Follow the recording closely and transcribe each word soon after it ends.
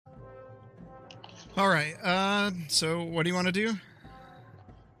All right. So what do you want to do?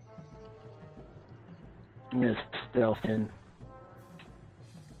 I'm gonna stealth in.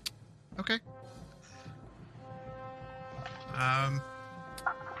 Okay.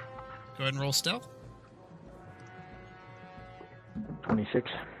 Go ahead and roll stealth. 26.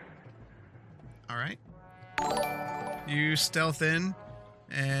 All right. You stealth in,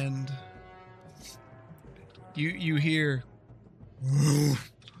 and you hear.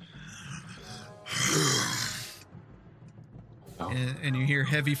 And you hear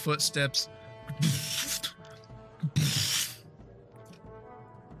heavy footsteps.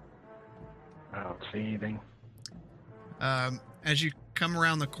 I don't see anything. As you come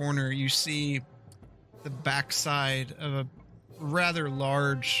around the corner, you see the backside of a rather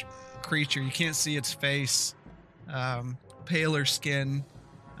large creature. You can't see its face. Paler skin.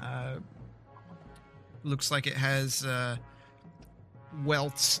 Looks like it has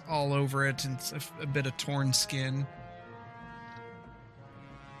welts all over it and a bit of torn skin.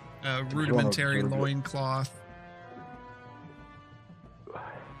 Rudimentary loincloth.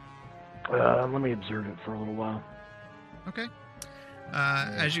 Let me observe it for a little while. Okay.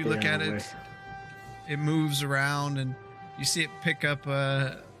 As you look at it, it moves around and you see it pick up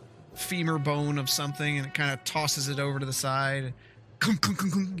a femur bone of something and it kind of tosses it over to the side.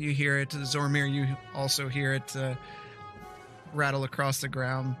 You hear it. Zormir, you also hear it rattle across the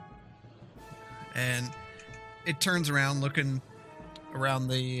ground. And it turns around looking around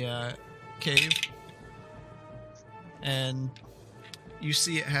the cave. And you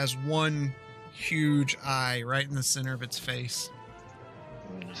see it has one huge eye right in the center of its face.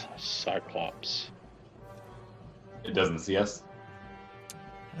 Cyclops. It doesn't see us.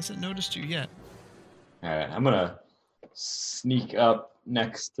 Hasn't noticed you yet. Alright, I'm gonna sneak up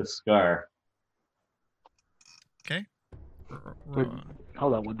next to Scar. Okay.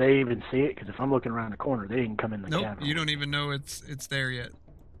 Hold on, would they even see it? Because if I'm looking around the corner, they didn't come in the Nope, cavern. you don't even know it's there yet.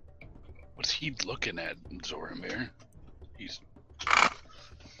 What's he looking at, Zormir? He's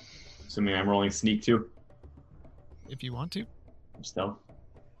Assuming I'm rolling sneak too. If you want to. Stealth.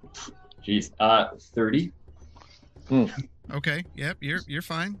 Jeez. 30. Okay, yep, you're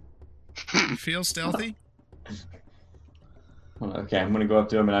fine. You feel stealthy? Okay, I'm gonna go up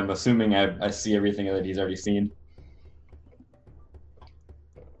to him, and I'm assuming I see everything that he's already seen.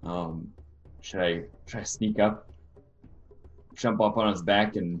 Should I sneak up, jump up on his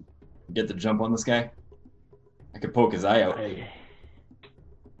back, and get the jump on this guy? I could poke his eye out. I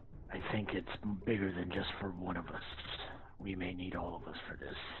think it's bigger than just for one of us. We may need all of us for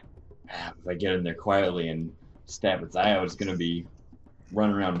this. If I get in there quietly and stab its eye out, it's gonna be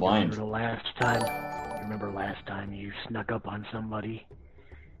running around blind. Remember last time you snuck up on somebody?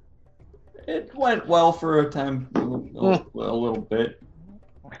 It went well for a time, a little bit.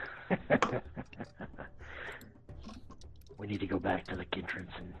 We need to go back to the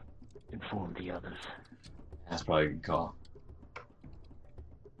entrance and inform the others. That's probably a good call.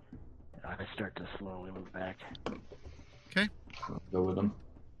 I start to slowly move back. Okay. Go with him.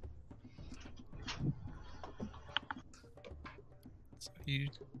 So you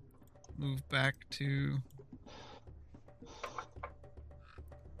move back to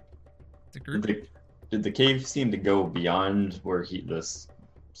the group. Did the cave seem to go beyond where this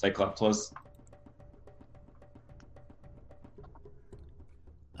Cyclops was?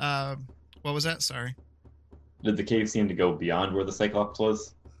 What was that? Sorry. Did the cave seem to go beyond where the Cyclops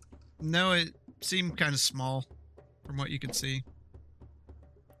was? No, it seemed kind of small from what you could see.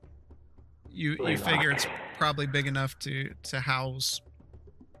 You figure it's probably big enough to house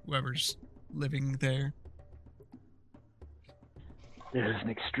whoever's living there. There's an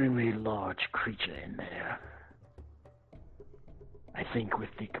extremely large creature in there. I think with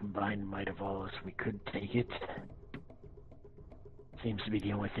the combined might of all of us, we could take it. Seems to be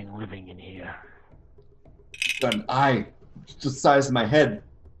the only thing living in here. An eye, just the size of my head.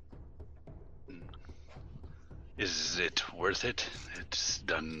 Is it worth it? It's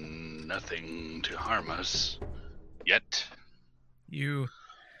done nothing to harm us yet. You.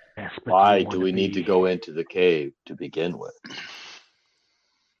 Yes, but Why do we need to go into the cave to begin with?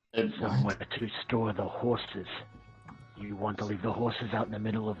 Somewhere to store the horses. You want to leave the horses out in the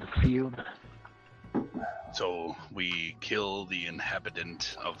middle of the field? So we kill the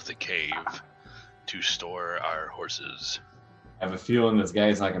inhabitant of the cave to store our horses. I have a feeling this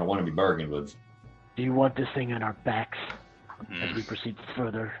guy's not going to want to be bargained with. Do you want this thing on our backs as we proceed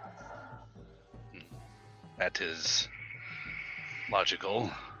further? That is logical,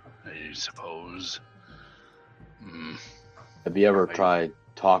 I suppose. Have you ever tried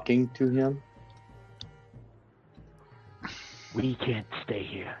talking to him? We can't stay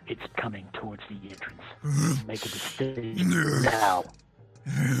here. It's coming towards the entrance. Make a decision now.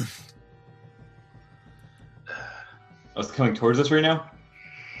 Oh, it's coming towards us right now?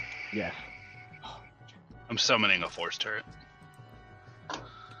 Yes. I'm summoning a force turret.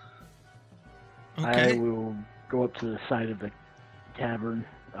 Okay. I will go up to the side of the cavern.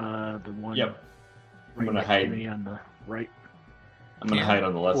 The one Yep. I'm right gonna next hide. to me on the right. I'm gonna hide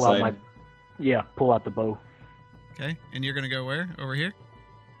on the left Pull out side. pull out the bow. Okay. And you're gonna go where? Over here?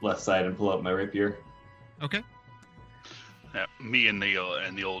 Left side and pull out my rapier. Okay. Me and the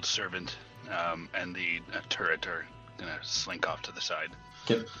old servant and the turret are gonna slink off to the side.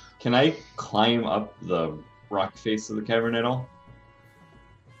 Can I climb up the rock face of the cavern at all?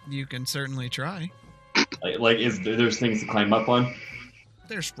 You can certainly try. Like there's things to climb up on?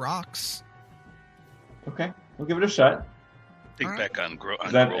 There's rocks. Okay, we'll give it a shot. Think All right. back on Gro.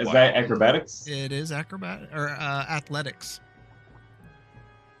 Is that acrobatics? It is athletics.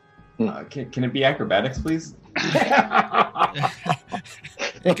 Can it be acrobatics, please?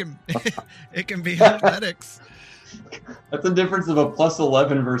 It can be athletics. That's the difference of a plus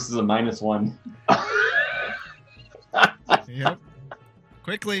 11 versus a minus 1. Yep.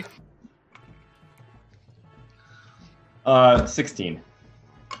 Quickly. 16.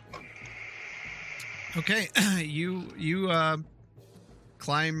 Okay. You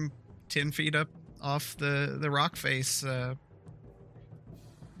climb 10 feet up off the rock face. You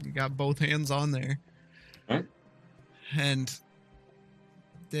got both hands on there. Okay. And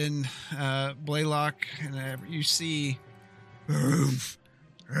then Blaylock, and you see oof,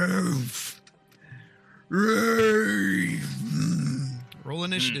 oof, roll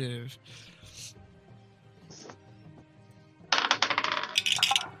initiative.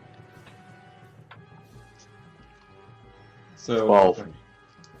 So 12.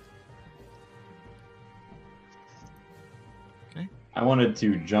 Okay. I wanted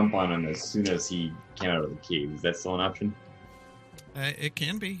to jump on him as soon as he came out of the cave. Is that still an option? It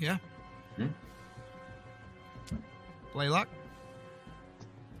can be, yeah. Hmm. Blaylock?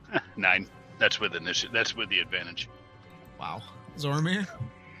 9. That's with initiative. That's with the advantage. Wow. Zormir?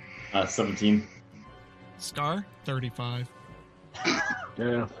 17. Scar? 35.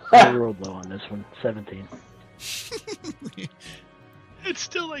 Yeah, I rolled low on this one. 17. It's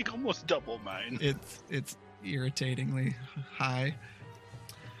still like almost double mine. It's irritatingly high.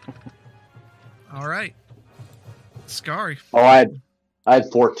 All right. Scar. Oh, I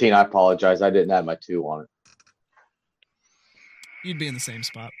had 14. I apologize. I didn't add my 2 on it. You'd be in the same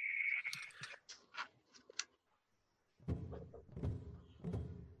spot.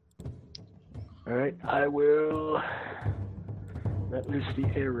 All right, I will let loose the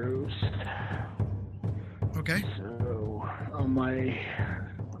arrows. Okay. So on my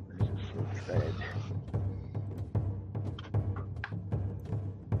what is this thread?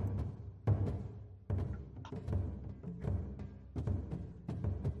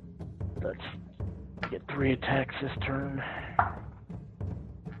 Let's get 3 attacks this turn.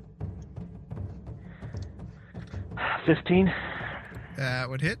 15. That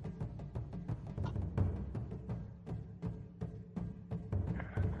would hit.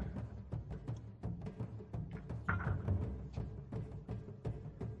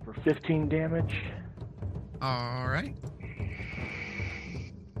 For 15 damage. All right.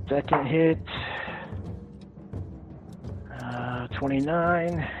 Second hit.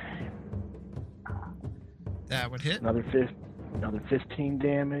 29. That would hit. Another 15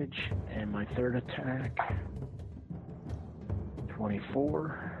 damage. And my third attack.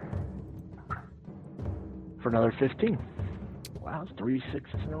 24. For another 15. Wow, it's 3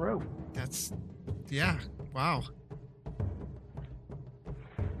 6s in a row. That's, yeah. Wow.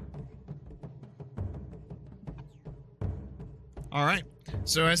 All right.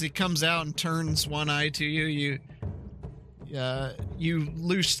 So as he comes out and turns one eye to you, you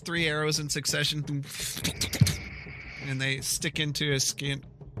loose 3 arrows in succession, and they stick into his skin.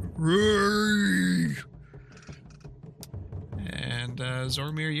 And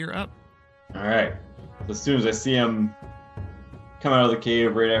Zormir, you're up. All right. As soon as I see him come out of the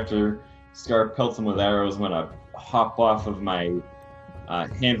cave right after Scar pelts him with arrows, I'm gonna hop off of my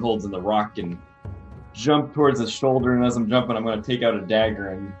handholds in the rock and jump towards his shoulder. And as I'm jumping, I'm gonna take out a dagger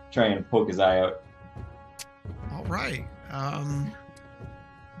and try and poke his eye out. All right.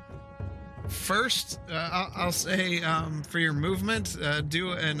 First, I'll say for your movement,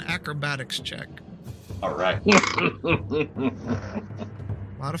 do an acrobatics check. All right. A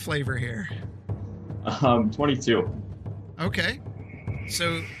lot of flavor here. 22. Okay.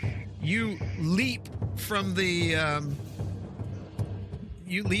 So you leap from the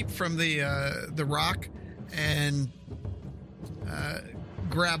rock and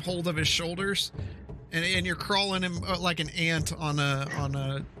grab hold of his shoulders, and you're crawling him like an ant on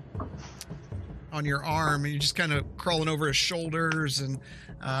your arm, and you're just kind of crawling over his shoulders. And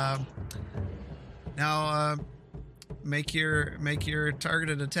now make your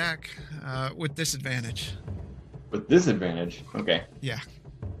targeted attack with disadvantage. With disadvantage? Okay. Yeah.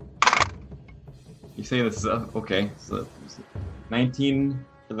 You say this is okay. So 19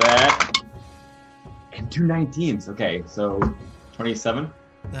 for that, and 2 19s. Okay, so 27.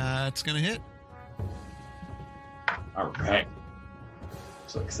 That's gonna hit. All right.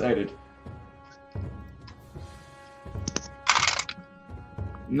 So excited.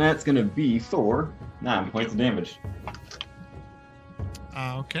 And that's gonna be for 9 points of damage.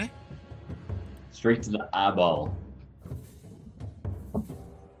 Okay. Straight to the eyeball.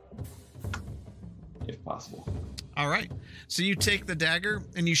 If possible. All right. So you take the dagger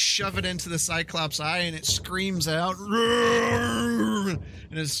and you shove it into the Cyclops' eye, and it screams out, and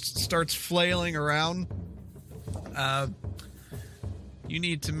it starts flailing around. You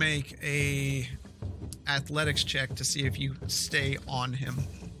need to make a athletics check to see if you stay on him.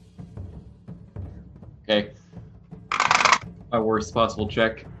 Okay. My worst possible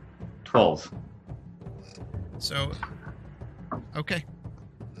check. 12. So, okay.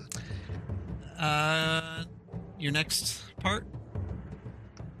 Your next part?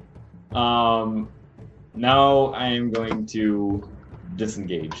 Now I am going to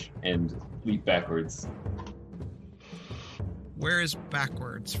disengage and leap backwards. Where is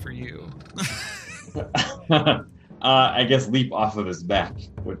backwards for you? I guess leap off of his back.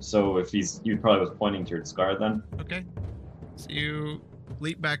 So if you probably was pointing towards Scar then. Okay. So you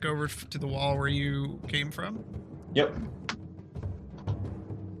leap back over to the wall where you came from? Yep.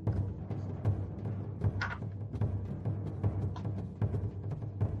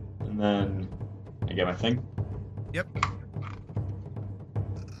 And then I get my thing. Yep.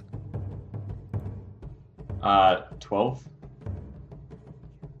 12.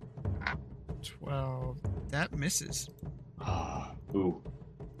 12. That misses. Ooh.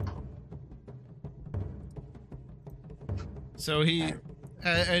 So he,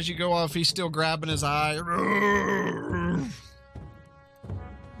 as you go off, he's still grabbing his eye.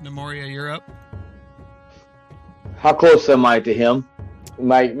 Nemoria, you're up. How close am I to him?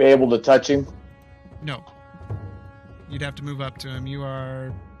 Am I able to touch him? No. You'd have to move up to him. You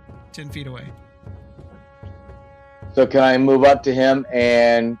are 10 feet away. So can I move up to him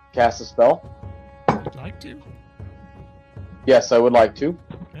and cast a spell? You'd like to? Yes, I would like to.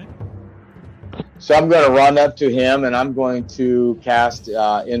 Okay. So I'm going to run up to him and I'm going to cast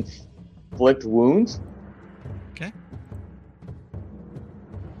Inflict Wounds. Okay.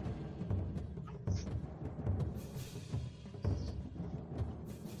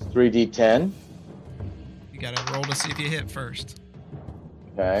 It's 3d10. You gotta roll to see if you hit first.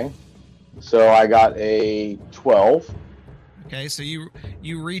 Okay. So I got a 12. Okay, so you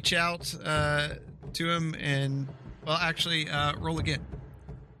reach out to him and, well, actually, roll again.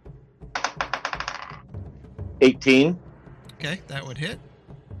 18. Okay, that would hit.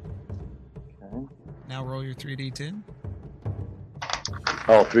 Okay. Now roll your 3d10.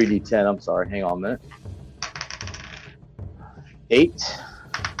 Oh, 3d10. I'm sorry. Hang on a minute. 8.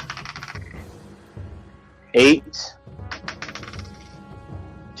 8.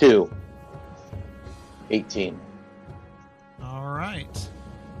 2. 18. All right.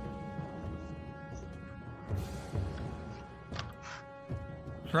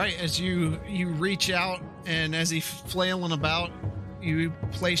 Right, as you reach out and as he's flailing about, you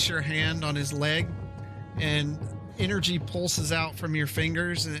place your hand on his leg and energy pulses out from your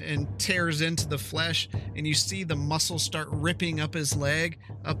fingers and tears into the flesh, and you see the muscles start ripping up his leg,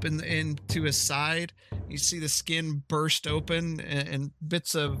 up into his side. You see the skin burst open and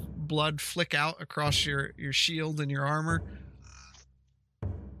bits of blood flick out across your shield and your armor.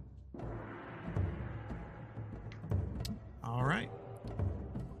 All right.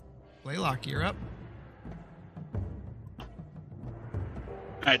 Blaylock, you're up.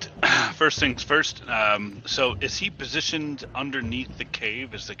 Alright, first things first. So is he positioned underneath the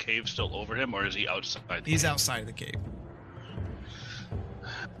cave? Is the cave still over him, or is he outside? He's outside of the cave.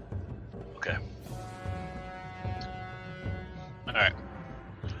 Okay. Alright.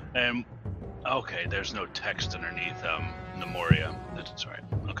 Okay, there's no text underneath Nemoria. That's right.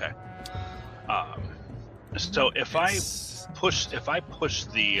 Okay. So if I push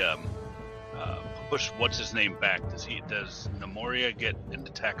the push what's his name back, does Nemoria get an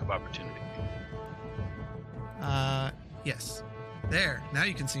attack of opportunity? Yes. There. Now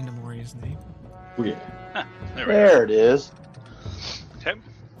you can see Nemoria's name. Oh, yeah. Huh, There it is. Okay.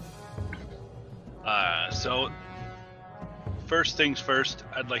 So first things first,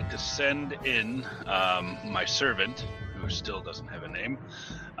 I'd like to send in my servant, who still doesn't have a name,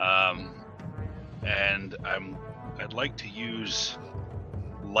 and I'd like to use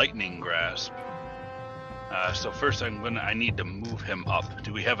Lightning Grasp. So first, I need to move him up.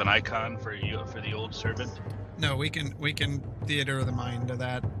 Do we have an icon for the old servant? No, we can theater of the mind to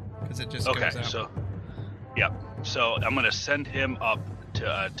that because it just goes out. So I'm gonna send him up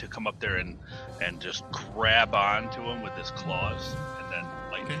to come up there and just grab onto him with his claws and then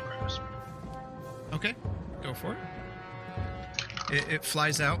lightning grasp. Okay, go for it. It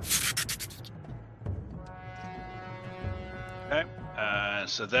flies out. Okay,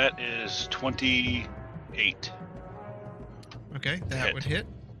 so that is 28. Okay, that would hit.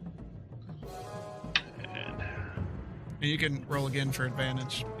 And You can roll again for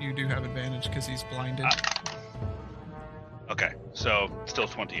advantage. You do have advantage because he's blinded. Okay, so still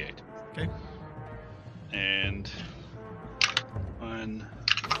 28. Okay. And 1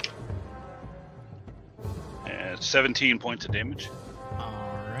 and 17 points of damage.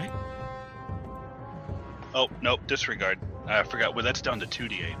 All right. Oh, nope, disregard. I forgot. Well, that's down to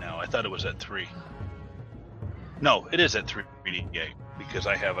 2d8 now. I thought it was at 3. No, it is at 3d8 because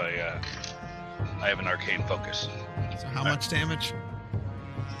I have an arcane focus. So how much damage?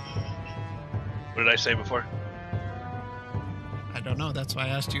 What did I say before? I don't know. That's why I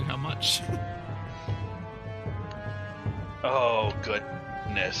asked you how much. Oh,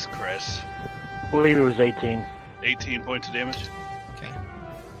 goodness, Chris. I believe it was 18. 18 points of damage. Okay.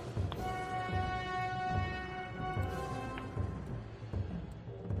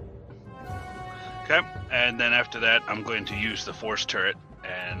 Okay, and then after that, I'm going to use the force turret,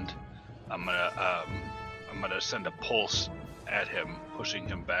 and I'm gonna send a pulse at him, pushing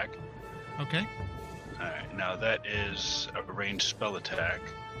him back. Okay. All right, now that is a ranged spell attack.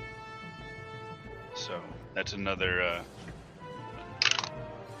 So that's another.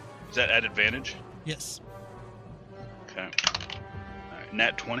 Is that at advantage? Yes. Okay. All right,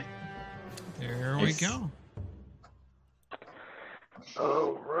 nat 20. There we go.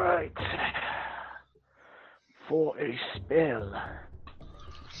 All right. For a spell.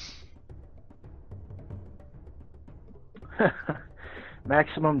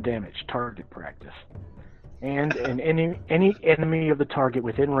 Maximum damage, target practice. And any enemy of the target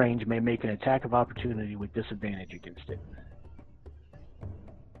within range may make an attack of opportunity with disadvantage against it.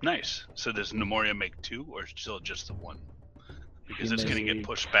 Nice. So does Nemoria make 2, or still just the 1? Because She it's going to may- get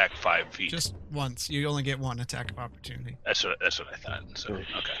pushed back 5 feet. Just once. You only get one attack of opportunity. That's what I thought. So So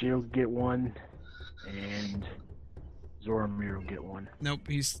okay. she'll get one, and Zoramir will get one. Nope,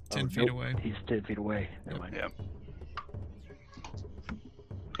 he's 10 Oh, feet nope, away. He's 10 feet away. Never mind. Yeah.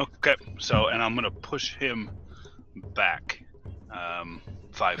 Okay. So, and I'm going to push him back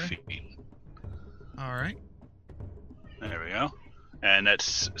 5 Okay. feet. All right. There we go. And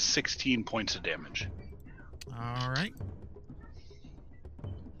that's 16 points of damage. All right.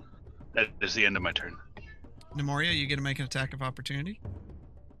 That is the end of my turn. Nemoria, you get to make an attack of opportunity.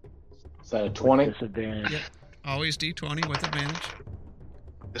 Is that a 20? Disadvantage. Yep. Always D20 with advantage.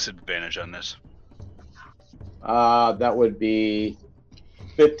 Disadvantage on this. That would be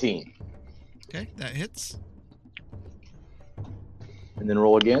 15. Okay, that hits. And then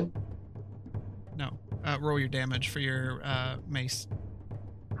roll again. No. Roll your damage for your mace.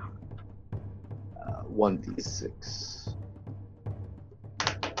 1d6.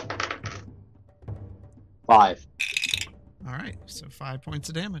 5. All right, so 5 points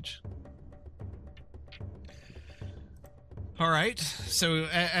of damage. All right, so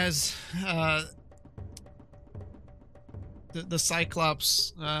as the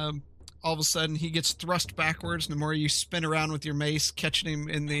Cyclops, all of a sudden he gets thrust backwards. And the more you spin around with your mace, catching him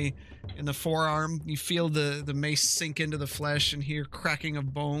in the forearm, you feel the mace sink into the flesh and hear cracking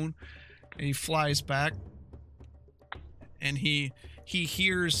of bone, and he flies back, and he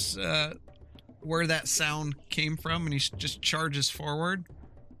hears where that sound came from, and he just charges forward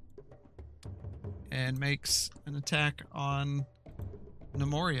and makes an attack on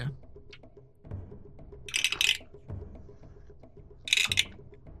Nemoria.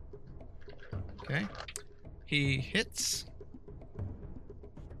 Okay. He hits.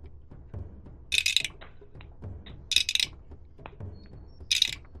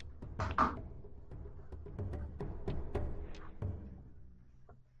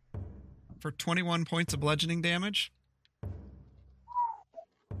 For 21 points of bludgeoning damage.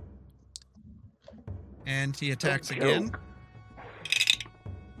 And he attacks again.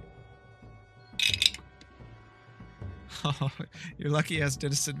 Oh, you're lucky he has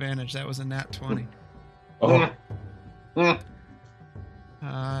disadvantage. That was a nat 20. Oh,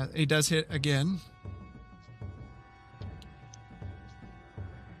 He does hit again.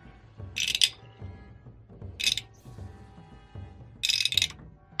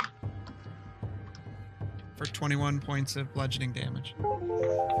 21 points of bludgeoning damage.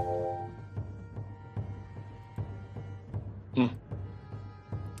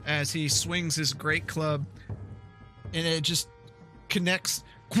 As he swings his great club, and it just connects,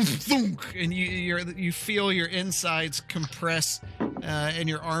 and you feel your insides compress and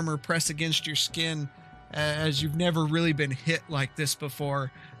your armor press against your skin, as you've never really been hit like this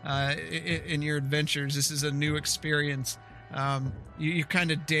before in your adventures. This is a new experience. You're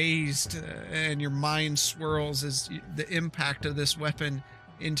kind of dazed, and your mind swirls as the impact of this weapon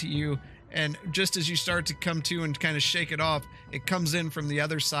into you. And just as you start to come to and kind of shake it off, it comes in from the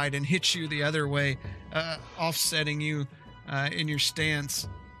other side and hits you the other way, offsetting you in your stance.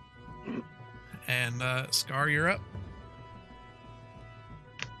 And Scar, you're up.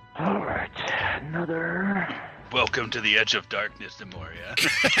 All right, another. Welcome to the edge of darkness, Nemoria.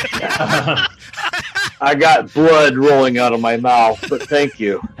 I got blood rolling out of my mouth, but thank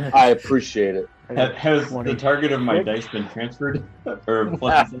you. I appreciate it. Has the target of my dice been transferred? Or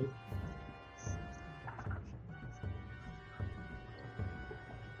plus?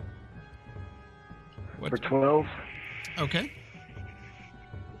 For 12. Okay.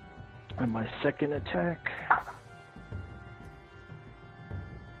 And my second attack.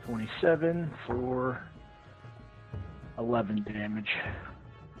 27 for 11 damage.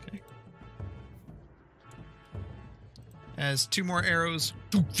 Okay. As 2 more arrows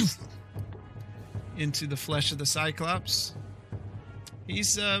into the flesh of the Cyclops.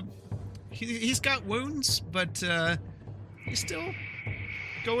 He's got wounds, but he's still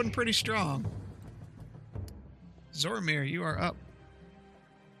going pretty strong. Zoramir, you are up.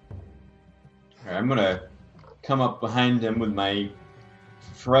 Alright, I'm gonna come up behind him with my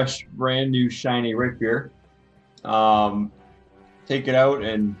fresh, brand new, shiny rapier. Take it out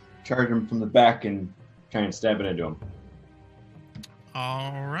and charge him from the back and try and stab it into him.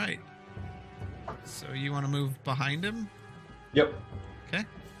 All right. So you want to move behind him? Yep. Okay.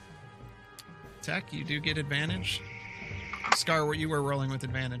 Attack, you do get advantage. Scar, you were rolling with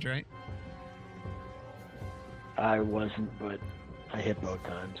advantage, right? I wasn't, but I hit both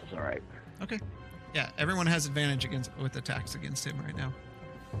times. It's all right. Okay. Yeah, everyone has advantage with attacks against him right now.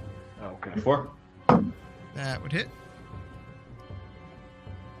 Okay. 4. That would hit.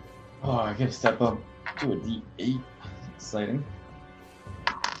 Oh, I gotta step up to a D8. Exciting.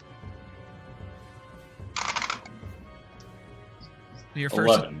 Your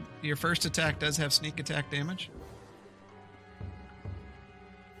first 11. Your first attack does have sneak attack damage.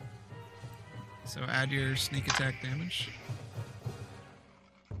 So add your sneak attack damage.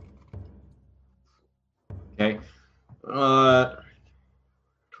 Okay.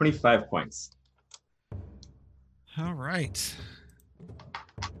 25 points. All right.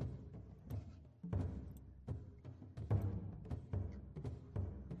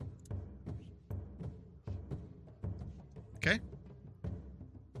 Okay.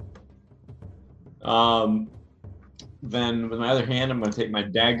 Then with my other hand, I'm going to take my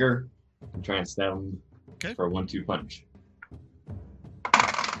dagger and try and stab him for a 1-2 punch.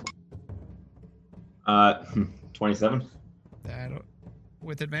 27. That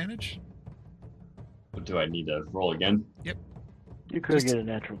with advantage? What do I need to roll again? Yep. You could get a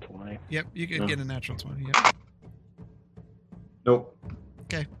natural 20. Yep, you could No. get a natural 20. Yep. Nope.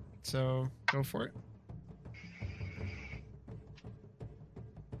 Okay, so go for it.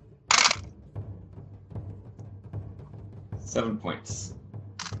 Seven points.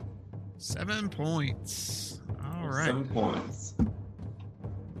 7 points. All right. 7 points.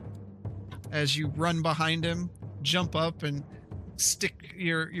 As you run behind him, jump up and stick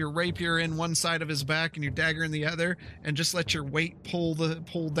your rapier in one side of his back and your dagger in the other, and just let your weight pull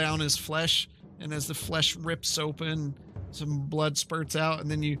down his flesh. And as the flesh rips open, some blood spurts out,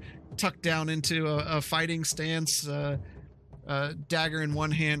 and then you tuck down into a fighting stance, dagger in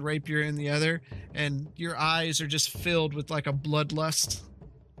one hand, rapier in the other, and your eyes are just filled with like a bloodlust.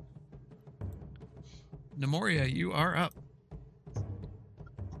 Nemoria, you are up.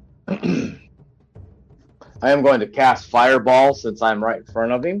 I am going to cast Fireball since I'm right in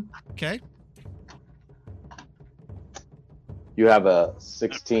front of him. Okay. You have a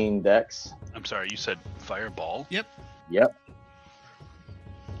 16 dex. I'm sorry, you said fireball? Yep. Yep.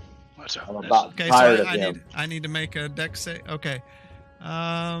 What's up? I'm about Okay, tired so of I him. need to make a dex save. Okay.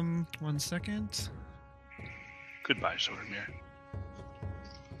 1 second. Goodbye, Zoramir.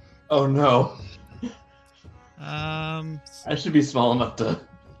 Oh no. Um, I should be small enough to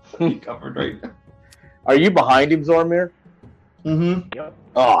be covered right now. Are you behind him, Zormir? Mm-hmm. Yep.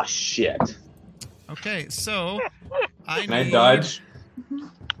 Oh, shit. okay, so I Can I need dodge?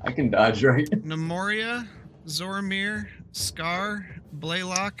 I can dodge, right? Nemoria, Zoramir, Scar,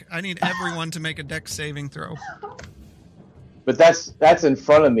 Blaylock, I need everyone to make a dex saving throw. But that's in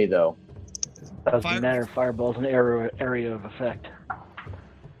front of me though. Doesn't matter. Fireball's an area of effect.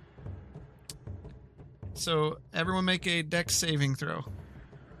 So everyone make a dex saving throw.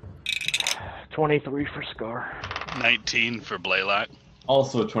 23 for Scar. 19 for Blaylock.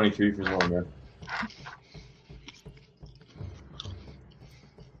 Also 23 for Zormir.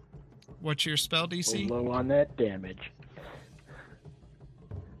 What's your spell DC? Low on that damage.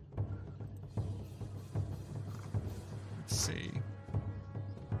 Let's see.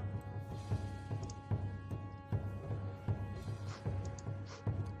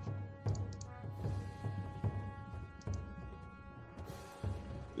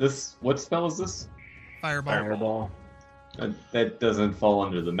 What spell is this? Fireball. Fireball. That doesn't fall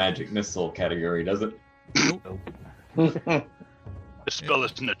under the magic missile category, does it? The spell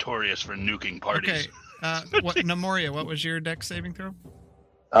is notorious for nuking parties. Okay. What Nemoria, what was your dex saving throw?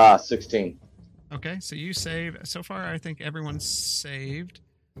 16. Okay, so you save. So far, I think everyone's saved.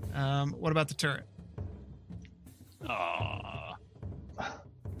 What about the turret? Aww.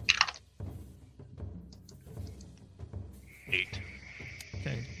 8.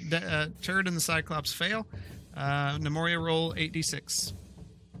 Okay. Turret and the Cyclops fail. Nemoria roll 8d6.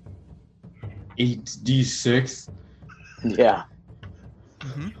 8d6? Yeah.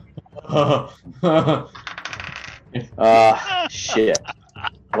 Mm-hmm. Shit.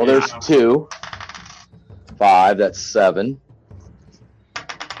 Well, there's 2. 5, that's 7.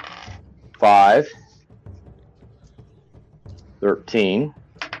 5. 13.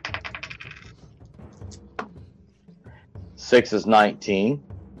 6 is 19.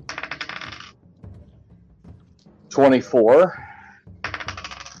 24.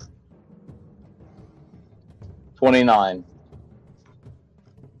 29.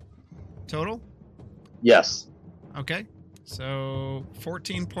 Total? Yes. Okay. So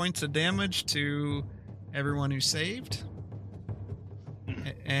 14 points of damage to everyone who saved.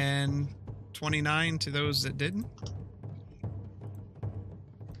 And 29 to those that didn't.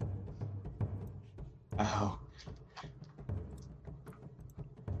 Ow.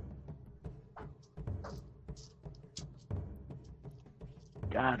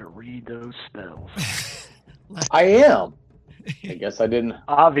 Gotta read those spells. I am. I guess I didn't.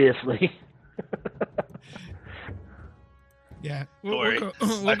 Obviously. Yeah,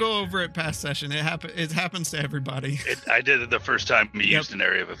 we'll go over it past session. It happens to everybody. I did it the first time we used an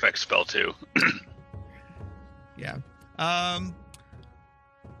area of effect spell too. Yeah. All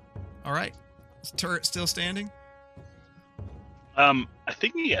right. Is turret still standing? I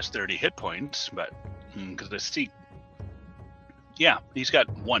think he has 30 hit points, but because I see, yeah, he's got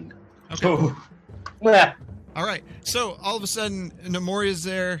 1. Okay. Oh. All right. So all of a sudden, Nemoria's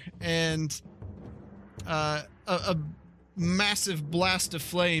there, and a massive blast of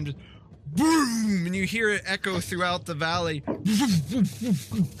flame, boom, and you hear it echo throughout the valley, and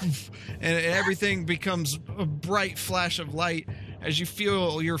everything becomes a bright flash of light as you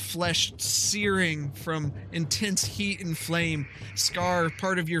feel your flesh searing from intense heat and flame. Scar,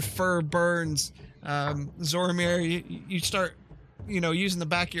 part of your fur burns. Zormir, you start, using the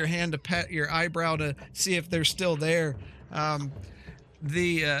back of your hand to pat your eyebrow to see if they're still there.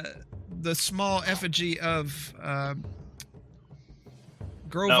 The small effigy of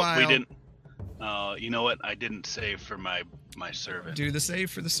Grovile. No, we didn't. You know what? I didn't save for my servant. Do the save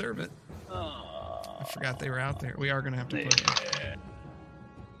for the servant. I forgot they were out there. We are going to have to put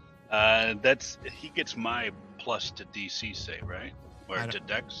it. He gets my plus to DC save, right? Or to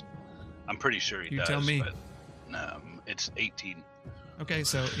Dex? I'm pretty sure he does. You tell me. But, it's 18. Okay,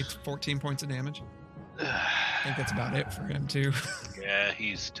 so it's 14 points of damage. I think that's about it for him too. Yeah,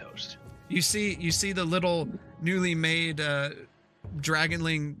 he's toast. You see the little newly made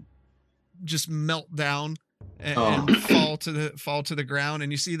dragonling just melt down and fall to the ground,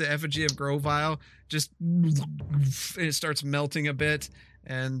 and you see the effigy of Grovile just, it starts melting a bit,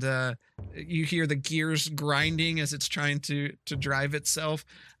 and you hear the gears grinding as it's trying to drive itself.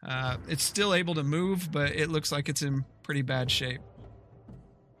 It's still able to move, but it looks like it's in pretty bad shape.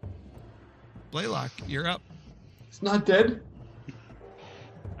 Blaylock, you're up. It's not dead?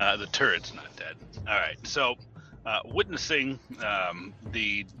 The turret's not dead. All right, so witnessing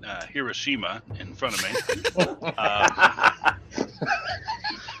the Hiroshima in front of me,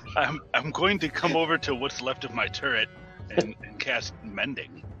 I'm going to come over to what's left of my turret and cast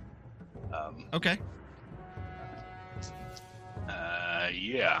Mending. Okay.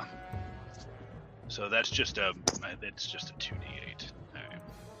 Yeah. So that's just a 2d8. All right.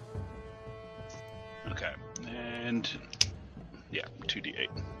 Okay, and yeah, 2d8.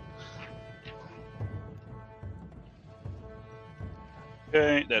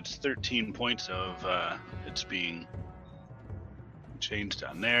 Okay, that's 13 points of it's being changed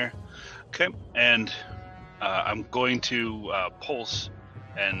down there. Okay, and I'm going to pulse,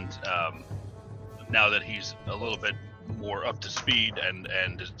 and now that he's a little bit more up to speed and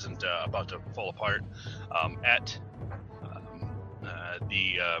isn't about to fall apart, at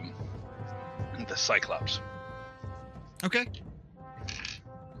the Cyclops. Okay.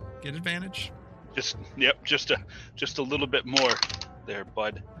 Get advantage. Just a little bit more there,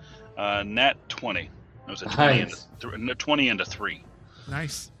 bud. Nat 20. That was a 20 Nice. and a 20 and a 3.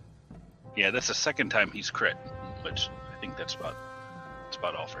 Nice. Yeah, that's the second time he's crit, which I think that's about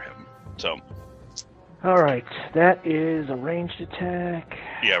all for him. So All right, that is a ranged attack.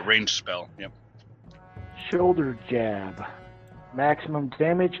 yeah, ranged spell. Yep. Shoulder jab. Maximum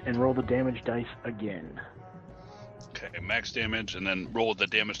damage, and roll the damage dice again. Okay, max damage, and then roll the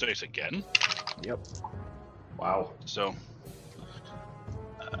damage dice again. Yep. Wow. So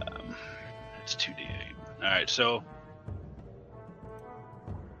it's 2d8. All right, so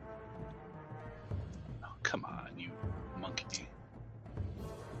come on, you monkey.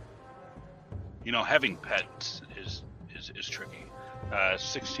 You know, having pets is tricky.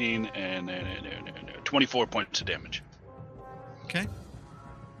 16 and 24 points of damage. Okay.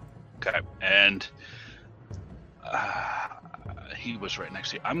 Okay, and he was right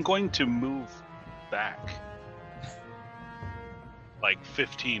next to you. I'm going to move back like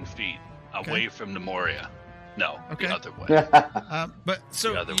 15 feet away from Nemoria. No, Okay. the other way. But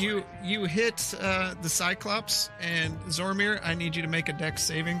so The other you hit the Cyclops, and Zormir, I need you to make a Dex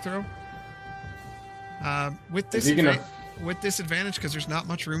saving throw. With Is he gonna- disadvantage, because there's not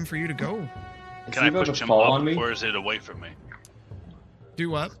much room for you to go. Is Can he I about push to him fall up, on me? or is it away from me? Do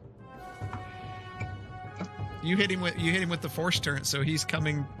what? You hit him with the force turret, so he's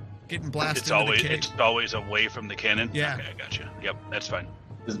getting blasted. It's into the cave. always away from the cannon. Yeah. Okay, I gotcha. Yep, that's fine.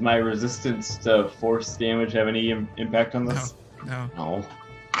 Does my resistance to force damage have any impact on this? No. No.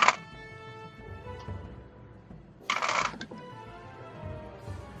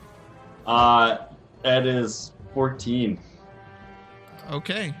 That is 14.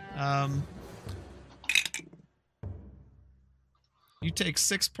 Okay. You take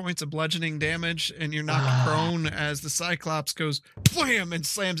 6 points of bludgeoning damage, and you're knocked prone as the Cyclops goes wham and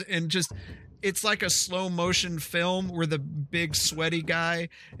slams, and just it's like a slow motion film where the big sweaty guy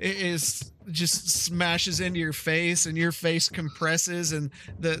is just smashes into your face, and your face compresses, and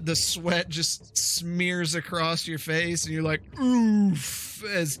the sweat just smears across your face, and you're like oof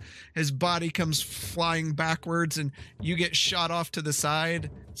as his body comes flying backwards, and you get shot off to the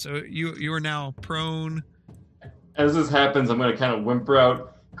side. So you are now prone. As this happens, I'm going to kind of whimper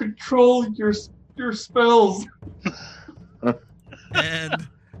out, "Control your spells." And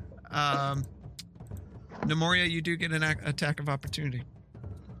Nemoria, you do get an attack of opportunity.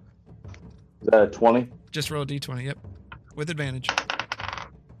 Is that a 20? Just roll a d20, yep. With advantage.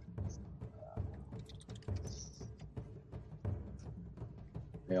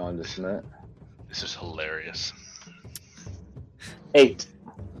 Hang on just a minute. This is hilarious. 8.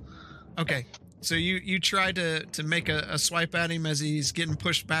 Okay. So you try to make a swipe at him as he's getting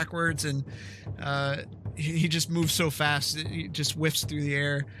pushed backwards, and he just moves so fast, he just whiffs through the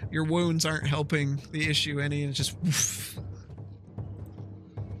air. Your wounds aren't helping the issue any, and it's just woof.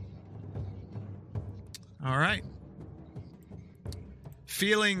 All right.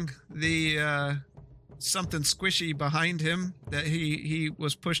 Feeling the something squishy behind him that he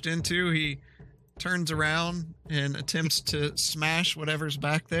was pushed into, he turns around and attempts to smash whatever's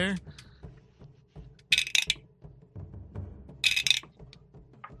back there.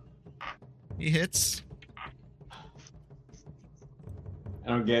 He hits. I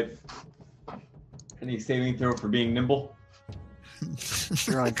don't get any saving throw for being nimble.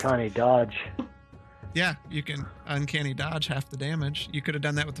 You're uncanny dodge. Yeah, you can uncanny dodge half the damage. You could have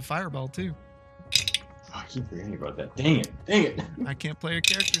done that with the fireball too. Oh, I keep forgetting about that. Dang it. I can't play your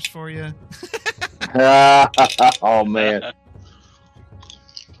characters for you. Oh, man.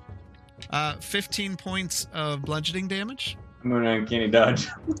 15 points of bludgeoning damage. I'm going to uncanny dodge.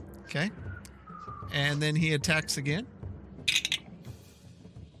 Okay. And then he attacks again.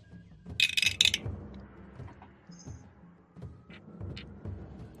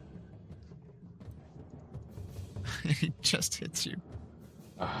 He just hits you.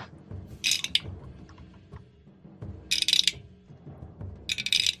 Ah,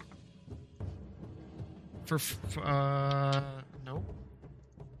 Nope.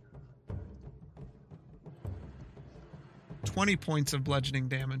 20 points of bludgeoning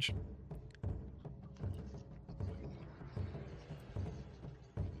damage.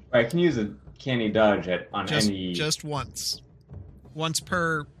 I can use a canny dodge on any. Just once. once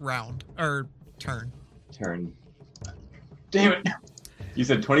per round or turn. Turn. Damn it! You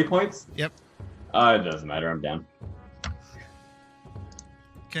said 20 points? Yep. It doesn't matter. I'm down.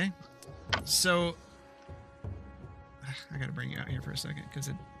 Okay. So I gotta bring you out here for a second because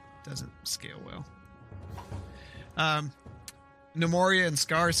it doesn't scale well. Nemoria and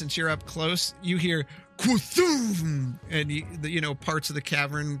Scar, since you're up close, you hear "Kuthum!" and parts of the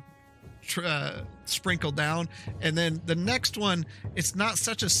cavern sprinkle down, and then the next one, it's not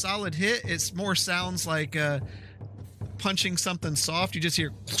such a solid hit. It's more sounds like punching something soft. You just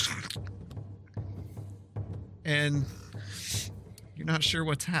hear, and you're not sure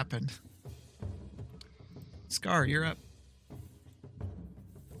what's happened. Scar, you're up.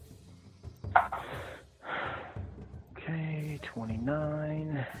 Okay,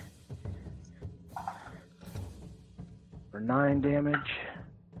 29 for 9 damage.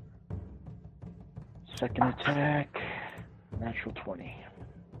 Second attack, natural 20.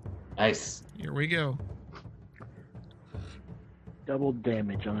 Nice. Here we go. Double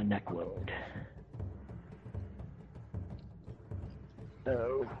damage on a neck wound.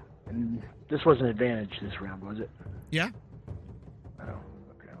 So, and this was an advantage this round, was it? Yeah, Oh,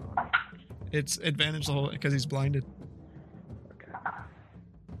 okay. it's advantage the whole because he's blinded. Okay.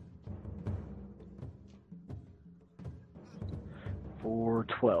 For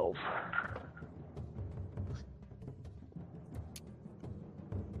 12.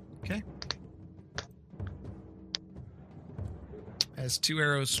 Okay. As 2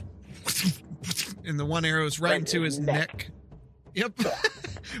 arrows, and the one arrow is right into his neck. Yep.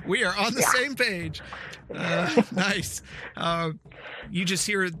 We are on the same page. Nice. You just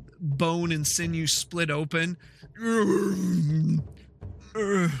hear bone and sinew split open.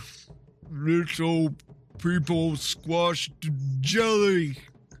 Little people squashed jelly.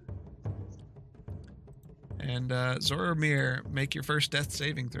 And Zoromir, make your first death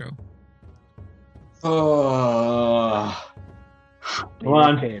saving throw. Oh. Do Come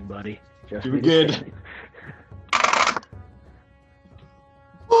on. your can, buddy. Just Do do your good. can.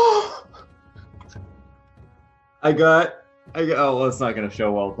 I got. Oh, well, it's not going to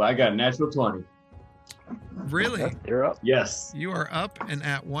show well, but I got a natural 20. Really? Yep, you're up. Yes. You are up and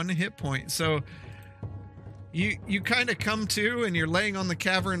at 1 hit point. So you kind of come to and you're laying on the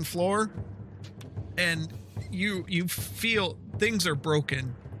cavern floor, and you feel things are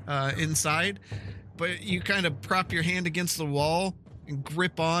broken inside, but you kind of prop your hand against the wall and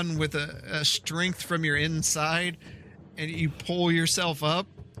grip on with a strength from your inside, and you pull yourself up,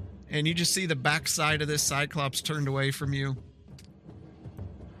 and you just see the backside of this Cyclops turned away from you.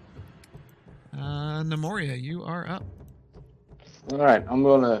 Nemoria, you are up. All right, I'm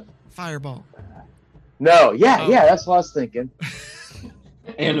gonna. Fireball. No, yeah, Oh. yeah, that's what I was thinking.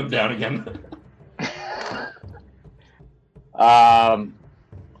 And I'm down again. I'm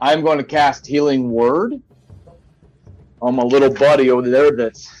going to cast Healing Word on my little buddy over there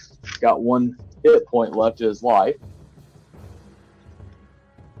that's got 1 hit point left in his life.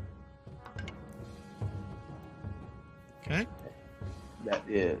 Okay. That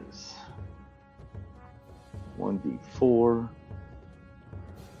is 1d4.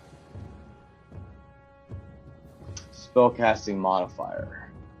 Spellcasting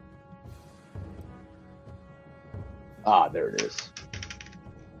modifier. Ah, there it is.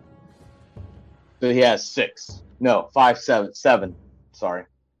 So he has 6. No, 5, 7. 7. Sorry.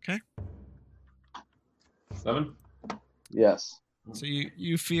 7? Yes. So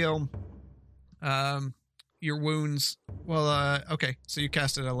you feel your wounds. Well, okay. So you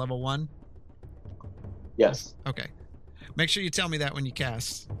cast it at level 1. Yes. Okay. Make sure you tell me that when you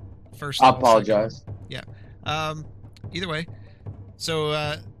cast. First. I level, second apologize. level. Either way.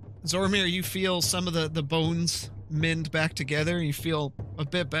 So Zoromir, you feel some of the bones mend back together. You feel a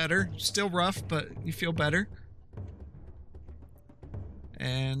bit better. Still rough, but you feel better.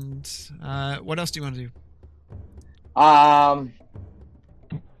 And what else do you want to do? Hang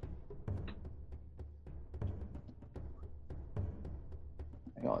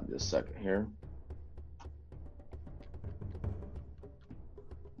on just a second here.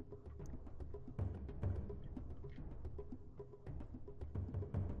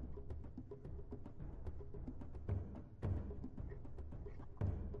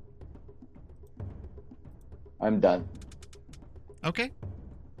 I'm done. Okay.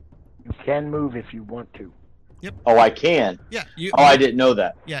 You can move if you want to. Oh, I can. Yeah. Oh, I didn't know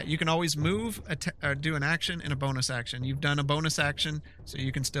that. Yeah, you can always move, do an action, and a bonus action. You've done a bonus action, so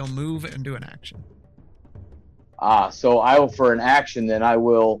you can still move and do an action. So I will, for an action, then I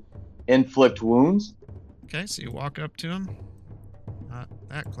will inflict wounds. Okay, so you walk up to him. Not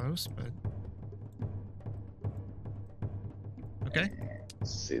that close, but... Okay.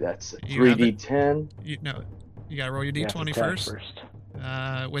 Let's see, that's a You have it. 3d10. You gotta roll your You have to d20 attack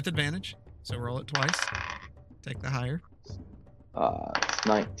first. With advantage. So roll it twice. Take the higher. It's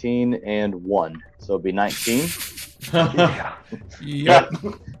 19 and 1. So it'd be 19. Yeah. Yep.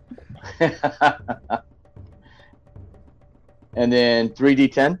 And then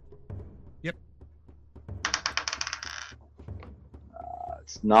 3d10. Yep.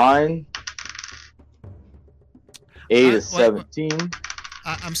 It's 9. 8 is Wait. 17.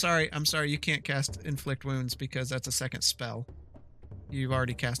 I'm sorry. You can't cast Inflict Wounds because that's a second spell. You've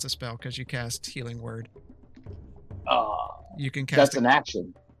already cast a spell because you cast Healing Word. You can cast That's it, an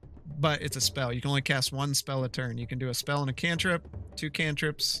action. but it's a spell. You can only cast one spell a turn. You can do a spell and a cantrip, 2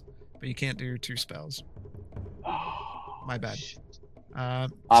 cantrips, but you can't do 2 spells. My bad. I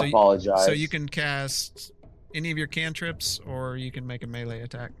So apologize. So you can cast any of your cantrips, or you can make a melee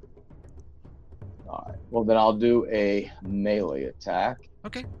attack. All right. Well, then I'll do a melee attack.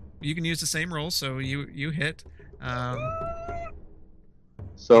 Okay. You can use the same roll, so you hit.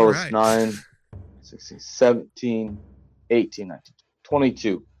 So Alright. it's 9, 16, 17, 18, 19,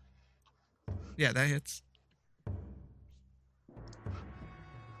 22. Yeah, that hits.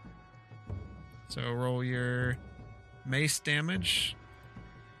 So roll your mace damage.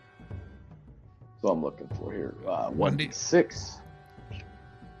 So I'm looking for here 1d. 1d6.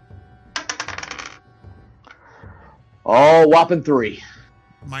 Oh, whopping 3.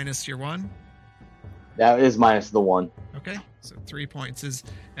 Minus your 1. That is minus the 1. Okay, so 3 points is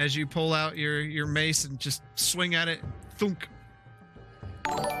as you pull out your mace and just swing at it. Thunk.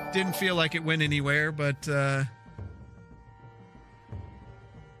 Didn't feel like it went anywhere, but yeah.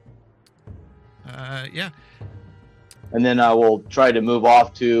 And then I will try to move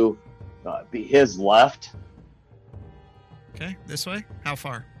off to be his left. Okay, this way. How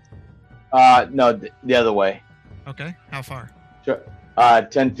far? No, the other way. Okay, how far?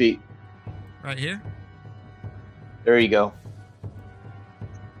 10 feet. Right here. There you go.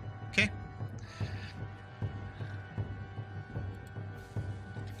 Okay.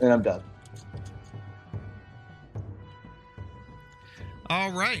 And I'm done.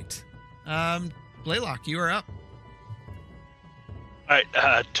 All right. Blaylock, you are up. All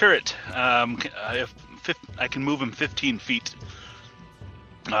right, turret. I can move him 15 feet.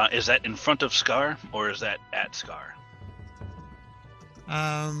 Is that in front of Scar, or is that at Scar?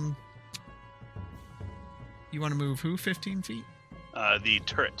 You want to move who 15 feet? The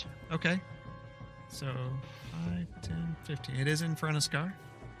turret. Okay. So 5, 10, 15. It is in front of Scar.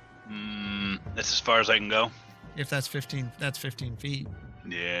 That's as far as I can go. If that's 15, that's 15 feet.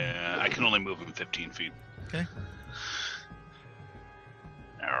 Yeah, I can only move him 15 feet. Okay.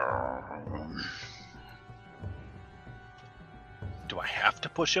 Do I have to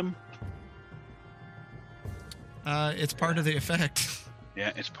push him? It's part of the effect.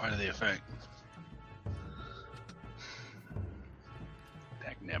 Yeah, it's part of the effect.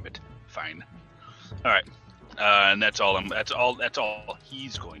 Dagnabbit. Fine. All right, and that's all. That's all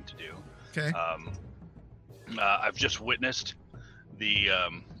he's going to do. Okay. I've just witnessed the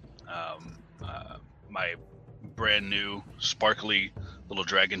my brand new sparkly little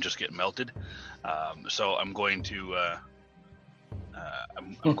dragon just get melted. So I'm going to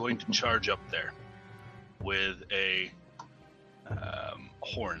I'm going to charge up there with a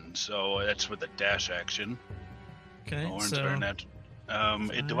horn. So that's with a dash action. Okay. Horns So are not.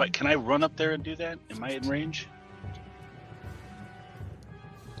 Can I run up there and do that? Am I in range?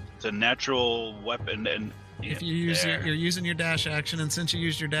 It's a natural weapon, and if you use you're using your dash action, and since you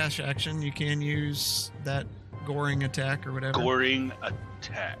used your dash action, you can use that goring attack or whatever. goring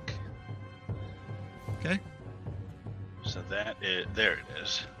attack. Okay. So there it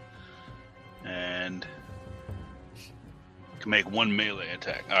is, and can make one melee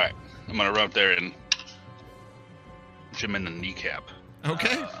attack. All right, I'm gonna run up there and punch him in the kneecap.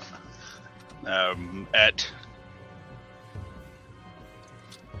 Okay.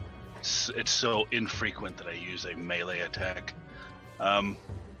 It's so infrequent that I use a melee attack.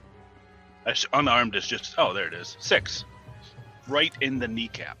 Unarmed is just there it is. 6, right in the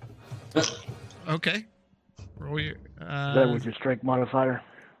kneecap. Okay. Roll your. That was your strength modifier.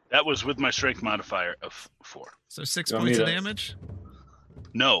 That was with my strength modifier of 4. So 6 You want me points of to- damage.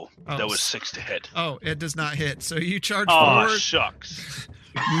 No, Oh, that was 6 to hit. Oh, it does not hit. So you charge Oh forward. shucks!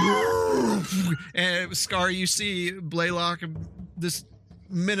 And Scar, you see Blaylock, this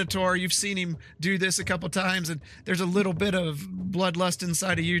Minotaur. You've seen him do this a couple times, and there's a little bit of bloodlust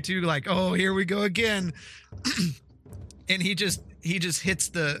inside of you too. Like, oh, here we go again. And he just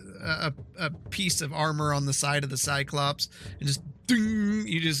hits a piece of armor on the side of the Cyclops, and just ding.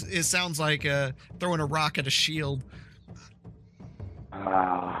 It sounds like throwing a rock at a shield.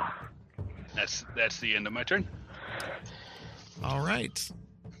 That's the end of my turn. All right.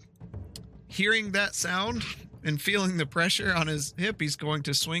 Hearing that sound and feeling the pressure on his hip, he's going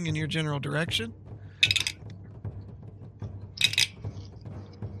to swing in your general direction.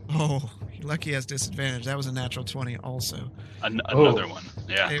 Oh, lucky he has disadvantage. That was a natural 20 also. Another one.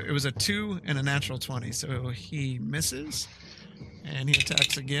 Yeah. It was a 2 and a natural 20, so he misses. And he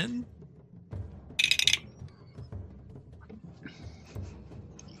attacks again.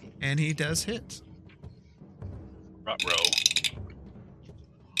 And he does hit. Ruh-roh.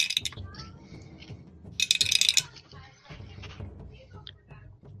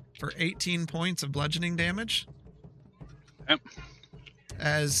 For 18 points of bludgeoning damage. Yep.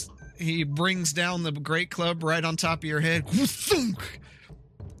 As he brings down the great club right on top of your head.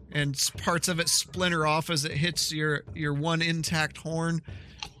 And parts of it splinter off as it hits your one intact horn.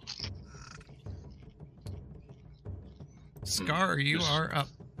 Scar, you This are up.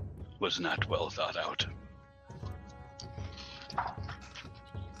 Was not well thought out.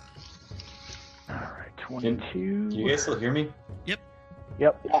 All right, 22. Can you guys still hear me?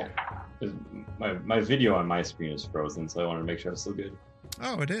 Yep. My video on my screen is frozen, so I wanted to make sure I'm still good.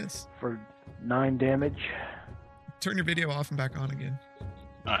 Oh, it is. For 9 damage. Turn your video off and back on again.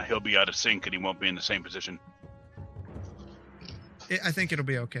 He'll be out of sync and he won't be in the same position. I think it'll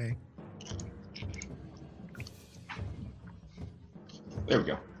be okay. There we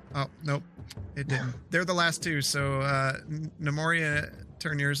go. Oh, nope. It didn't. They're the last two, so Nemoria,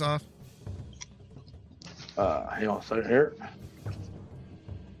 turn yours off. Hang on a second here.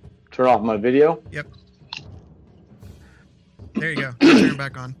 Turn off my video. Yep. There you go. Turn it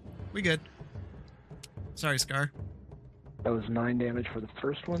back on. We good. Sorry, Scar. That was 9 damage for the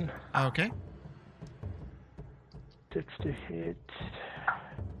first one. Okay. 6 to hit.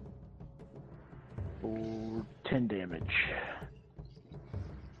 For 10 damage.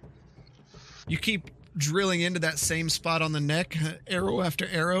 You keep drilling into that same spot on the neck, arrow after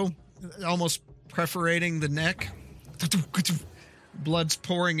arrow, almost perforating the neck. Blood's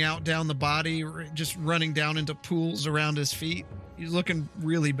pouring out down the body, just running down into pools around his feet. He's looking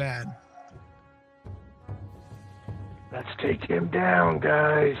really bad. Let's take him down,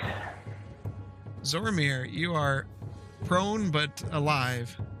 guys. Zormir, you are prone but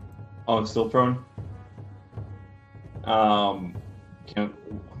alive. Oh, I'm still prone.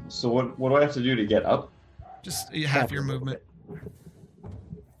 So what do I have to do to get up? Just half your movement.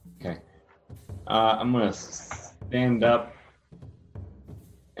 Okay. I'm gonna stand up,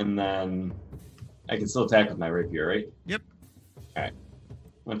 and then I can still attack with my rapier, right? Yep. All right.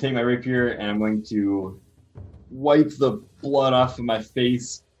 I'm gonna take my rapier and I'm going to wipe the blood off of my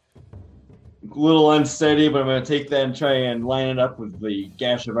face. A little unsteady, but I'm gonna take that and try and line it up with the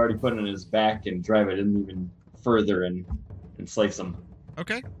gash I've already put in his back and drive it in even further and slice him.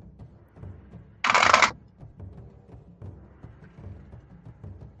 Okay.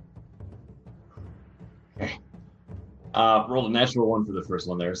 Rolled a natural 1 for the first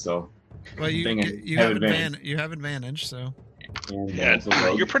one there, so. Well, you have advantage. You have advantage, so. And, Yeah,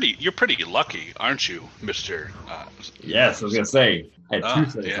 so you're pretty lucky, aren't you, Mister? Yes, I was gonna say I had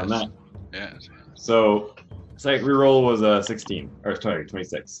 2 saves on that. Yeah. So, second reroll was a 16 or sorry,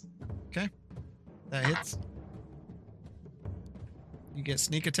 26. That hits. You get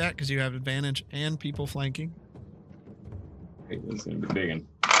sneak attack because you have advantage and people flanking. Okay, this is gonna be big one.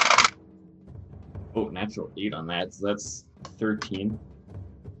 Oh, natural 8 on that, so that's 13.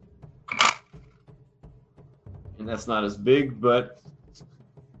 And that's not as big, but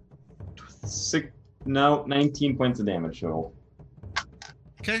 19 points of damage total.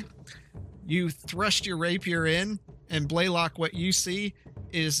 Okay. You thrust your rapier in, and Blaylock, what you see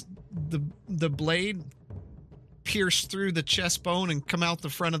is the blade pierce through the chest bone and come out the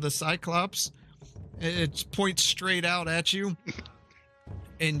front of the Cyclops. It points straight out at you.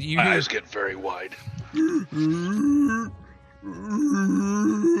 And you My hear, eyes get very wide.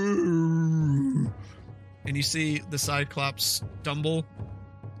 and you see the Cyclops stumble.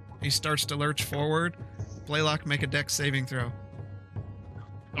 He starts to lurch forward. Blaylock, make a dex saving throw.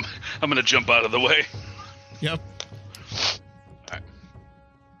 I'm gonna jump out of the way. Yep. Alright.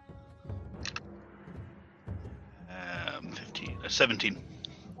 17.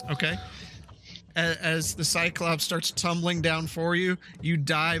 Okay. As the Cyclops starts tumbling down for you, you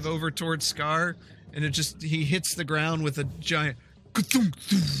dive over towards Scar, and he hits the ground with a giant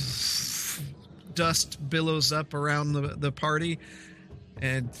dust billows up around the party,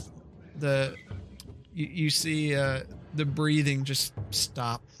 and you see the breathing just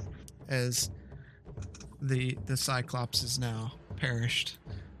stop as the Cyclops is now perished.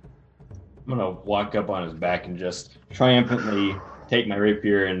 I'm gonna walk up on his back and just triumphantly take my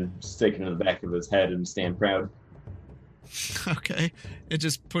rapier and stick it in the back of his head and stand proud. Okay. It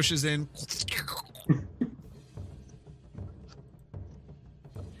just pushes in.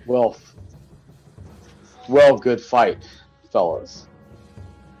 Well, good fight, fellas.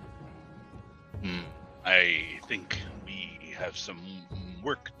 I think we have some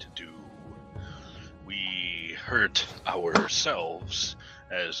work to do. We hurt ourselves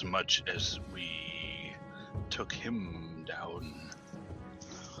as much as we took him down.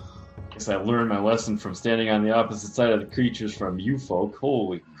 Guess I learned my lesson from standing on the opposite side of the creatures from you folk.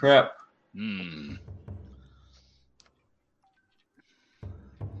 Holy crap.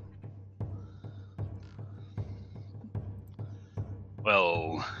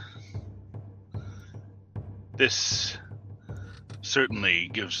 Well, this certainly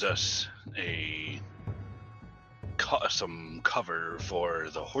gives us some cover for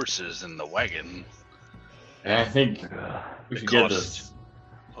the horses in the wagon. And I think we should get this.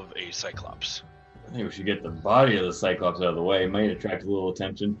 Of a Cyclops. I think we should get the body of the Cyclops out of the way. It might attract a little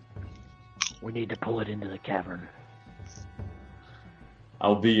attention. We need to pull it into the cavern.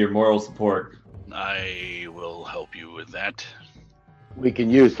 I'll be your moral support. I will help you with that. We can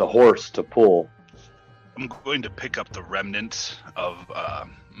use the horse to pull. I'm going to pick up the remnants of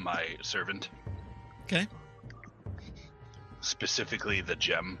my servant. Okay. Specifically the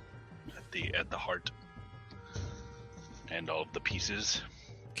gem at the heart. And all of the pieces.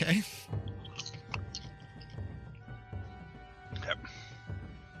 Okay. Okay.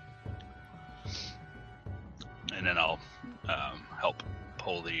 And then I'll help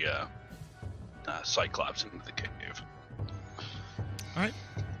pull the Cyclops into the cave. All right.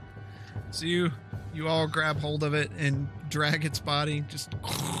 So you all grab hold of it and drag its body just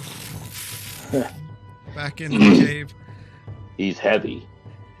back into the cave. He's heavy.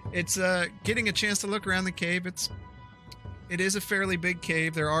 It's getting a chance to look around the cave. It is a fairly big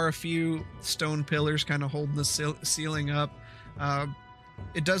cave. There are a few stone pillars kind of holding the ceiling up.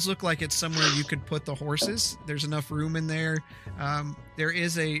 It does look like it's somewhere you could put the horses. There's enough room in there. There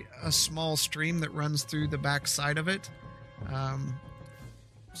is a small stream that runs through the back side of it.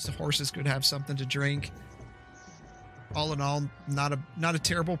 So horses could have something to drink. All in all, not a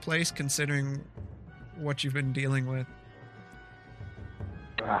terrible place considering what you've been dealing with.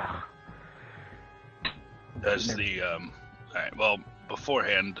 Does the all right, well,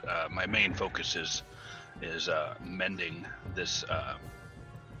 beforehand, my main focus is mending this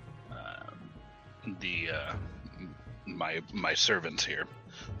my servants here.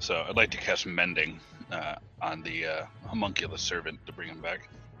 So I'd like to cast mending on the homunculus servant to bring him back.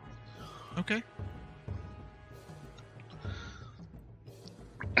 Okay.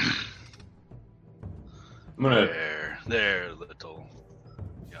 I'm gonna. There, little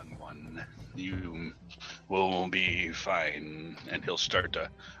young one. You will be fine, and he'll start to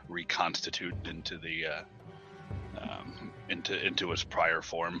reconstitute into the into his prior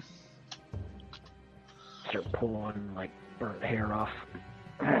form. Start pulling like burnt hair off.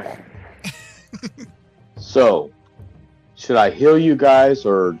 So, should I heal you guys,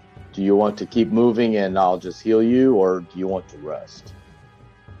 or do you want to keep moving and I'll just heal you, or do you want to rest?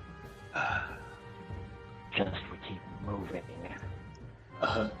 Just we keep moving.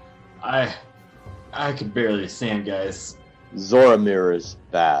 I can barely stand, guys. Zoramir is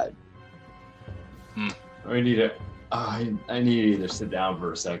bad. I need to. I need to either sit down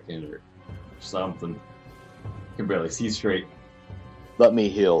for a second or something. I can barely see straight. Let me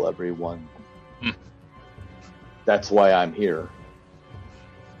heal everyone. That's why I'm here.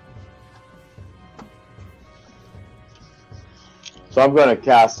 So I am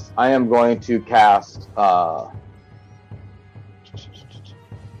going to cast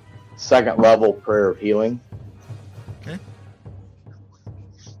second level prayer of healing. Okay.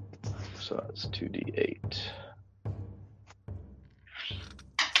 So that's 2d8.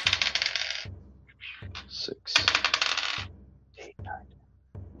 6, 8, 9.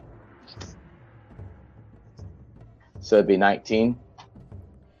 So it'd be 19.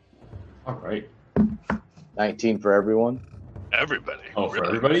 All right. 19 for everyone. Everybody. Oh, for really?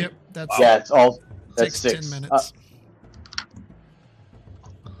 everybody? Yep, that's Yeah, it's all. That's takes 6. 10 minutes.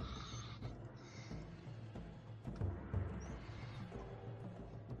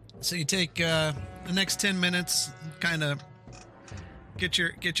 So you take the next 10 minutes, kind of get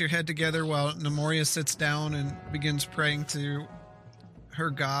your head together while Nemoria sits down and begins praying to her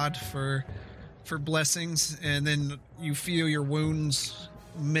god for blessings, and then you feel your wounds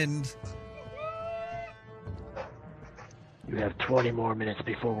mend. You have 20 more minutes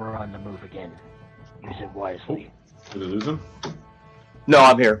before we're on the move again. Use it wisely. Did we lose him? No,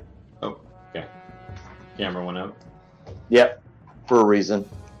 I'm here. Oh, okay. Camera went out. Yep. for a reason.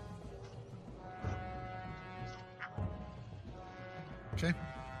 Okay.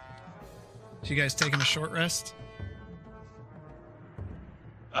 So you guys taking a short rest?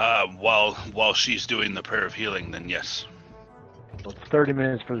 While she's doing the prayer of healing, then yes. So it's 30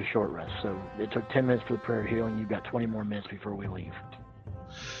 minutes for the short rest. So it took 10 minutes for the prayer of healing. You've got 20 more minutes before we leave.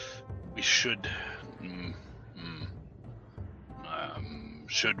 We should.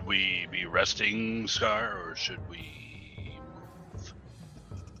 Should we be resting, Scar, or should we move?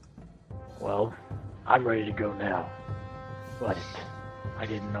 Well, I'm ready to go now. But I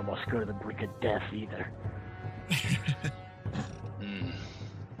didn't almost go to the brink of death either.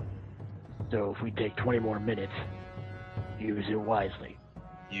 So if we take 20 more minutes, use it wisely.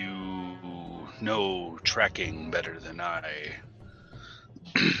 You know tracking better than I.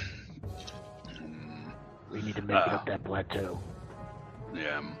 We need to make it up that plateau.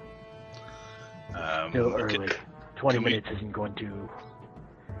 Yeah. Still early. 20 minutes isn't going to...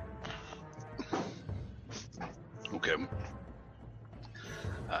 Okay.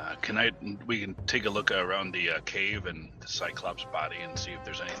 We can take a look around the cave and the Cyclops body and see if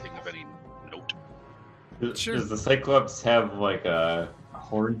there's anything of any note. Sure. Does the Cyclops have like a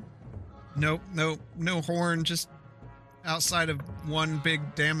horn? Nope, no horn, just outside of one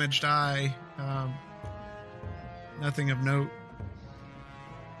big damaged eye. Nothing of note.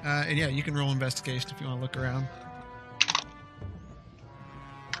 And yeah, you can roll investigation if you want to look around.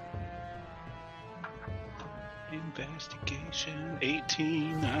 Investigation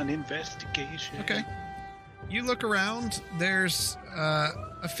 18 on investigation. Okay. You look around. There's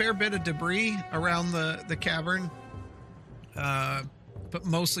a fair bit of debris around the cavern, but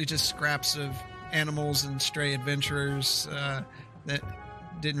mostly just scraps of animals and stray adventurers that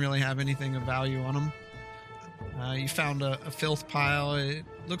didn't really have anything of value on them. You found a filth pile. It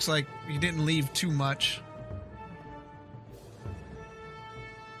looks like you didn't leave too much.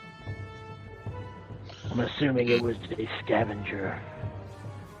 I'm assuming it was a scavenger.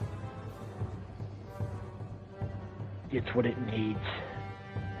 Gets what it needs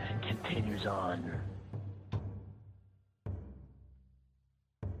and continues on.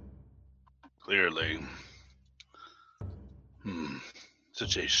 Clearly.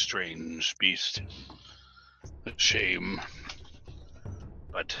 Such a strange beast. A shame.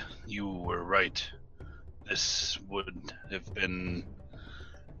 But you were right. This would have been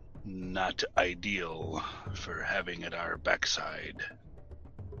not ideal for having at our backside.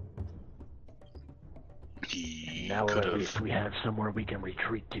 He Now could at have. least we have somewhere we can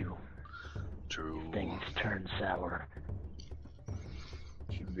retreat to. True. Things turn sour.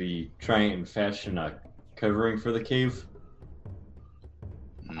 Should we try and fashion a covering for the cave?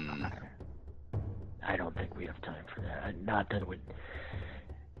 I don't think we have time for that. Not that it would...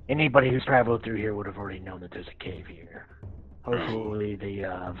 Anybody who's traveled through here would have already known that there's a cave here. Hopefully they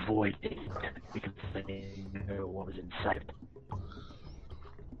avoid it because they know what was inside it.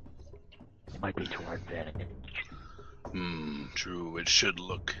 It might be to our advantage. True. It should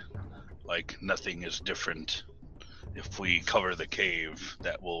look like nothing is different. If we cover the cave,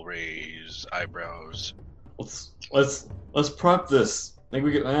 that will raise eyebrows. Let's prop this. Think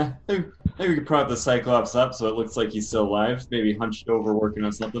we could maybe we could prop the Cyclops up so it looks like he's still alive. Maybe hunched over working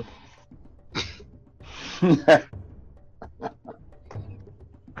on something. I'm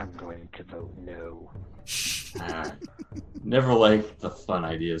going to vote no. Never liked the fun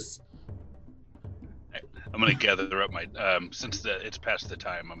ideas. I'm gonna gather up my since it's past the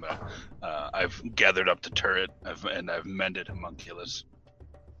time. I've gathered up the turret. I've mended homunculus.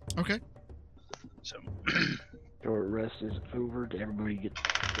 Okay. So. Short rest is over. Did everybody get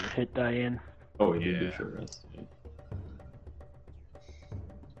their hit die in? Oh, we Yeah. did do short rest. Yeah.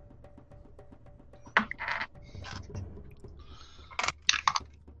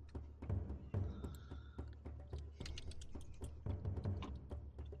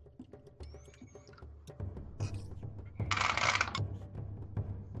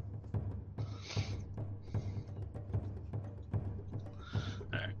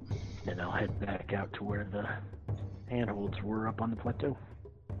 Then I'll head back out to where the handholds were up on the plateau.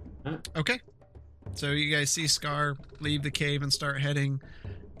 Okay. So you guys see Scar leave the cave and start heading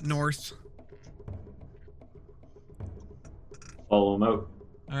north. Follow him out.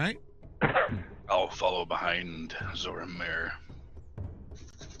 All right. I'll follow behind Zoramir.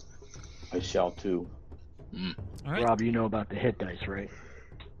 I shall too. All right. Rob, you know about the hit dice, right?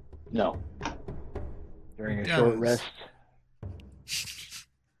 No. During a Yes. short rest.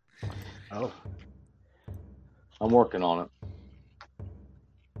 Oh. I'm working on it.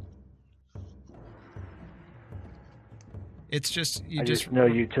 It's just I just know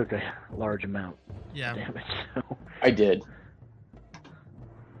you took a large amount yeah. of damage. So. I did.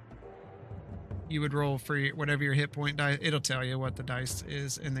 you would roll for whatever your hit point dice. It'll tell you what the dice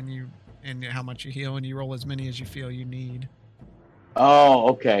is, and then and how much you heal, and you roll as many as you feel you need. Oh,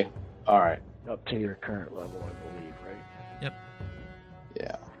 okay. All right. Up to your current level, I believe, right? Yep.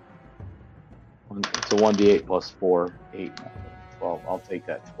 Yeah. It's a 1d8 plus 4, 8, 12. I'll take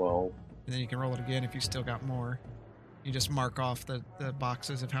that 12. And then you can roll it again if you still got more. You just mark off the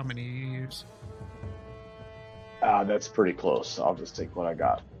boxes of how many you use. That's pretty close. I'll just take what I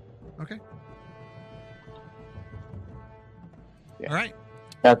got. Okay. Yeah. All right.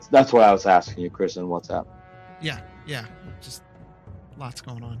 That's what I was asking you, Chris, in WhatsApp. Yeah. Just lots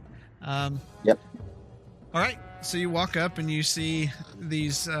going on. Yep. All right. So you walk up and you see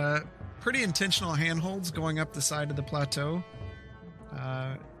these pretty intentional handholds going up the side of the plateau.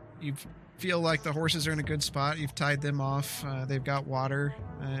 You feel like the horses are in a good spot. You've tied them off. They've got water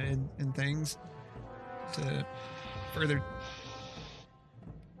and things to further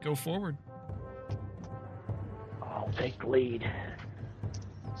go forward. I'll take the lead.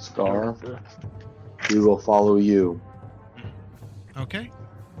 Scar, we will follow you. Okay.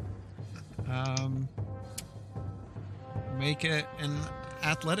 Make it an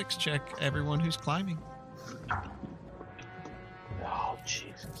athletics check, everyone who's climbing. Oh,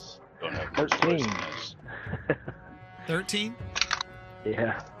 Jesus. Don't have 13. 13?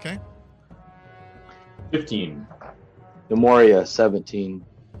 Yeah. Okay. 15. Nemoria, 17.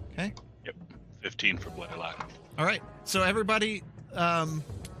 15 for Blaylock. All right. So everybody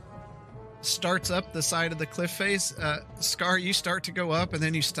starts up the side of the cliff face. Scar, you start to go up, and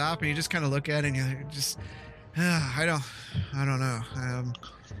then you stop, and you just kind of look at it, and you're just, I don't know.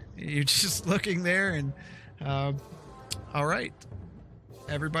 You're just looking there, and all right.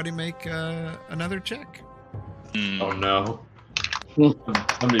 Everybody make another check. Oh no.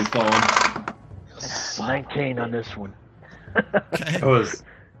 Somebody's falling. 19 on this one. Okay. I was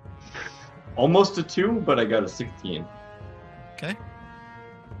almost a 2, but I got a 16. Okay.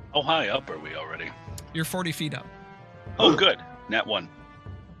 How high up are we already? You're 40 feet up. Oh, good. Nat 1.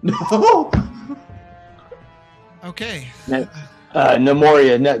 No! Okay.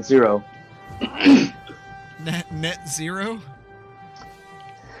 Nemoria, net 0. Net 0?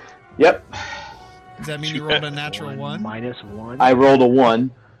 Yep. Does that mean you rolled a natural 1? -1. I rolled a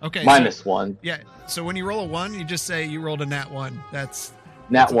 1. Okay. Minus 1. Yeah. So when you roll a 1, you just say you rolled a nat 1.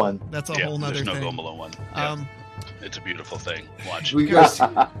 Nat 1. That's a whole nother there's no thing. going below 1. Yeah, it's a beautiful thing. Watch. We got,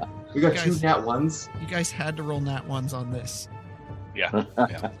 we got Guys. 2 nat 1s. You guys had to roll nat 1s on this. Yeah.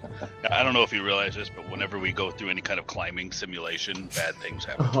 I don't know if you realize this, but whenever we go through any kind of climbing simulation, bad things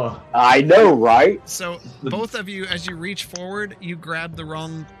happen. I know, right? So both of you, as you reach forward, you grab the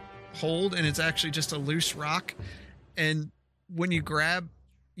wrong hold, and it's actually just a loose rock. And when you grab,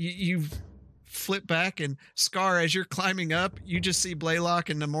 you flip back, and Scar, as you're climbing up, you just see Blaylock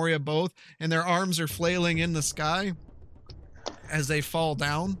and Nemoria both, and their arms are flailing in the sky as they fall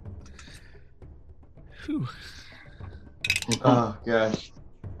down. Whew. Oh gosh.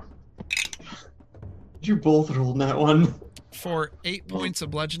 Did you both roll that one? For 8 points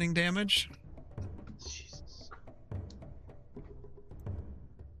of bludgeoning damage. Jesus.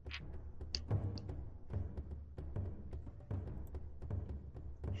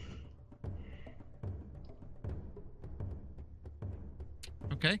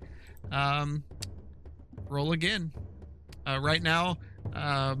 Okay. Roll again. Right now,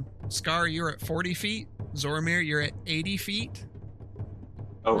 Scar, you're at 40 feet. Zoramir, you're at 80 feet.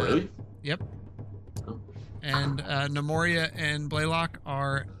 Oh really? Yep. Oh. And Nemoria and Blaylock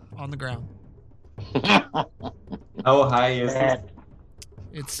are on the ground. How high is this? At,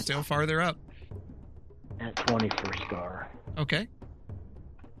 It's still farther up. at 20 for Scar. Okay.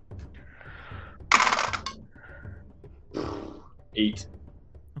 Eight.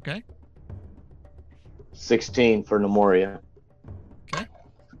 Okay. 16 for Nemoria. Okay.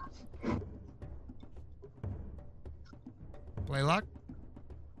 Blaylock.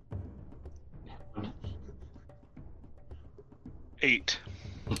 8.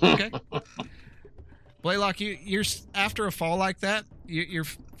 Okay. Blaylock, you're after a fall like that, you're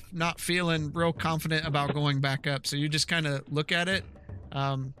not feeling real confident about going back up, so you just kind of look at it.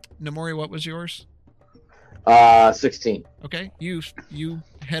 Nemoria, what was yours? 16. Okay, you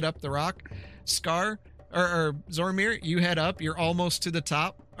head up the rock. Scar or Zoramir, you head up. You're almost to the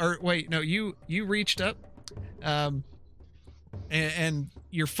top. Or wait, no, you reached up, and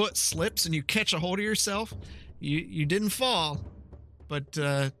your foot slips and you catch a hold of yourself. You didn't fall, but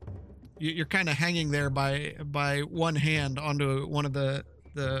you're kind of hanging there by one hand onto one of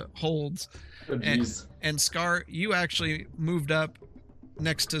the holds. Oh, jeez. And Scar, you actually moved up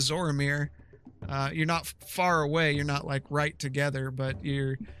next to Zoramir. You're not far away. You're not like right together, but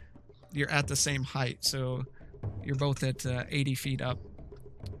you're you're at the same height, so you're both at 80 feet up.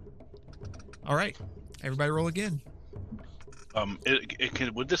 All right, everybody roll again.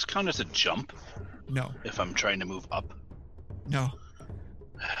 Would this count as a jump No, if I'm trying to move up? no.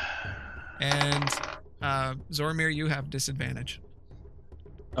 And Zormir, you have disadvantage.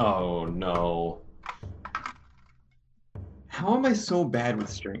 Oh no. How am I so bad with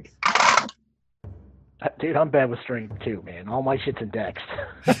strength? Dude, I'm bad with strength too, man. All my shit's in dex.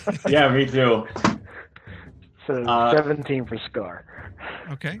 Yeah, me too. So 17 for Scar.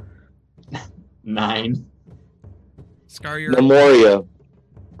 Okay, 9. Scar, you're Nemoria.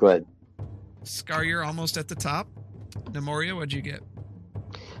 Go ahead. Scar, you're almost at the top. Nemoria, what'd you get?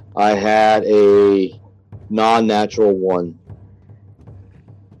 I had a non-natural 1.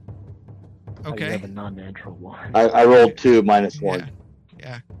 Oh, you Okay. have a non-natural one. I rolled 2 minus 1.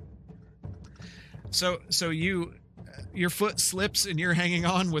 Yeah. So your foot slips and you're hanging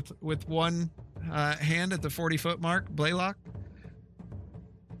on with one hand at the 40-foot mark. Blaylock.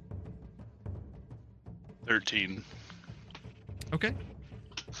 13. Okay.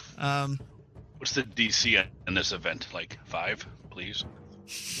 What's the DC in this event? Like 5, please?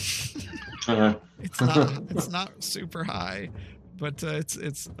 It's not super high, but it's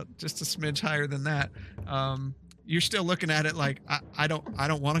just a smidge higher than that. You're still looking at it like I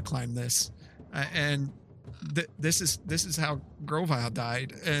don't want to climb this, and this is how Grovile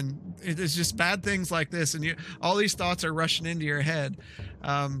died, and it's just bad things like this, and all these thoughts are rushing into your head.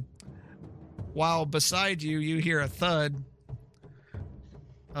 While beside you, you hear a thud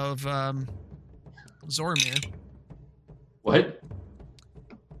of Zormir. What?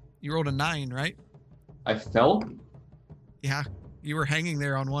 You rolled a 9, right? I fell? Yeah, you were hanging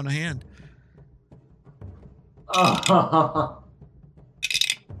there on one hand. Oh,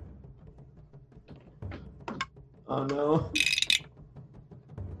 oh no.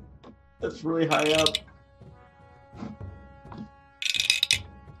 That's really high up.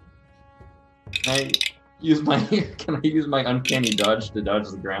 Can I use my uncanny dodge to dodge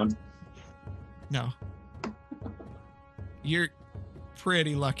the ground? No. You're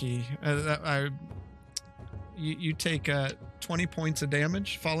pretty lucky. You take 20 points of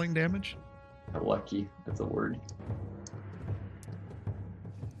damage, falling damage. Lucky, that's a word.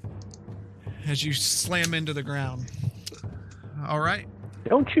 As you slam into the ground. All right.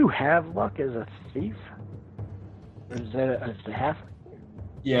 Don't you have luck as a thief? Or is that as a half?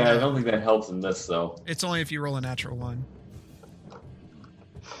 Yeah, I don't think that helps in this though. It's only if you roll a natural 1.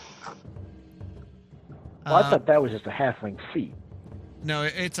 Well, I thought that was just a halfling feat. No,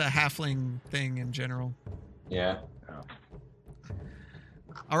 it's a halfling thing in general. Yeah.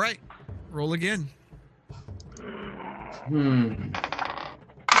 All right. Roll again.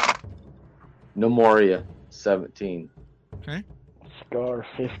 Nemoria, 17. Okay. Scar,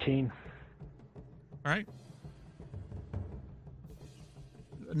 15. All right.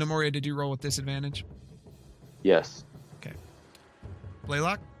 Nemoria, did you roll with disadvantage? Yes.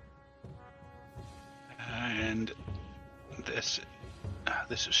 Blaylock? And this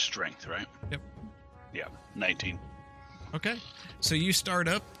is strength, right? Yep. Yeah, 19. Okay. So you start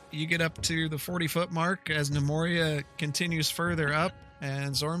up. You get up to the 40-foot mark as Nemoria continues further up.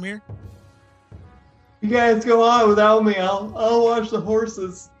 And Zormir? You guys go on without me. I'll watch the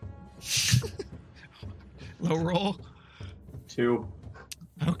horses. Low roll. 2.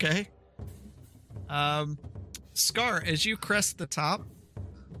 Okay. Scar, as you crest the top,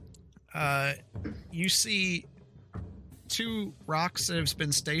 you see 2 rocks that have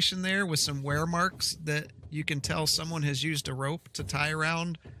been stationed there with some wear marks that you can tell someone has used a rope to tie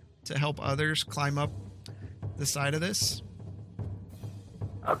around to help others climb up the side of this.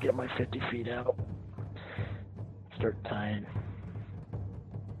 I'll get my 50 feet out. Start tying.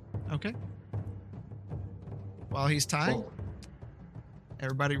 Okay. While he's tying,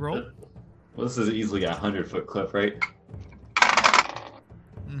 everybody roll. Well, this is easily a 100-foot cliff, right?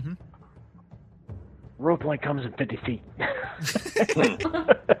 Mm-hmm. Rope only comes in 50 feet.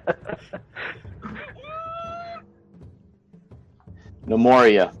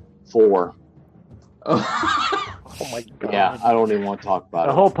 Nemoria, 4. Oh my god. Yeah, I don't even want to talk about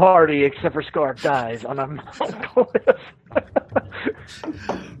The it. whole party, except for Scar, dies on a mountain cliff.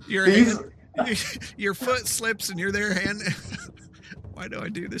 Your foot slips and you're there hand. Why do I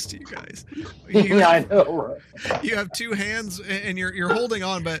do this to you guys? Yeah, I know. Right? You have 2 hands and you're holding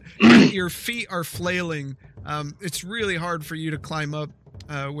on, but your feet are flailing. It's really hard for you to climb up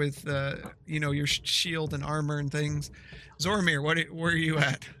with your shield and armor and things. Zormir, where are you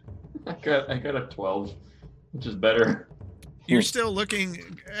at? I got a 12, which is better. You're still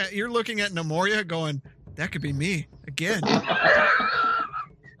looking. You're looking at Nemoria, going, "That could be me again."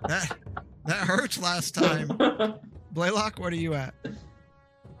 That hurts last time. Blaylock, what are you at?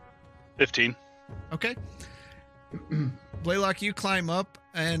 15. Okay. Blaylock, you climb up,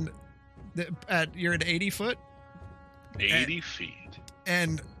 and you're at 80 foot. 80 feet.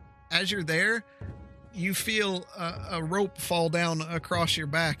 And as you're there, you feel a rope fall down across your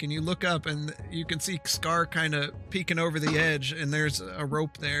back, and you look up, and you can see Scar kind of peeking over the edge, and there's a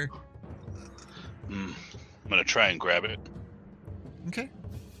rope there. I'm going to try and grab it. Okay.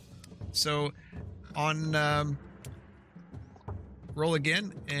 So, on roll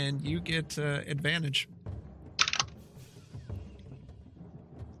again, and you get advantage.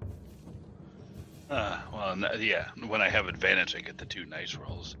 Yeah. When I have advantage, I get the 2 nice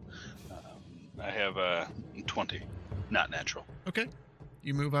rolls. I have 20, not natural. Okay.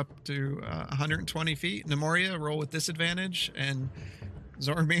 You move up to 120 feet. Nemoria, roll with disadvantage, and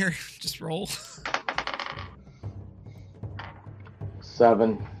Zormir, just roll.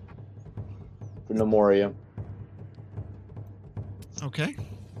 7 for Nemoria. Okay.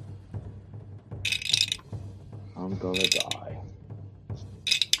 I'm gonna die.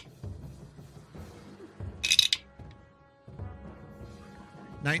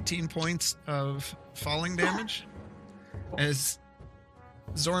 $19 points of falling damage. As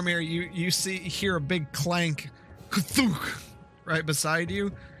Zormir, you hear a big clank right beside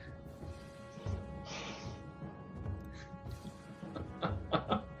you.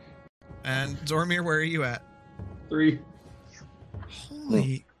 And Zormir, where are you at? 3.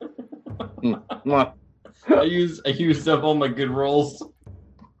 Holy. I used up all my good rolls.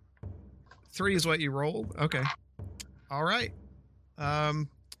 3 is what you rolled? Okay. All right.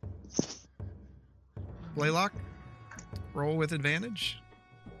 Blaylock, roll with advantage.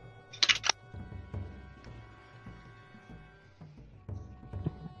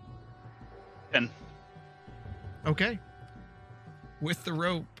 And Okay. With the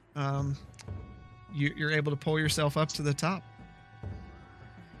rope, you're able to pull yourself up to the top.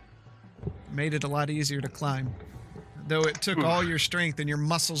 Made it a lot easier to climb. Though it took all your strength and your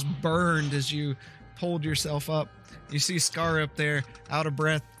muscles burned as you pulled yourself up. You see Scar up there, out of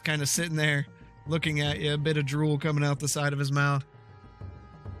breath, kind of sitting there, looking at you, a bit of drool coming out the side of his mouth.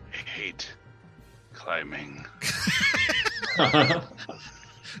 I hate climbing.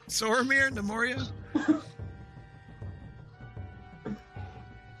 Zormir, Nemoria?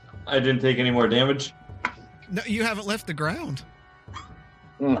 I didn't take any more damage. No, you haven't left the ground.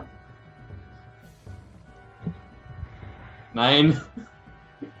 9.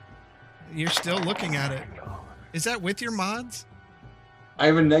 You're still looking at it. Is that with your mods? I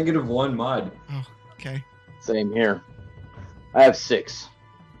have a -1 mod. Oh, okay. Same here. I have 6.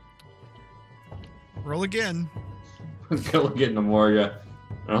 Roll again. Go get Nemoria.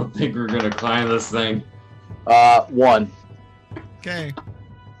 I don't think we're gonna climb this thing. 1. Okay.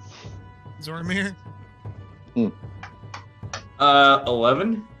 Zormir?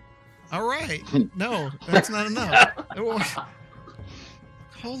 11. All right. No, that's not enough.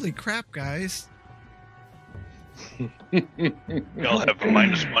 Holy crap, guys. Y'all have a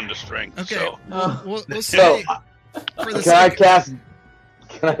 -1 to strength. Okay. So. We'll So, say for the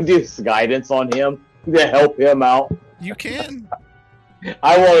can I do some guidance on him to help him out? You can.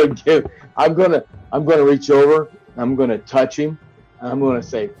 I'm gonna reach over, I'm gonna touch him, and I'm gonna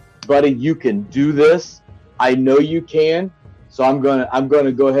say, buddy, you can do this. I know you can. So I'm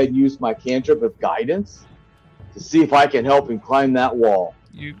gonna go ahead and use my cantrip of guidance to see if I can help him climb that wall.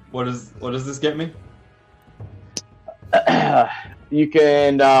 What does this get me? You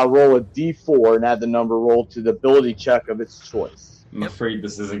can roll a d4 and add the number rolled to the ability check of its choice. I'm afraid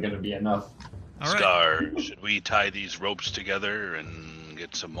this isn't going to be enough. All right. Scar, should we tie these ropes together and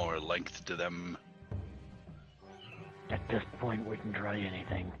get some more length to them? At this point, we can try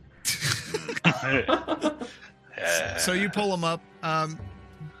anything. So you pull them up.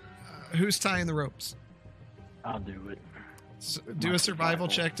 Who's tying the ropes? I'll do it. So do a survival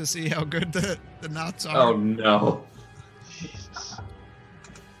check to see how good the knots are. Oh no. Jesus.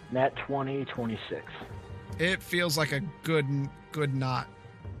 Nat 20, 26. It feels like a good knot.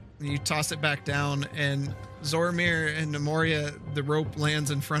 You toss it back down, and Zormir and Nemoria, the rope lands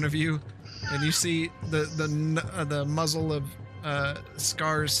in front of you, and you see the muzzle of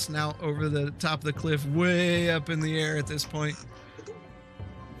Scar's snout over the top of the cliff, way up in the air at this point.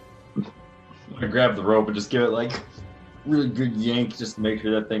 I'm gonna grab the rope and just give it like really good yank just to make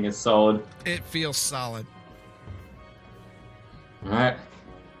sure that thing is solid. It feels solid. All right.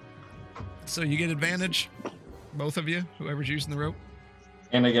 So you get advantage, both of you, whoever's using the rope.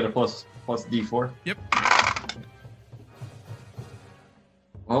 And I get a plus D4. Yep.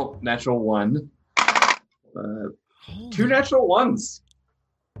 Oh, natural 1. Holy- 2 natural 1s.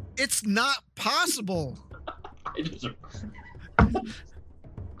 It's not possible. I just,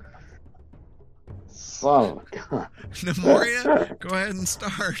 Son of a gun. Nemoria, go ahead and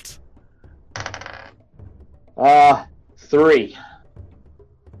start. 3.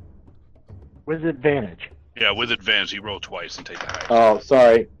 With advantage. Yeah, with advantage, you roll twice and take the higher. Oh,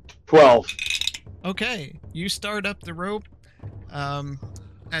 sorry. 12. Okay, you start up the rope.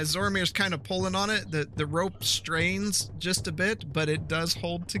 As Zoromir's kind of pulling on it, the rope strains just a bit, but it does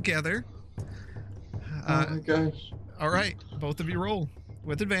hold together. oh my gosh. All right, both of you roll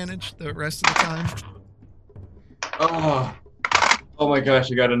with advantage the rest of the time. Oh my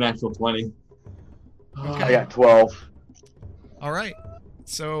gosh, I got a natural 20. Okay. I got 12. All right.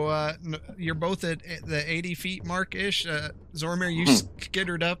 So you're both at the 80 feet mark-ish. Zoromir, you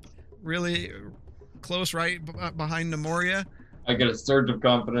skittered up really close right behind Nemoria. I get a surge of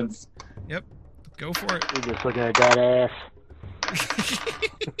confidence. Yep. Go for it. You're just looking at that ass.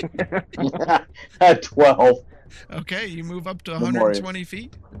 At 12. Okay, you move up to Nemoria. 120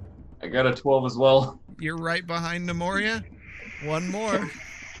 feet. I got a 12 as well. You're right behind Nemoria. One more.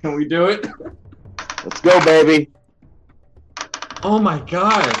 Can we do it? Let's go, baby. Oh my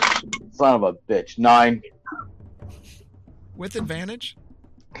gosh. Son of a bitch. 9. With advantage.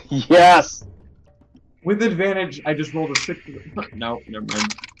 Yes. With advantage, I just rolled a 6. No, never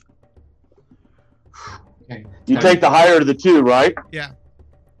mind. Okay. You 10. take the higher of the 2, right? Yeah.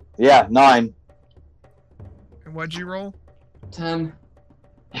 Yeah, 9. And what'd you roll? 10.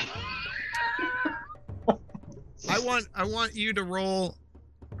 I want you to roll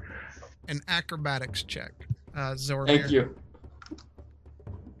an acrobatics check, Zoromir. Thank you.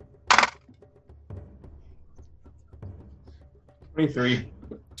 23.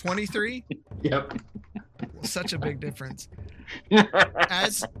 23? Yep. Such a big difference.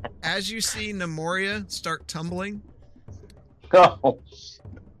 As you see Nemoria start tumbling, Oh.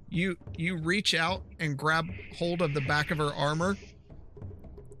 you reach out and grab hold of the back of her armor,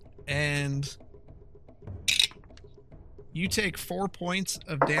 and you take 4 points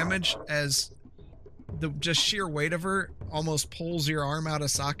of damage as the just sheer weight of her almost pulls your arm out of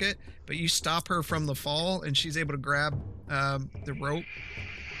socket, but you stop her from the fall, and she's able to grab the rope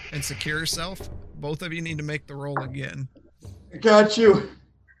and secure herself. Both of you need to make the roll again. I got you.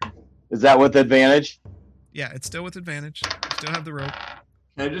 Is that with advantage? Yeah, it's still with advantage. Still have the rope.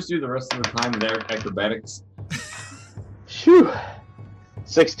 Can I just do the rest of the time with acrobatics? Phew.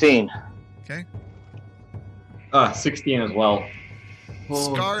 16. Okay. 16 as well.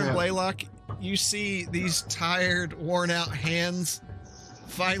 Scar and crap. Blaylock, you see these tired, worn-out hands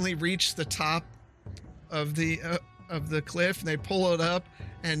finally reach the top of the cliff, and they pull it up,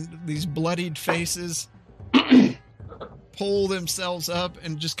 and these bloodied faces pull themselves up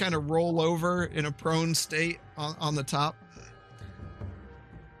and just kind of roll over in a prone state on the top.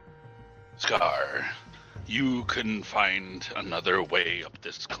 Scar, you couldn't find another way up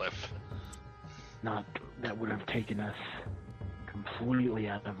this cliff. Not that would have taken us completely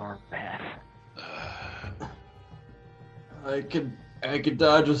out of our path. I could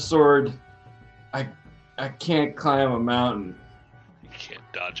dodge a sword. I can't climb a mountain. You can't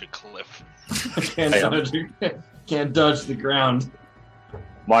dodge a cliff. I can't dodge the ground.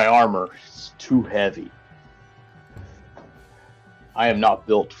 My armor is too heavy. I am not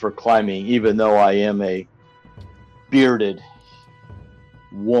built for climbing, even though I am a bearded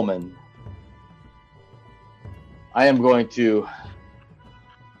woman. I am going to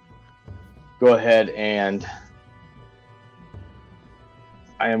go ahead and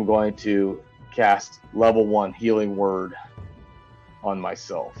I am going to cast level 1 healing word on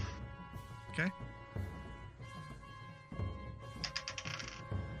myself. Okay.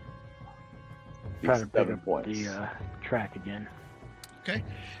 Trying to pick 7 up points. the track again. Okay.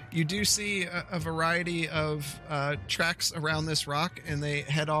 You do see a variety of tracks around this rock, and they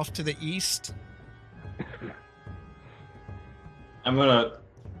head off to the east. I'm gonna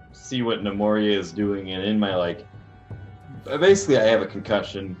see what Nemoria is doing, and in my basically I have a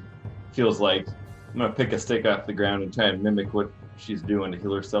concussion. Feels like I'm gonna pick a stick off the ground and try and mimic what she's doing to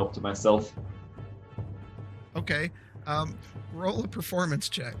heal herself to myself. Okay. Roll a performance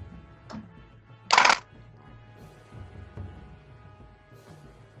check.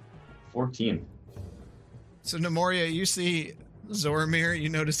 14. So Nemoria, you see Zoromir, you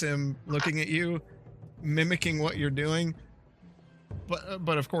notice him looking at you, mimicking what you're doing,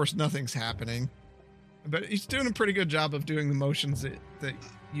 but of course nothing's happening. But he's doing a pretty good job of doing the motions that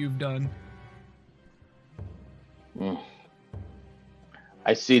you've done.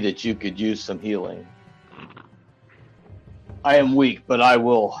 I see that you could use some healing. I am weak, but I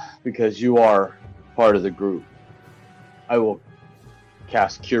will, because you are part of the group. I will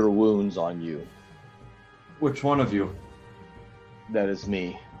cast Cure Wounds on you. Which one of you? That is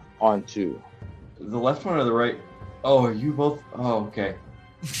me. On 2. The left one or the right? Oh, are you both? Oh, okay.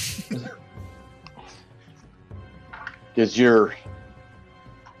 Because you're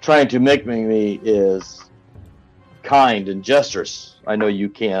trying to make me is kind and gesturous. I know you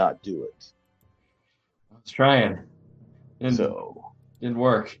cannot do it. I was trying. Didn't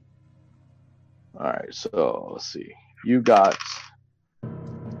work. All right, so let's see.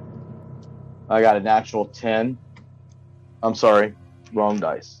 I got a natural 10. I'm sorry, wrong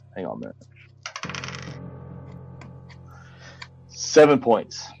dice. Hang on a minute. 7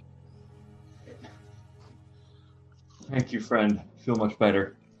 points. Thank you, friend. Feel much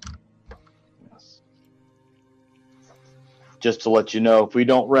better. Yes. Just to let you know, if we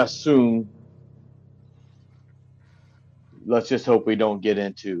don't rest soon, let's just hope we don't get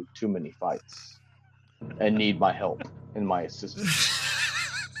into too many fights and need my help and my assistance.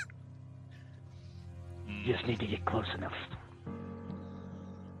 Just need to get close enough.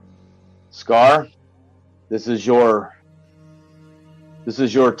 Scar, this is your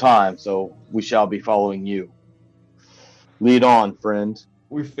time, so we shall be following you. Lead on, friend.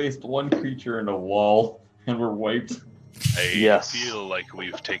 We faced one creature in a wall, and we're wiped. I feel like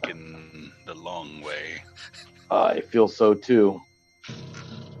we've taken the long way. I feel so too.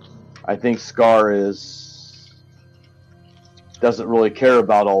 I think Scar doesn't really care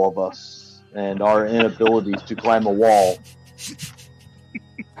about all of us and our inabilities to climb a wall.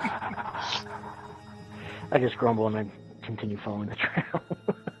 I just grumble and I continue following the trail.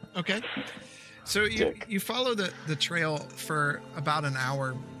 Okay. So you follow the trail for about an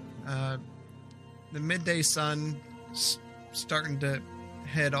hour. The midday sun starting to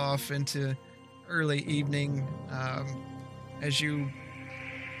head off into early evening. As you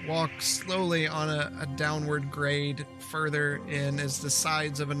walk slowly on a downward grade further in, as the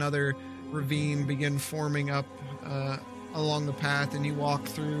sides of another ravine begin forming up along the path, and you walk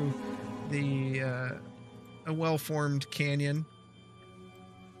through a well-formed canyon.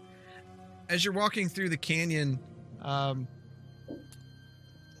 As you're walking through the canyon, the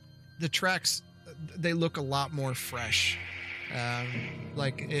tracks, they look a lot more fresh.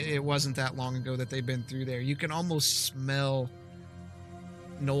 Like it wasn't that long ago that they've been through there. You can almost smell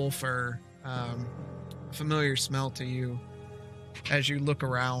knoll fur, familiar smell to you as you look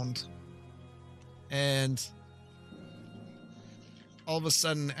around. And all of a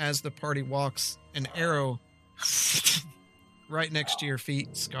sudden, as the party walks, an arrow right next to your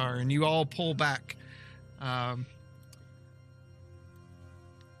feet, Scar, and you all pull back. Let me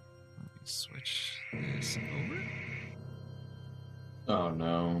switch this over. Oh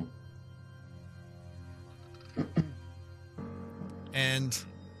no. And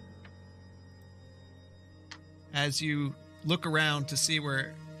as you look around to see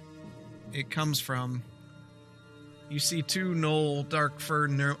where it comes from, you see two dark fur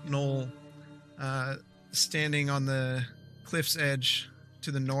knoll standing on the cliff's edge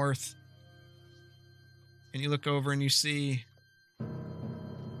to the north. And you look over and you see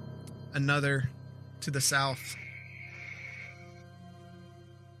another to the south.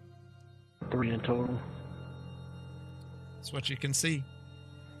 3 in total. That's what you can see.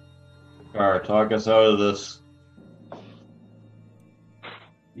 Alright, talk us out of this.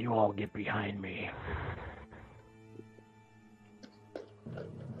 You all get behind me.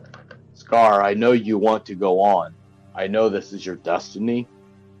 Scar, I know you want to go on. I know this is your destiny,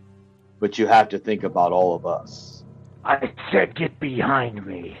 but you have to think about all of us. I said get behind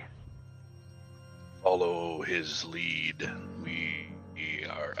me. Follow his lead. We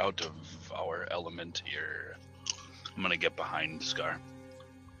are out of our element here. I'm gonna get behind Scar.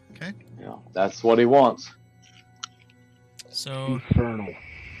 Okay. Yeah, that's what he wants. So, Infernal.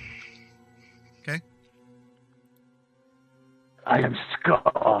 okay. I am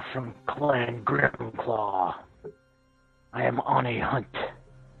Scar from Clan Grimclaw. I am on a hunt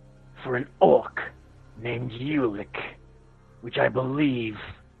for an orc named Ulick, which I believe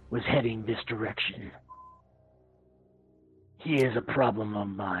was heading this direction. He is a problem of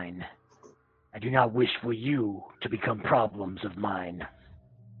mine. I do not wish for you to become problems of mine.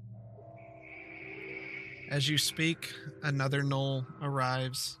 As you speak, another knoll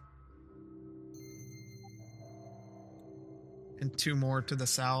arrives. And two more to the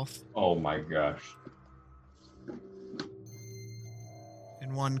south. Oh my gosh.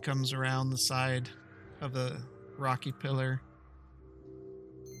 And one comes around the side of the rocky pillar.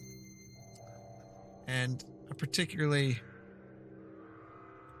 And a particularly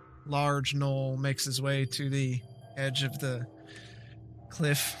large knoll makes his way to the edge of the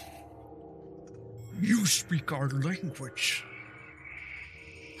cliff. You speak our language.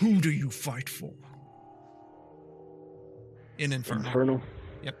 Who do you fight for? In Infernal. Infernal?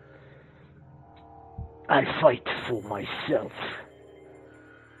 Yep. I fight for myself.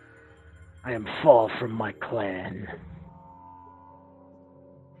 I am far from my clan.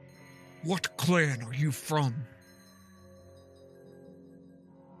 What clan are you from?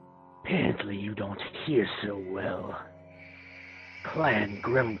 Apparently you don't hear so well. Clan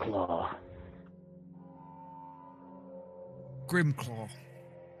Grimclaw. Grimclaw.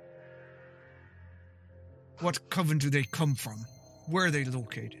 What coven do they come from? Where are they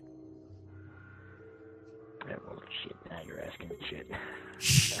located? Oh, shit, now you're asking me shit.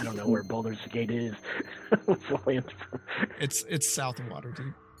 I don't know where Baldur's Gate is. What's the land from? It's south of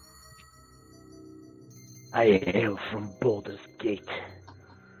Waterdeep. I hail from Baldur's Gate.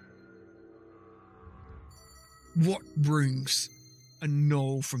 What brings a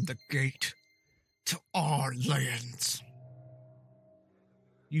gnoll from the gate to our lands?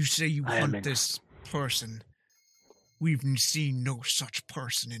 You say you hunt this person. We've seen no such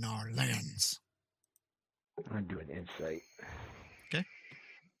person in our lands. I'm doing insight. Okay.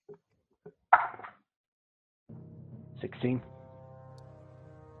 16.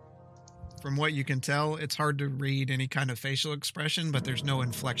 From what you can tell, it's hard to read any kind of facial expression, but there's no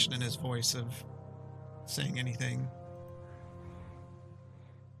inflection in his voice of saying anything.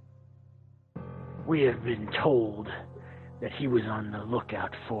 We have been told that he was on the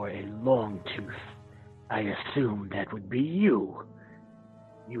lookout for a Longtooth. I assume that would be you.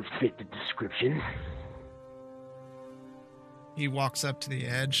 You fit the description. He walks up to the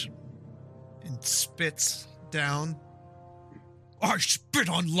edge and spits down. I spit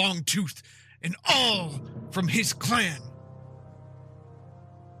on Longtooth and all from his clan.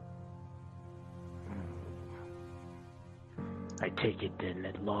 I take it then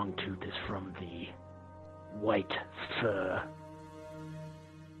that Longtooth is from the White Fur.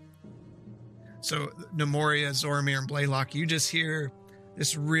 So Nemoria, Zoramir, and Blaylock, you just hear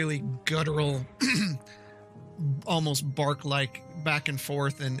this really guttural, almost bark-like back and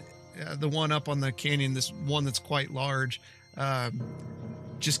forth, and the one up on the canyon, this one that's quite large,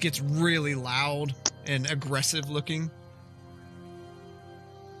 just gets really loud and aggressive looking.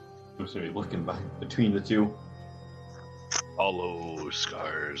 I'm just gonna be looking between the two. Follow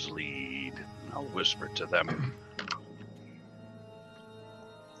Scar's lead. I'll whisper to them.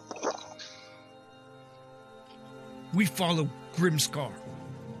 We follow Grimscar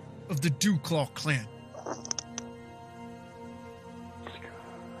of the Dewclaw clan.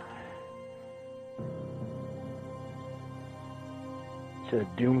 To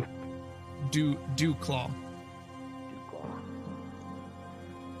Doom. Dewclaw.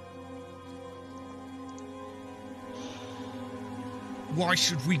 Why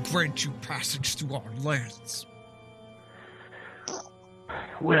should we grant you passage through our lands?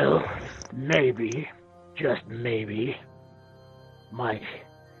 Well, maybe, just maybe, my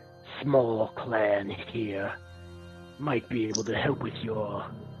small clan here might be able to help with your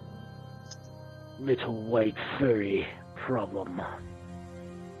little white furry problem.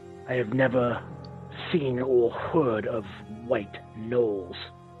 I have never seen or heard of white gnolls.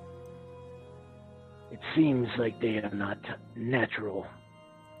 It seems like they are not natural.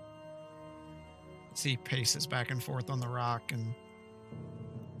 He paces back and forth on the rock, and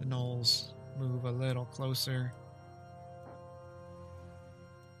the gnolls move a little closer.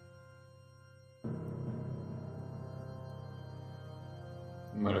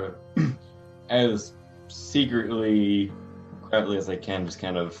 I'm gonna, as secretly, quietly as I can, just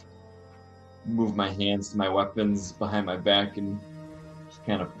kind of move my hands to my weapons behind my back and just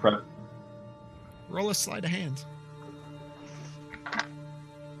kind of prep. Roll a sleight of hand.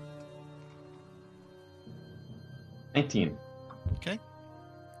 $19. Okay.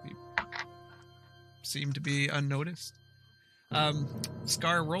 You seem to be unnoticed.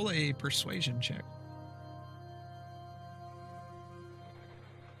 Scar, roll a persuasion check.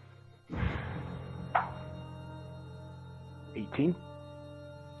 $18.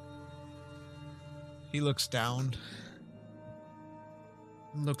 He looks down.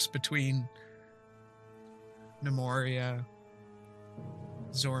 Looks between Nemoria,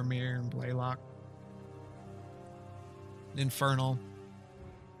 Zoramir, and Blaylock. Infernal.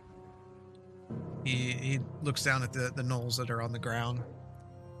 He looks down at the gnolls that are on the ground.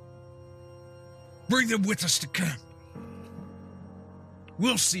 Bring them with us to camp.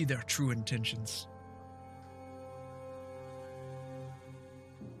 We'll see their true intentions.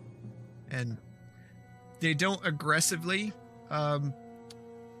 And they don't aggressively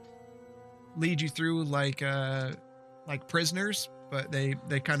lead you through like prisoners, but they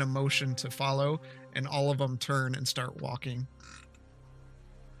kind of motion to follow, and all of them turn and start walking.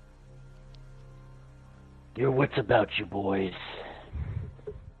 Your wits about you, boys.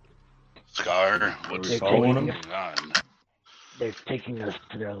 Scar, what's we following going him? on? They're taking us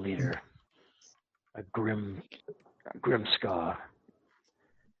to their leader, a grim Scar.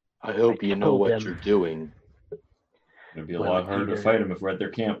 I hope you know told what them- you're doing. It'd be a Well, lot harder to either- fight them if we're at their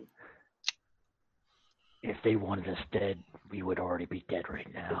camp. If they wanted us dead, we would already be dead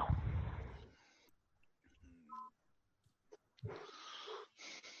right now.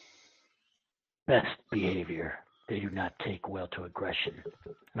 Best behavior. They do not take well to aggression.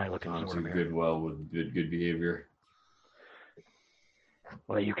 And I look at Not too Zormir. good well with good behavior.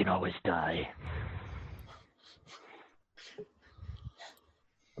 Well, you can always die.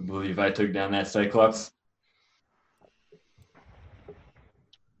 I believe I took down that Cyclops.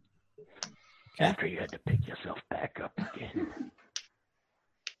 After you had to pick yourself back up again.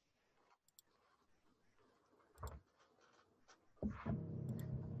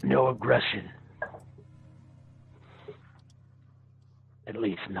 No aggression. At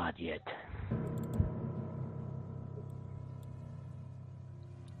least not yet.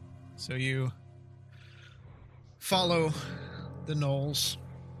 So you follow the gnolls.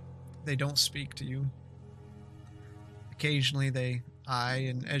 They don't speak to you. Occasionally they eye,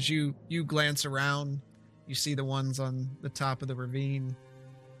 and as you glance around, you see the ones on the top of the ravine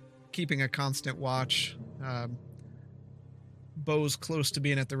keeping a constant watch. Bows close to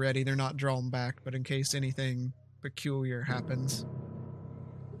being at the ready. They're not drawn back, but in case anything peculiar happens.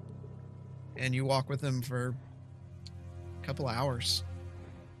 And you walk with them for a couple hours.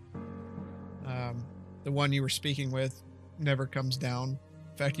 The one you were speaking with never comes down.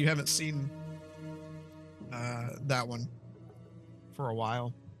 In fact, you haven't seen that one for a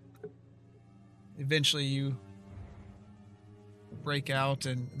while. Eventually, you break out,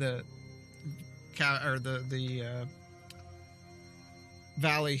 and the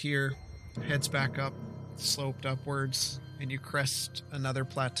valley here heads back up, sloped upwards, and you crest another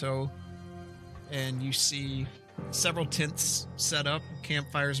plateau, and you see several tents set up,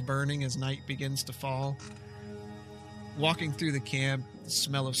 campfires burning as night begins to fall. Walking through the camp, the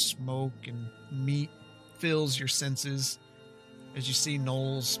smell of smoke and meat fills your senses as you see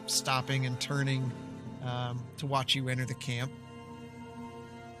gnolls stopping and turning to watch you enter the camp.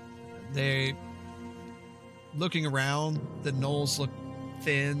 Looking around, the gnolls look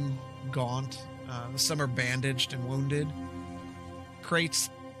thin, gaunt. Some are bandaged and wounded. Crates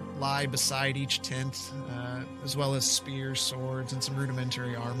lie beside each tent, as well as spears, swords, and some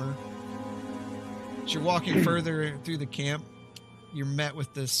rudimentary armor. As you're walking further through the camp, you're met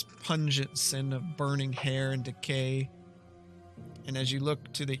with this pungent scent of burning hair and decay. And as you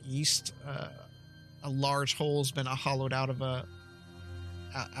look to the east, a large hole has been hollowed out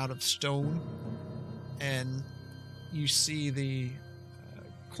of stone, and you see the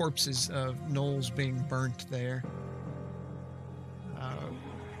corpses of gnolls being burnt there.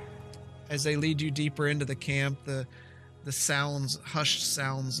 As they lead you deeper into the camp, the hushed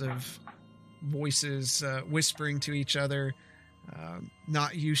sounds of voices whispering to each other,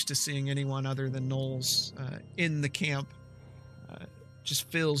 not used to seeing anyone other than gnolls in the camp,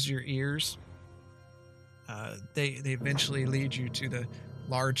 just fills your ears. They eventually lead you to the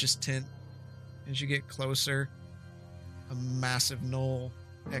largest tent. As you get closer, a massive gnoll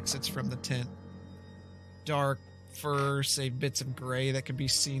exits from the tent. Dark fur, save bits of gray that can be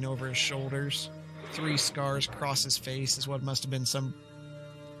seen over his shoulders. 3 scars across his face is what must have been some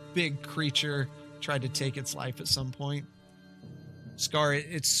big creature tried to take its life at some point. Scar,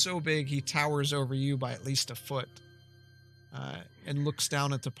 it's so big he towers over you by at least a foot, and looks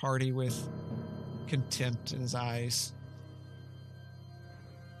down at the party with contempt in his eyes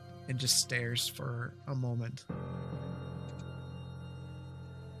and just stares for a moment.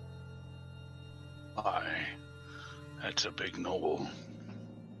 Aye, that's a big gnoll.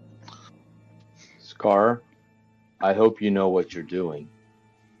 Scar, I hope you know what you're doing.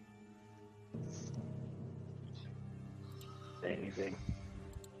 Anything.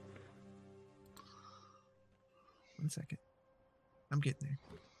 One second. I'm getting there.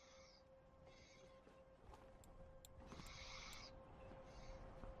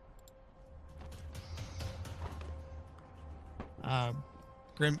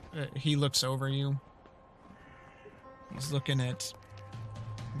 Grim, he looks over you. He's looking at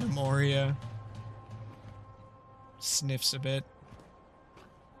Memoria. Sniffs a bit.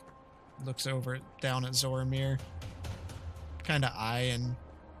 Looks down at Zoromir. Kind of eyeing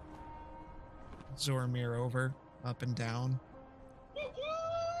Zoromir over, up and down.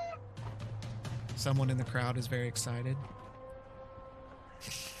 Someone in the crowd is very excited.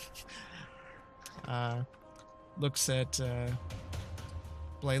 Looks at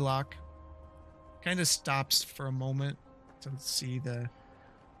Blaylock. kind of stops for a moment to see the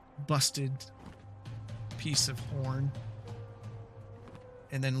busted piece of horn,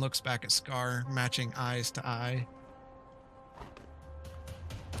 and then looks back at Scar, matching eyes to eye.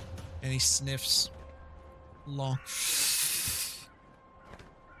 And he sniffs long.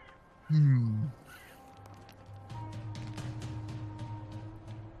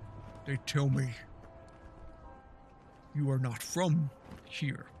 They tell me you are not from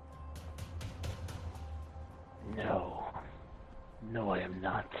here. No. No, I am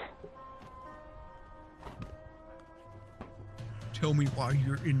not. Tell me why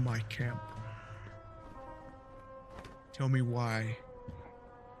you're in my camp. Tell me why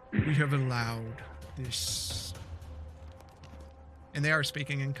we have allowed this. And they are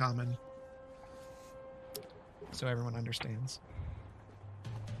speaking in common, so everyone understands.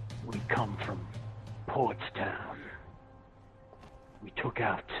 We come from Portstown. We took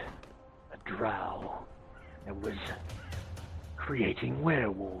out a drow that was creating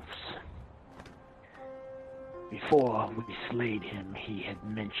werewolves. Before we slayed him, he had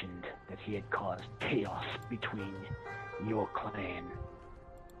mentioned that he had caused chaos between your clan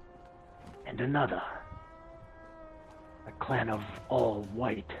and another, a clan of all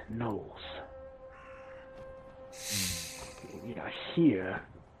white gnolls. We are here,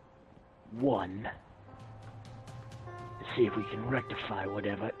 one, to see if we can rectify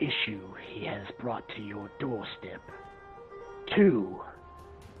whatever issue he has brought to your doorstep. Two,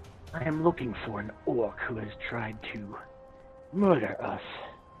 I am looking for an orc who has tried to murder us.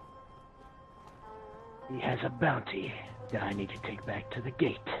 He has a bounty that I need to take back to the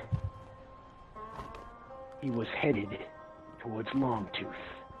gate. He was headed towards Longtooth.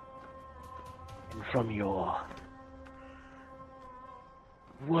 And from your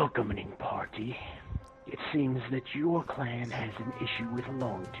welcoming party, it seems that your clan has an issue with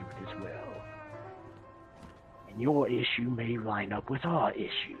Longtooth as well. And your issue may line up with our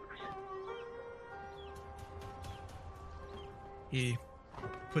issues. He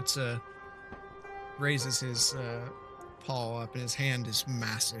raises his paw up, and his hand is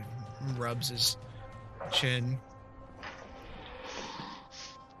massive, and rubs his chin.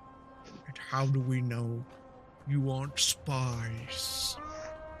 And how do we know you aren't spies?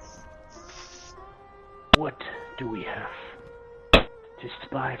 What do we have to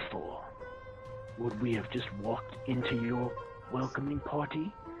spy for? Would we have just walked into your welcoming party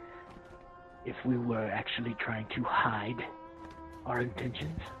if we were actually trying to hide our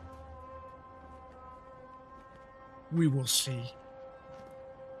intentions? We will see.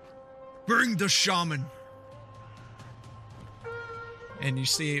 Bring the shaman. And you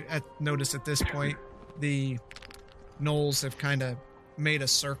see, notice at this point, the gnolls have kind of made a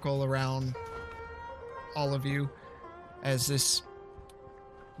circle around all of you as this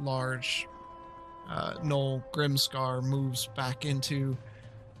large gnoll Grimscar moves back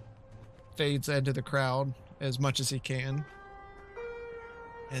fades into the crowd as much as he can.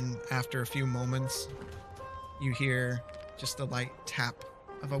 And after a few moments, you hear just the light tap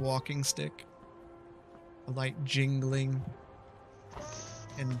of a walking stick, a light jingling,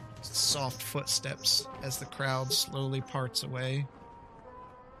 and soft footsteps as the crowd slowly parts away.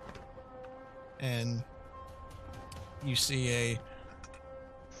 And you see a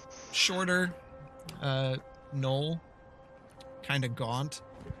shorter gnoll, kind of gaunt,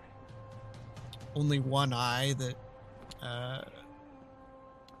 only one eye that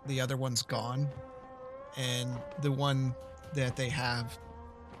the other one's gone, and the one that they have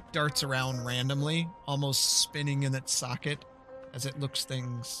darts around randomly, almost spinning in its socket as it looks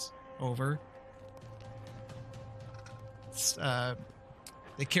things over.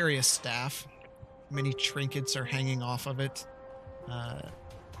 They carry a staff. Many trinkets are hanging off of it, and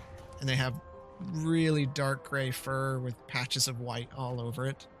they have really dark gray fur with patches of white all over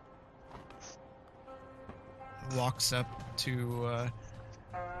it. Walks up to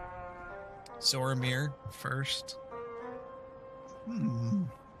Zoramir first.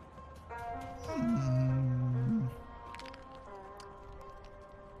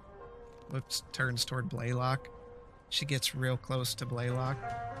 Turns toward Blaylock. She gets real close to Blaylock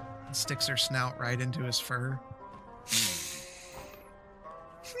and sticks her snout right into his fur.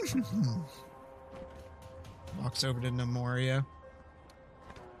 Walks over to Nemoria.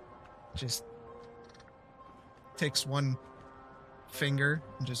 Just takes one finger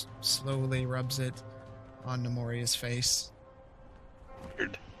and just slowly rubs it on Nemoria's face.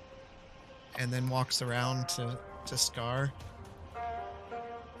 Weird. And then walks around to Scar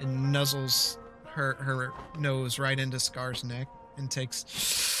and nuzzles her nose right into Scar's neck and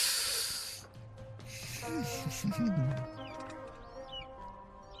takes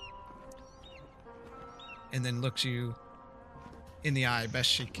and then looks you in the eye best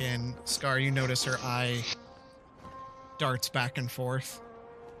she can. Scar, you notice her eye darts back and forth.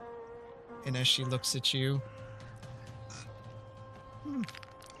 And as she looks at you,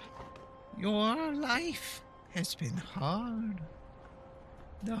 your life has been hard.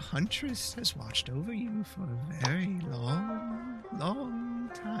 The Huntress has watched over you for a very long, long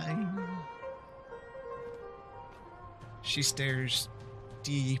time. She stares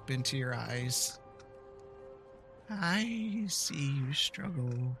deep into your eyes. I see you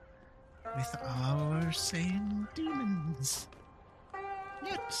struggle with our same demons.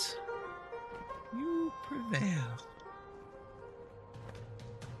 Yet, you prevail.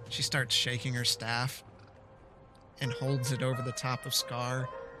 She starts shaking her staff and holds it over the top of Scar.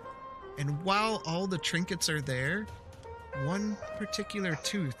 And while all the trinkets are there, one particular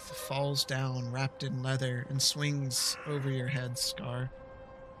tooth falls down wrapped in leather and swings over your head, Scar.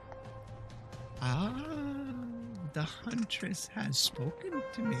 Ah, the Huntress has spoken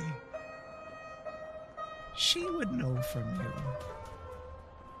to me. She would know from you.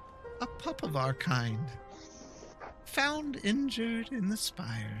 A pup of our kind, found injured in the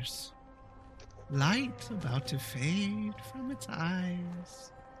spires, light about to fade from its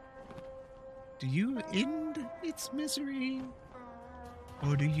eyes. Do you end its misery,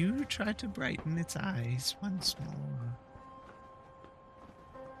 or do you try to brighten its eyes once more?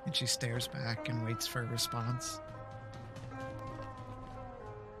 And she stares back and waits for a response.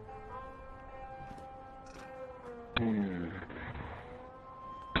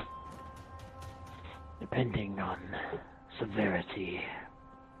 Depending on severity,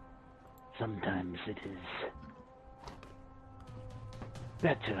 sometimes it is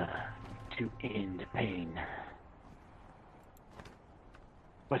better to end pain.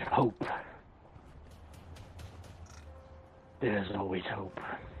 But hope. There's always hope.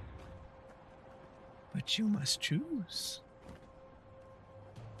 But you must choose.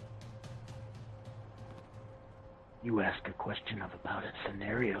 You ask a question about a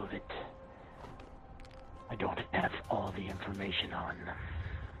scenario that I don't have all the information on.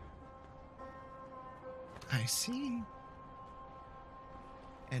 I see.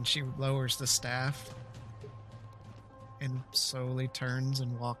 And she lowers the staff and slowly turns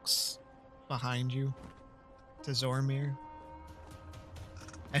and walks behind you to Zormir.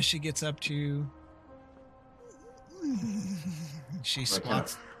 As she gets up to you, she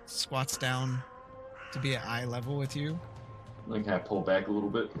squats down to be at eye level with you. Like, I pull back a little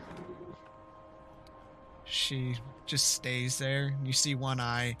bit. She just stays there. You see one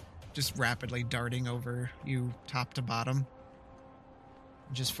eye just rapidly darting over you top to bottom.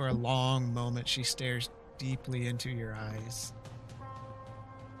 Just for a long moment, she stares deeply into your eyes.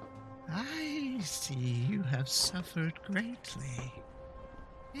 I see you have suffered greatly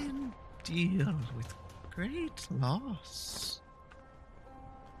and deal with great loss.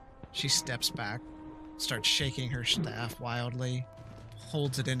 She steps back, starts shaking her staff wildly,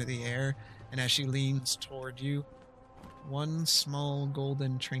 holds it into the air, and as she leans toward you, one small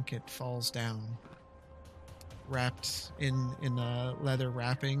golden trinket falls down, wrapped in a leather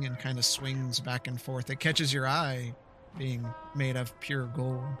wrapping, and kind of swings back and forth. It catches your eye, being made of pure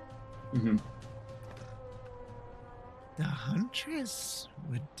gold. Mm-hmm. The Huntress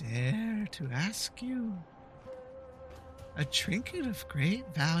would dare to ask you. A trinket of great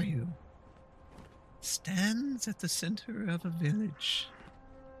value stands at the center of a village.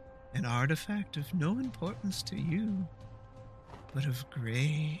 An artifact of no importance to you, but of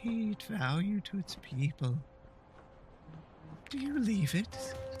great value to its people. Do you leave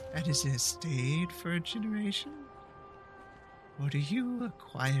it as it has stayed for a generation? Or do you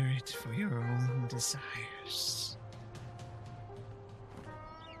acquire it for your own desires?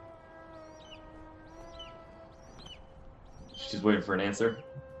 She's waiting for an answer.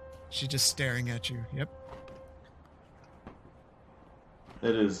 She's just staring at you. Yep.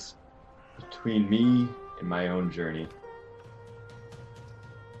 That is between me and my own journey.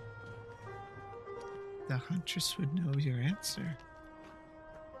 The Huntress would know your answer.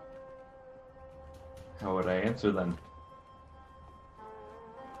 How would I answer then?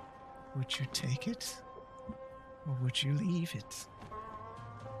 Would you take it? Or would you leave it?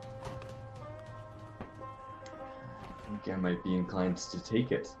 I think I might be inclined to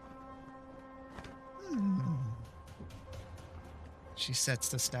take it. She sets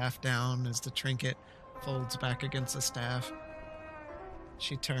the staff down as the trinket folds back against the staff.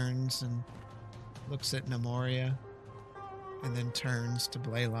 She turns and looks at Nemoria, and then turns to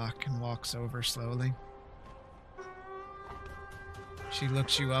Blaylock and walks over slowly. She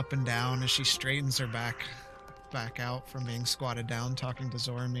looks you up and down as she straightens her back out from being squatted down talking to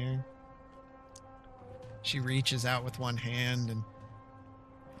Zormir. She reaches out with one hand and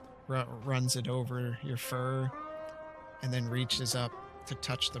runs it over your fur, and then reaches up to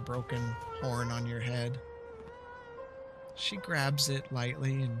touch the broken horn on your head. She grabs it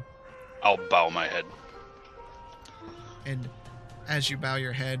lightly, and I'll bow my head. And as you bow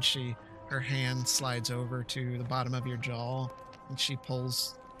your head, her hand slides over to the bottom of your jaw, and she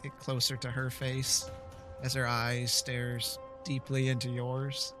pulls it closer to her face as her eyes stares deeply into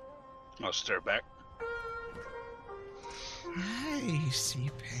yours. I'll stare back. I see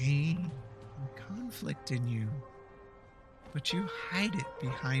pain and conflict in you, but you hide it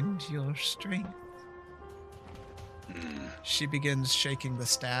behind your strength. She begins shaking the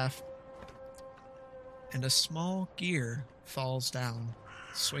staff, and a small gear falls down,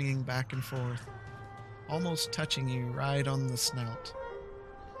 swinging back and forth, almost touching you right on the snout.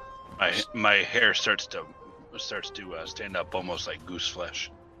 My hair starts to stand up almost like goose flesh.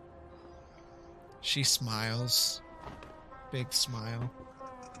 She smiles. Big smile.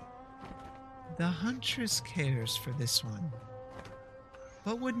 The huntress cares for this one,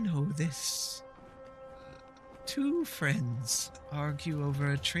 but would know this. 2 friends argue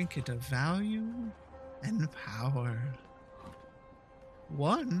over a trinket of value and power.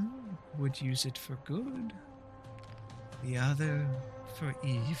 One would use it for good, the other for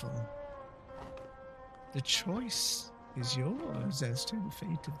evil. The choice is yours as to the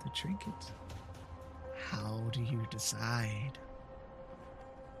fate of the trinket. How do you decide?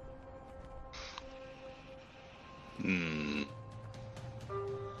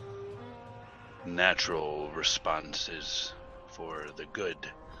 Natural responses for the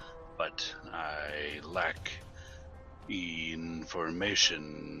good, but I lack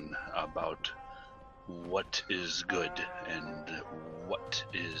information about what is good and what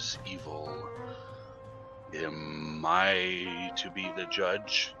is evil. Am I to be the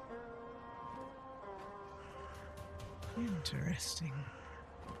judge? Interesting.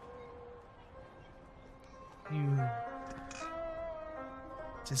 You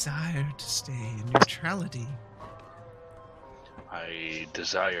desire to stay in neutrality. I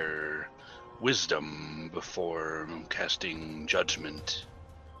desire wisdom before casting judgment.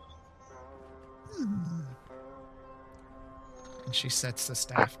 And she sets the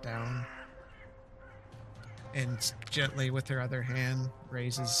staff down and gently with her other hand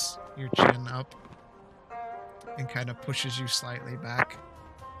raises your chin up and kind of pushes you slightly back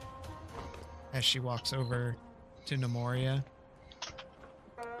as she walks over to Nemoria.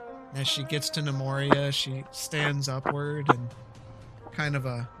 As she gets to Nemoria, she stands upward, and kind of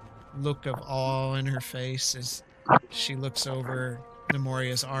a look of awe in her face as she looks over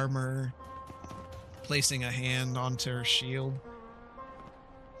Nemoria's armor, placing a hand onto her shield.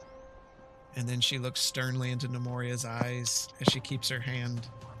 And then she looks sternly into Nemoria's eyes as she keeps her hand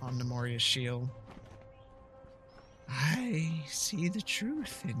on Nemoria's shield. I see the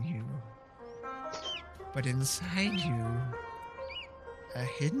truth in you, but inside you, a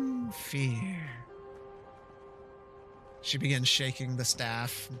hidden fear. She begins shaking the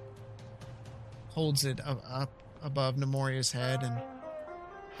staff, holds it up above Nemoria's head, and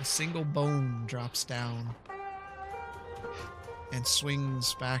a single bone drops down and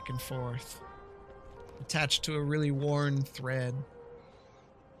swings back and forth, attached to a really worn thread.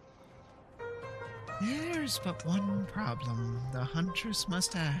 There's but one problem the huntress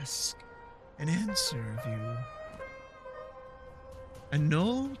must ask an answer of you. A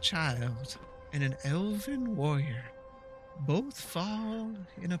Gnoll child and an elven warrior both fall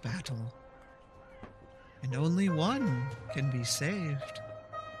in a battle, and only one can be saved.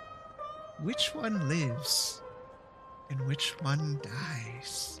 Which one lives and which one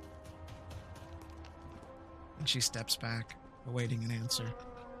dies? And she steps back, awaiting an answer.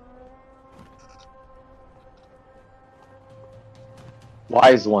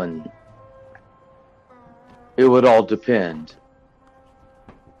 Wise one. It would all depend.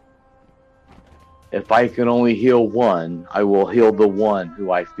 If I can only heal one, I will heal the one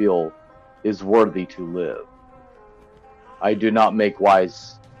who I feel is worthy to live. I do not make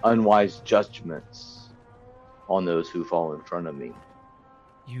unwise judgments on those who fall in front of me.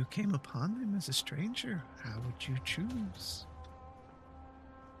 You came upon them as a stranger. How would you choose?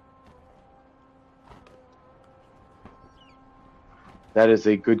 That is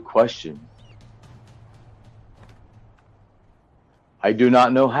a good question. I do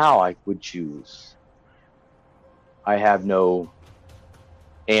not know how I would choose. I have no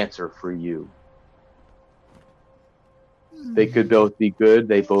answer for you. They could both be good,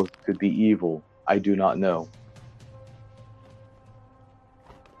 they both could be evil. I do not know.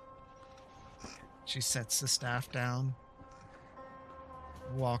 She sets the staff down,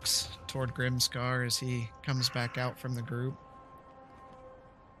 walks toward Grimscar as he comes back out from the group.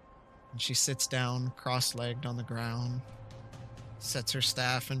 And she sits down, cross-legged on the ground, sets her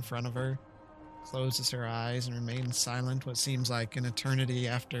staff in front of her, closes her eyes, and remains silent what seems like an eternity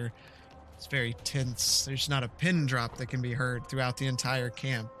after. It's very tense. There's not a pin drop that can be heard throughout the entire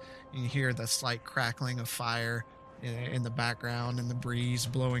camp. You hear the slight crackling of fire in the background and the breeze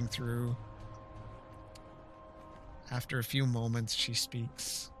blowing through. After a few moments, she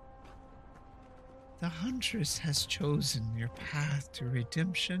speaks. The Huntress has chosen your path to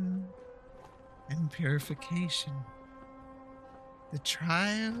redemption and purification. The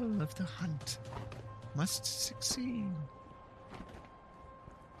trial of the hunt must succeed.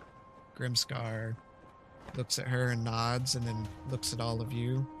 Grimscar looks at her and nods, and then looks at all of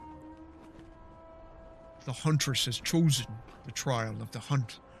you. The Huntress has chosen the trial of the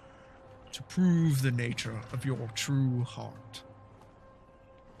hunt to prove the nature of your true heart.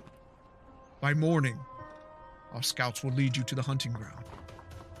 By morning, our scouts will lead you to the hunting ground.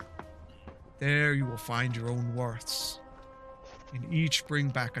 There you will find your own worths, and each bring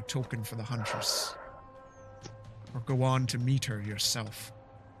back a token for the Huntress, or go on to meet her yourself.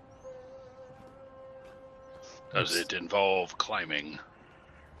 Does it involve climbing?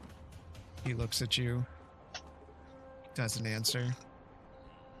 He looks at you, doesn't answer.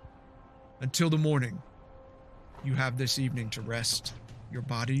 Until the morning, you have this evening to rest your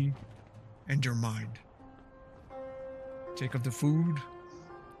body and your mind. Take of the food,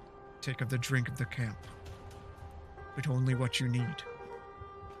 take of the drink of the camp, but only what you need.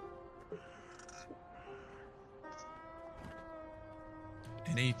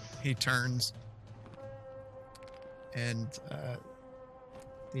 And he turns, and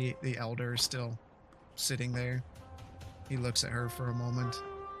the elder is still sitting there. He looks at her for a moment,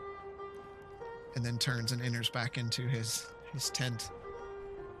 and then turns and enters back into his tent.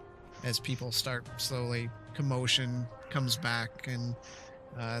 As people start slowly, commotion comes back, and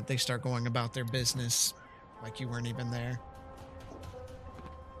they start going about their business like you weren't even there.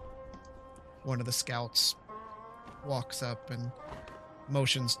 One of the scouts walks up and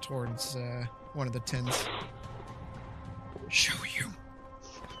motions towards one of the tents. Show you.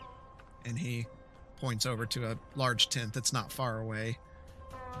 And he points over to a large tent that's not far away,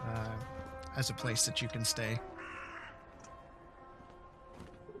 as a place that you can stay.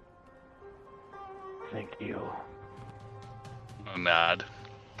 Thank you. I'm mad.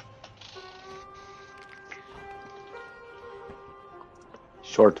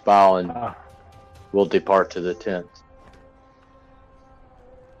 Short bow, and we'll depart to the tent.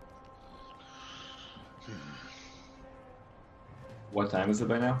 What time is it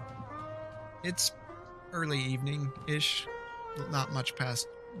by now? It's early evening-ish, not much past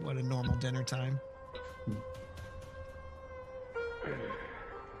what a normal dinner time.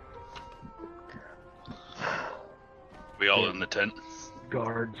 We all in the tent?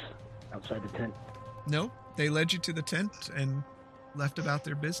 Guards outside the tent. No, they led you to the tent and left about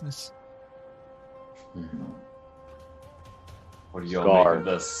their business. What do you all Scar. make of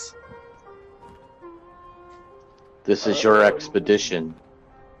this? This is your expedition.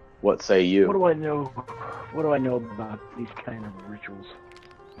 What say you? What do I know? What do I know about these kind of rituals?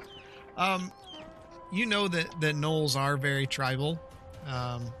 You know that gnolls are very tribal,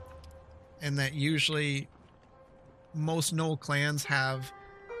 and that usually most gnoll clans have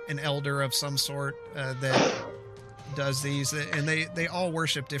an elder of some sort that does these, and they all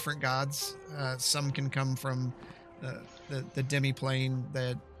worship different gods. Some can come from the demi-plane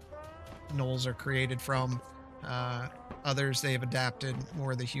that gnolls are created from. Others they have adapted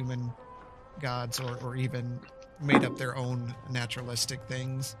more of the human gods, or even made up their own naturalistic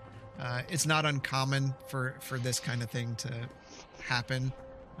things. It's not uncommon for this kind of thing to happen.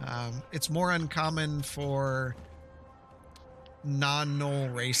 It's more uncommon for non-gnoll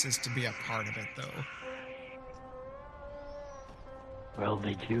races to be a part of it, though. Well,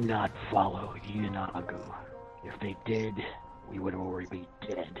 they do not follow Yunagu. If they did, we would already be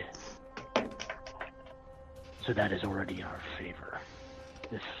dead. So that is already in our favor.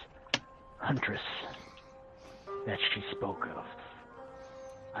 This Huntress that she spoke of,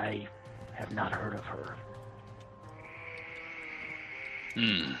 I have not heard of her.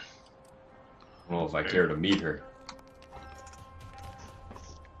 Well, if I care to meet her.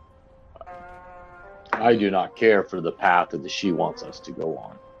 I do not care for the path that she wants us to go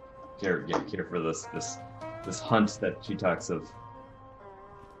on. Care for this hunt that she talks of.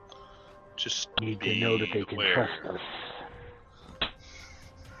 Just Need be to know that they can aware. trust us.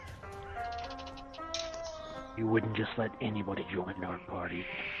 You wouldn't just let anybody join our party.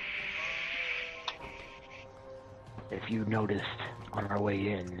 If you noticed, on our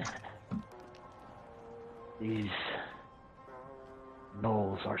way in, these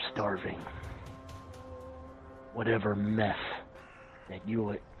gnolls are starving. Whatever mess that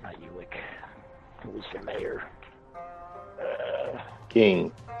not Ulick, who was the mayor?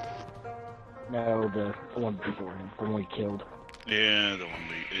 King. No, the one before him, the one we killed. Yeah, the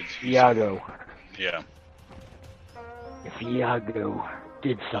one Iago. Yeah. If Iago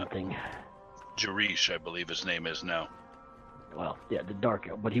did something, Jarish, I believe his name is now. well, yeah, the Dark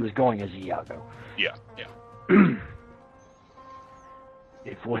Elf, but he was going as Iago. Yeah.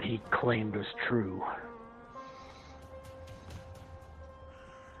 If what he claimed was true,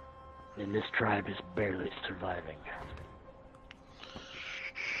 then this tribe is barely surviving.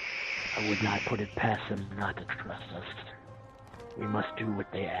 I would not put it past them not to trust us. We must do what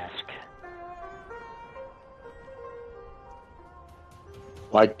they ask.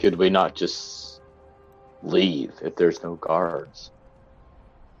 Why could we not just leave if there's no guards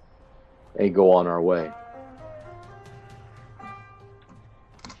and go on our way?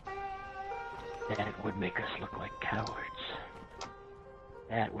 That would make us look like cowards.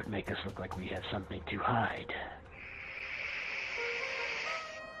 That would make us look like we have something to hide.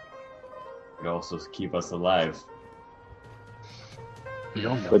 It also keep us alive. You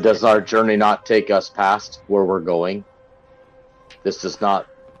don't know. But does our journey not take us past where we're going? This is not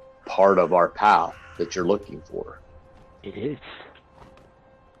part of our path that you're looking for. It is.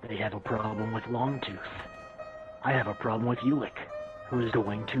 They have a problem with Longtooth. I have a problem with Ulick, who is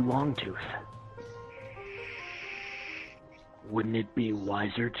going to Longtooth. Wouldn't it be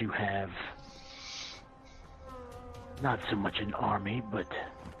wiser to have not so much an army, but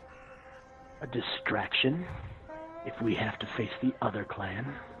a distraction if we have to face the other clan?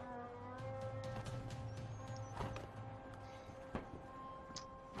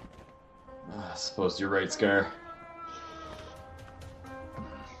 I suppose you're right, Scar.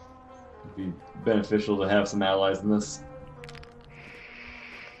 It'd be beneficial to have some allies in this.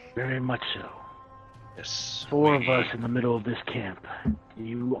 Very much so. Yes. Four of us in the middle of this camp. Do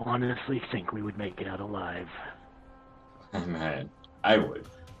you honestly think we would make it out alive? Man, I would.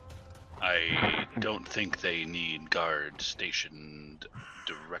 I don't think they need guards stationed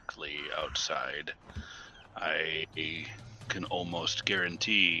directly outside. I can almost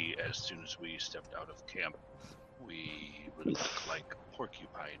guarantee as soon as we stepped out of camp, we would look like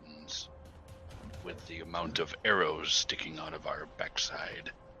porcupines with the amount of arrows sticking out of our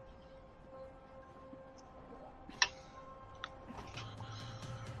backside.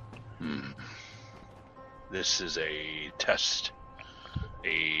 This is a test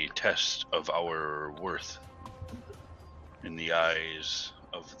of our worth in the eyes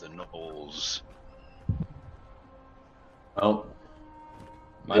of the gnolls. Well,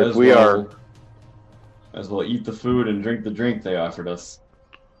 Might as well eat the food and drink the drink they offered us.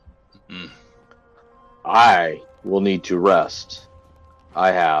 I will need to rest.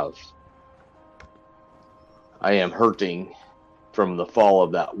 I am hurting from the fall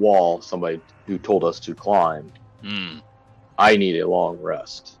of that wall somebody who told us to climb. I need a long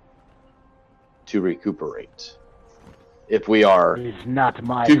rest to recuperate. If we are It is not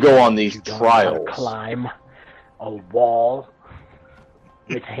my to go fault on these you don't know how to trials. climb a wall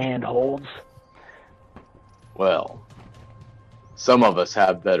with handholds. Well, some of us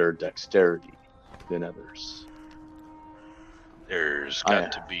have better dexterity than others. There's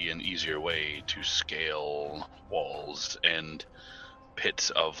got to be an easier way to scale walls and pits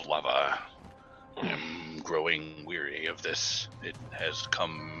of lava. I'm growing weary of this. It has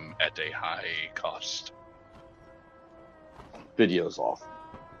come at a high cost. Video's off.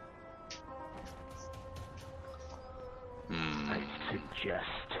 I suggest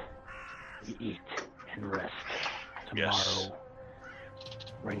we eat and rest. Tomorrow Yes.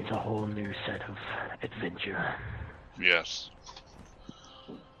 brings a whole new set of adventure. Yes.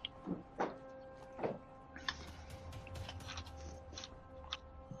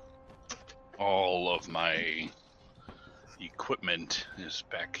 All of my equipment is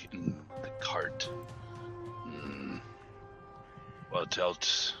back in the cart. What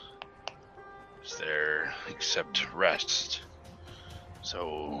else is there except rest?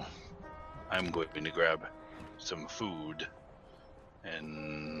 So I'm going to grab some food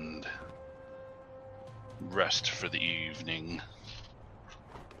and rest for the evening.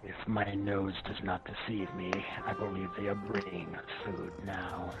 If my nose does not deceive me, I believe they are bringing food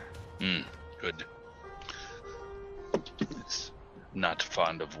now. Good. It's not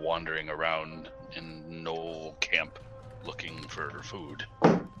fond of wandering around in Knoll camp looking for food.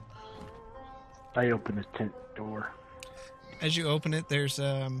 I open the tent door. As you open it, there's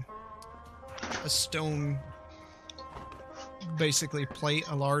a stone basically plate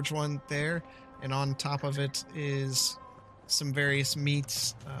a large one there, and on top of it is some various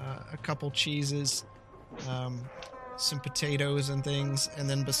meats, a couple cheeses, some potatoes and things, and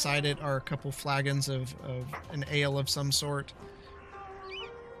then beside it are a couple flagons of an ale of some sort.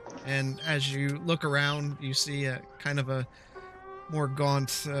 And as you look around, you see a kind of a more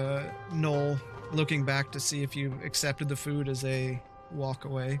gaunt Knoll looking back to see if you accepted the food as they walk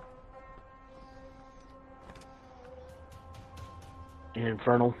away. In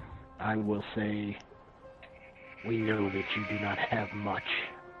Infernal, I will say, we know that you do not have much,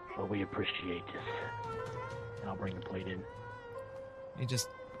 but we appreciate this. And I'll bring the plate in. He just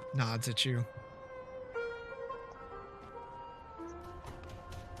nods at you.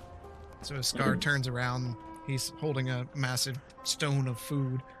 So as Scar turns around, he's holding a massive stone of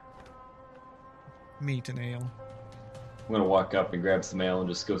food. Meat and ale. I'm gonna walk up and grab some ale and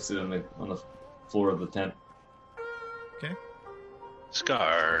just go sit on the floor of the tent. Okay.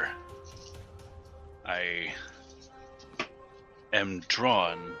 Scar, I am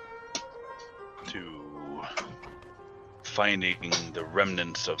drawn to finding the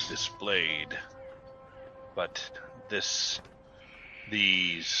remnants of this blade, but these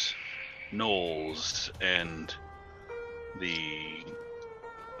gnolls and the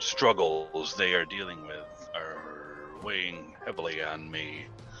struggles they are dealing with are weighing heavily on me.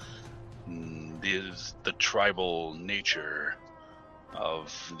 The tribal nature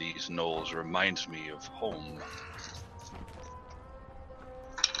of these gnolls reminds me of home.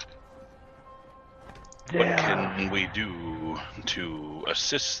 What can we do to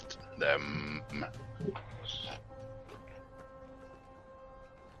assist them?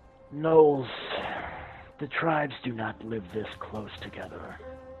 Gnolls, the tribes do not live this close together.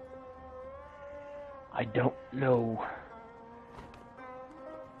 I don't know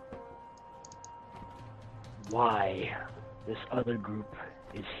why this other group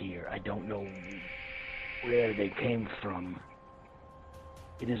is here. I don't know where they came from.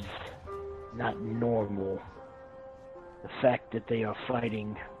 It is not normal. The fact that they are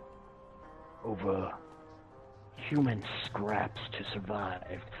fighting over human scraps to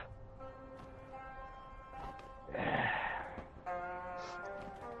survive.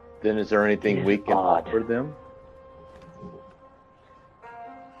 Then is there anything we can offer them?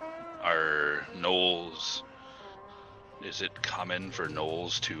 Are gnolls... Is it common for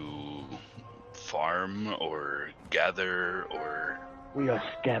gnolls to farm or gather or... We are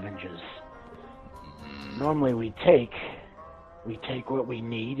scavengers. Normally we take what we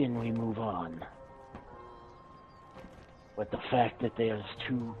need and we move on. But the fact that there's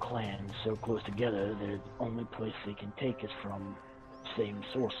two clans so close together, the only place they can take is from the same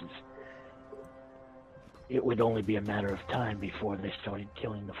sources. It would only be a matter of time before they started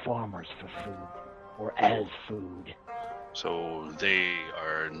killing the farmers for food, or as food. So they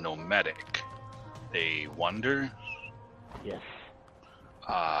are nomadic. They wander? Yes.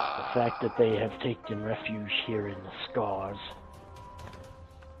 The fact that they have taken refuge here in the Scars.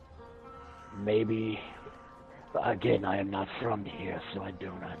 Maybe, again, I am not from here, so I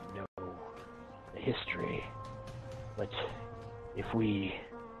do not know the history. But if we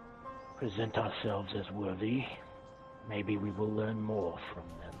present ourselves as worthy, maybe we will learn more from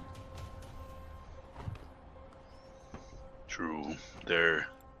them. True. There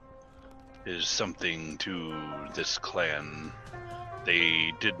is something to this clan.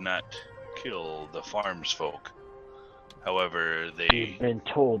 They did not kill the farms folk. However, We've been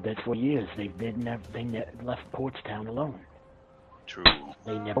told that for years they left Portstown alone. True.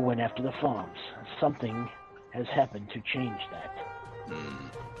 They never went after the farms. Something has happened to change that.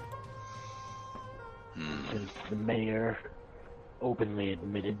 Since the mayor openly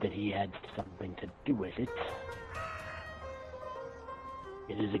admitted that he had something to do with it,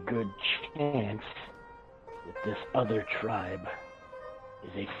 it is a good chance that this other tribe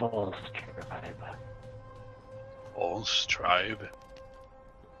is a false tribe. False tribe?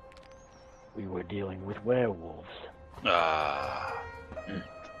 We were dealing with werewolves.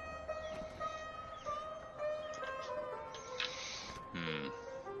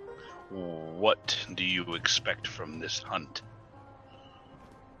 What do you expect from this hunt?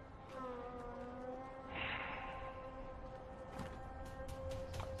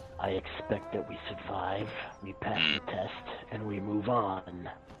 I expect that we survive, we pass the test, and we move on.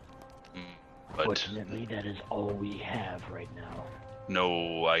 But fortunately, that is all we have right now.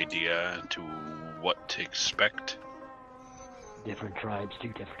 No idea to what to expect? Different tribes do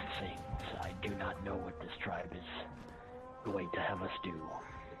different things. I do not know what this tribe is going to have us do.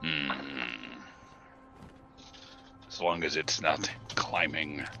 As long as it's not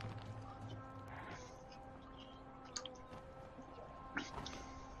climbing.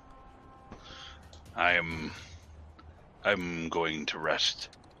 I'm going to rest.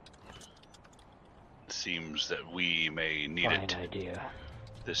 It seems that we may need Fine it. idea.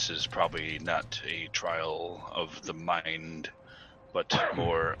 This is probably not a trial of the mind, but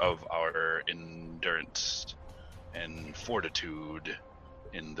more of our endurance and fortitude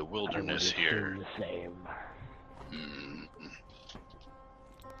in the wilderness I would here. assume the same. Mm.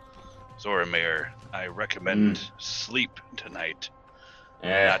 Zoramir, I recommend sleep tonight.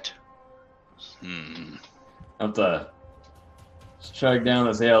 Not. I have to strike down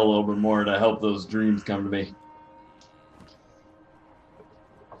this ale a little bit more to help those dreams come to me.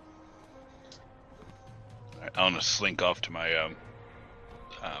 I want to slink off to my a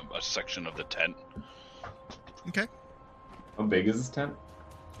section of the tent. Okay. How big is this tent?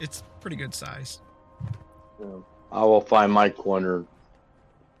 It's pretty good size. I will find my corner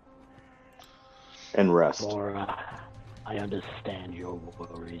and rest. Laura, I understand your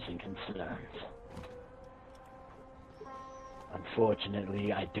worries and concerns.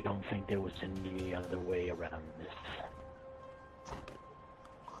 Unfortunately, I don't think there was any other way around this.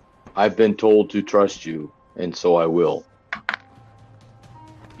 I've been told to trust you, and so I will.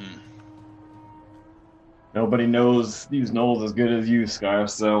 Nobody knows these knolls as good as you, Scar,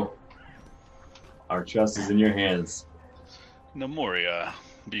 so our trust is in your hands. Nemoria,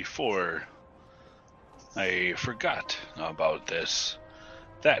 before I forgot about this,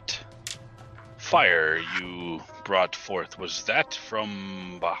 that fire you brought forth, was that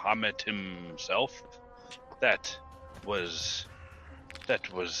from Bahamut himself? That was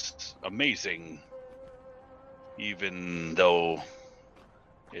amazing, even though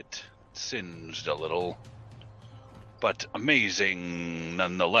it singed a little, but amazing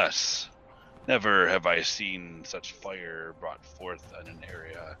nonetheless. Never have I seen such fire brought forth in an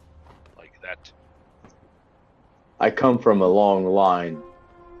area like that. I come from a long line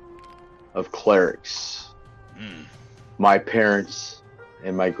of clerics. My parents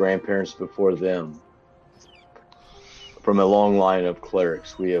and my grandparents before them. From a long line of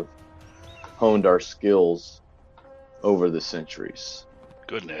clerics, we have honed our skills over the centuries.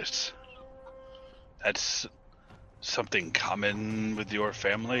 Goodness. That's something common with your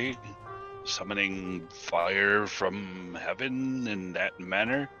family? Summoning fire from heaven in that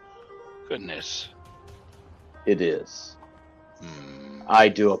manner? Goodness. It is. I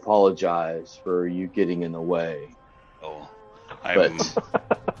do apologize for you getting in the way. Oh, But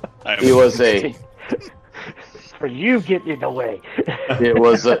I'm it was a For you getting in the way. it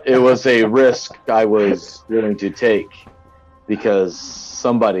was a risk I was willing to take because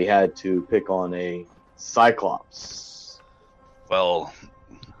somebody had to pick on a Cyclops. Well,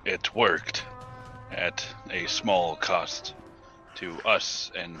 it worked at a small cost to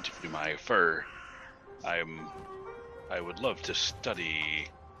us and to my fur. I would love to study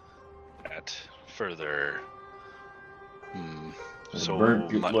that further. So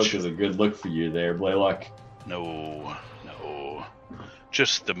burnt much. look is a good look for you there, Blaylock. No.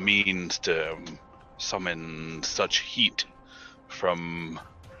 Just the means to summon such heat from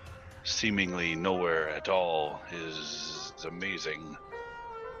seemingly nowhere at all is amazing.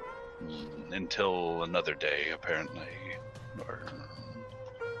 Until another day, apparently.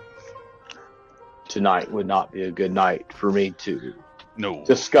 Tonight would not be a good night for me to No.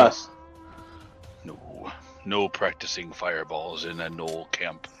 discuss. No practicing fireballs in a Knoll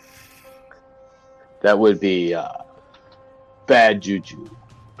camp. That would be bad juju,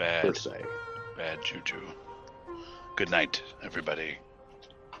 per Bad juju. Good night, everybody.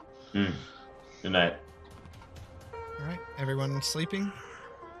 Good night. All right, everyone sleeping?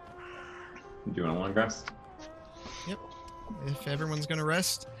 Do you want a long rest? Yep. If everyone's going to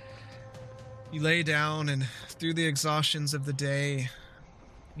rest, you lay down, and through the exhaustions of the day,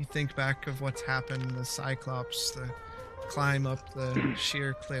 you think back of what's happened, the Cyclops, the climb up the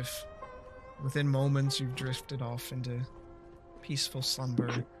sheer cliff. Within moments, you've drifted off into peaceful slumber,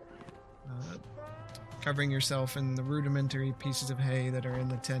 covering yourself in the rudimentary pieces of hay that are in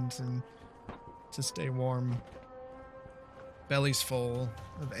the tent and to stay warm. Bellies full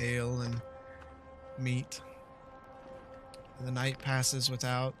of ale and meat. And the night passes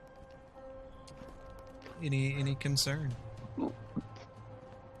without any concern.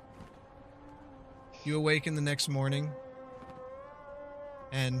 You awaken the next morning,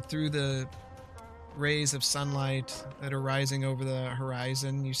 and through the rays of sunlight that are rising over the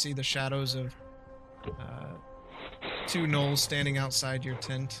horizon, you see the shadows of two gnolls standing outside your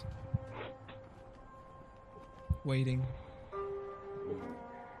tent, waiting.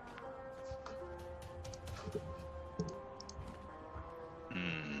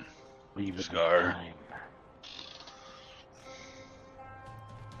 Leave it Scar. time.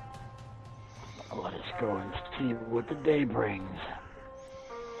 Let us go and see what the day brings.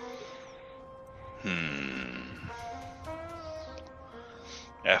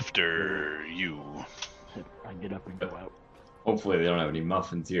 After you. I get up and go out. Hopefully they don't have any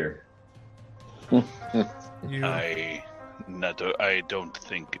muffins here. You I don't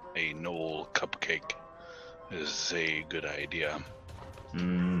think a Knoll cupcake is a good idea.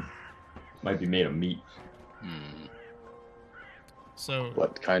 Might be made of meat. so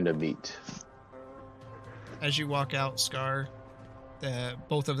What kind of meat? as you walk out, Scar,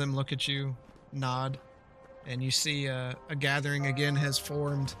 both of them look at you, nod, and you see a gathering again has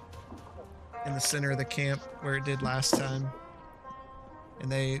formed in the center of the camp where it did last time.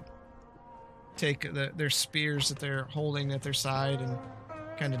 And they take their spears that they're holding at their side and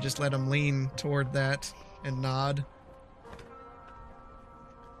kind of just let them lean toward that and nod.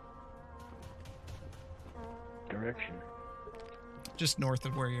 Direction. Just north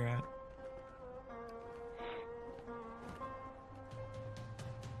of where you're at.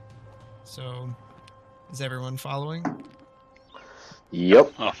 So, is everyone following?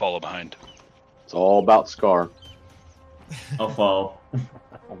 Yep. I'll follow behind. It's all about Scar. I'll follow.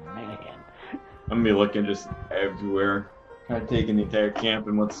 Oh man. I'm gonna be looking just everywhere, kind of taking the entire camp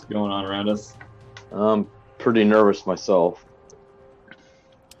and what's going on around us. I'm pretty nervous myself.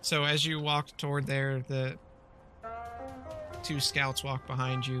 So as you walk toward there, the two scouts walk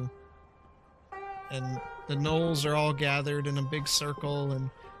behind you, and the gnolls are all gathered in a big circle, and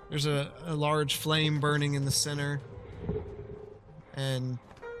there's a large flame burning in the center, and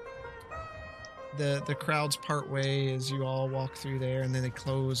the crowds part way as you all walk through there, and then they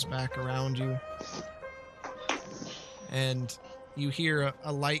close back around you, and you hear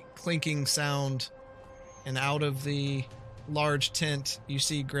a light clinking sound, and out of the large tent you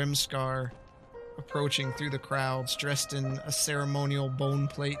see Grimscar approaching through the crowds, dressed in a ceremonial bone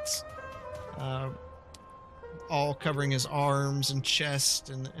plates, all covering his arms and chest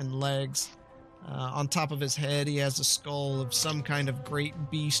and legs. On top of his head, he has a skull of some kind of great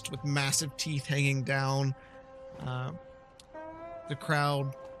beast with massive teeth hanging down. The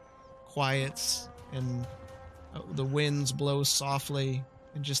crowd quiets, and the winds blow softly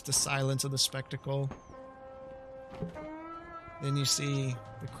in just the silence of the spectacle. Then you see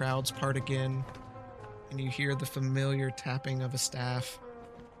the crowds part again, and you hear the familiar tapping of a staff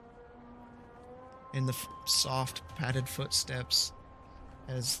and the soft padded footsteps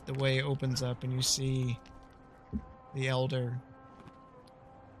as the way opens up, and you see the elder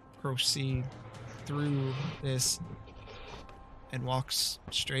proceed through this and walks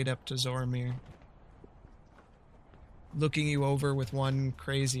straight up to Zoramir, looking you over with one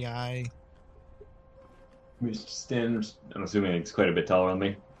crazy eye. We stand. I'm assuming it's quite a bit taller than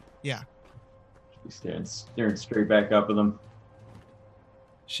me. Yeah. We stand staring straight back up at them.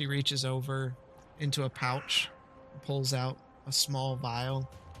 She reaches over into a pouch, pulls out a small vial,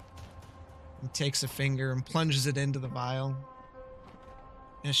 and takes a finger and plunges it into the vial.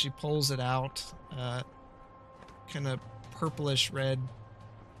 As she pulls it out, kind of purplish red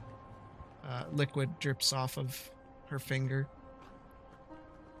liquid drips off of her finger.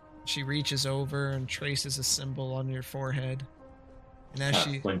 She reaches over and traces a symbol on your forehead. And as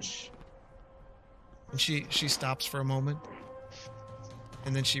Flinch. she stops for a moment,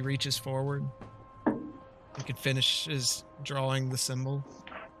 and then she reaches forward. You can finish drawing the symbol.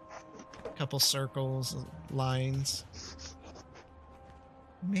 A couple circles, lines.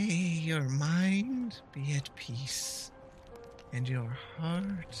 May your mind be at peace, and your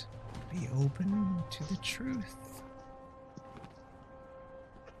heart be open to the truth.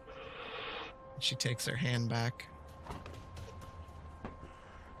 She takes her hand back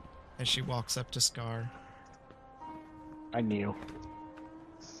as she walks up to Scar. I kneel.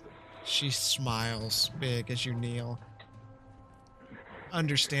 She smiles big as you kneel,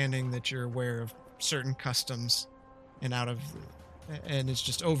 understanding that you're aware of certain customs and is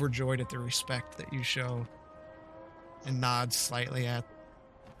just overjoyed at the respect that you show, and nods slightly at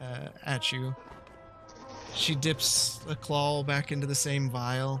you. She dips the claw back into the same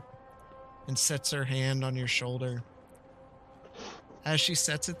vial and sets her hand on your shoulder. As she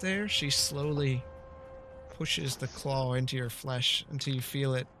sets it there, she slowly pushes the claw into your flesh until you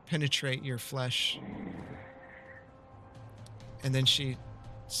feel it penetrate your flesh. And then she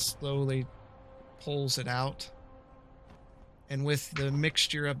slowly pulls it out. And with the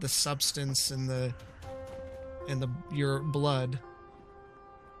mixture of the substance and your blood,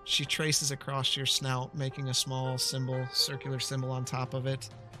 she traces across your snout, making a small circular symbol on top of it,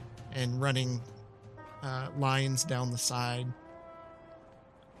 and running lines down the side.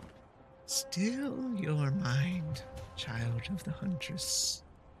 Still your mind, child of the huntress.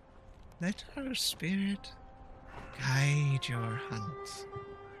 Let her spirit guide your hunt.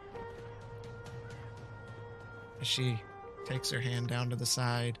 As she takes her hand down to the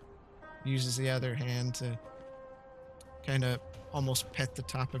side, uses the other hand to kind of almost pet the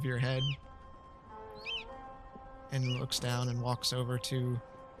top of your head, and looks down and walks over to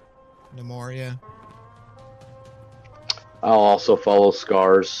Nemoria. I'll also follow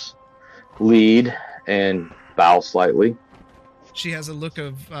Scar's lead and bow slightly. She has a look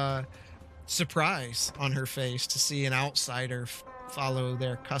of surprise on her face to see an outsider follow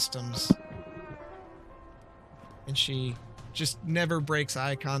their customs. And she just never breaks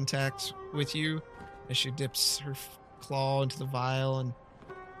eye contact with you as she dips her claw into the vial and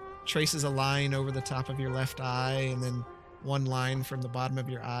traces a line over the top of your left eye and then one line from the bottom of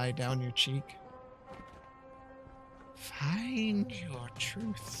your eye down your cheek. Find your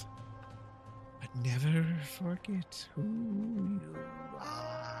truth, but never forget who you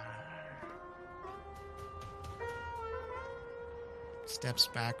are. Steps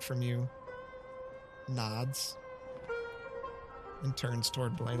back from you, nods, and turns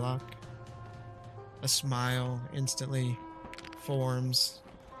toward Blaylock. A smile instantly forms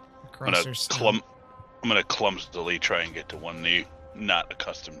across her snout. I'm gonna clumsily try and get to one knee, not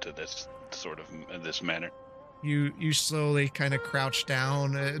accustomed to this sort of this manner. You slowly kind of crouch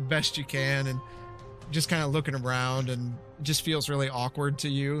down as best you can and just kind of looking around, and it just feels really awkward to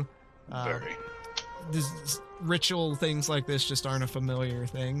you. Very. This ritual things like this just aren't a familiar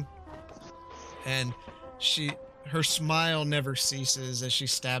thing. And her smile never ceases as she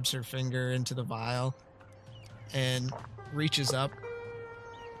stabs her finger into the vial and reaches up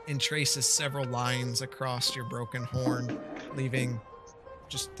and traces several lines across your broken horn, leaving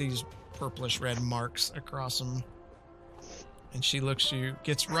just these purplish red marks across them. And she looks you,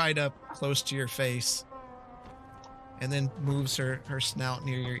 gets right up close to your face, and then moves her snout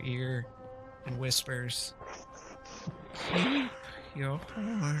near your ear and whispers, "Keep your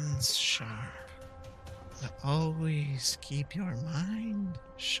horns sharp, but always keep your mind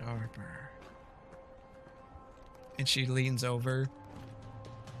sharper." And she leans over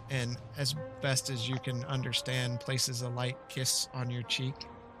and, as best as you can understand, places a light kiss on your cheek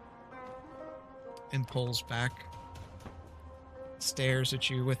and pulls back, stares at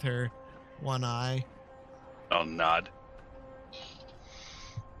you with her one eye. I'll nod.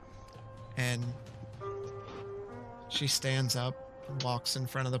 And she stands up and walks in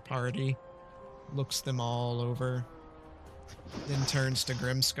front of the party, looks them all over, then turns to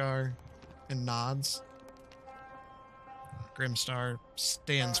Grimscar and nods. Grimstar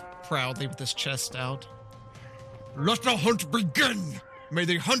stands proudly with his chest out. "Let the hunt begin! May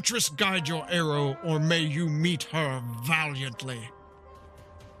the huntress guide your arrow, or may you meet her valiantly."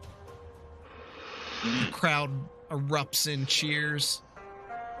 The crowd erupts in cheers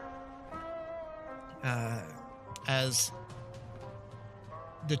as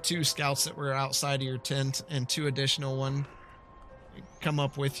the two scouts that were outside of your tent and two additional one come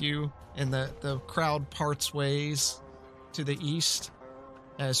up with you, and the crowd parts ways to the east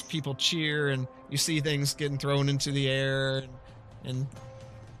as people cheer, and you see things getting thrown into the air, and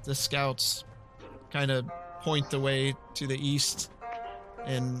the scouts kind of point the way to the east,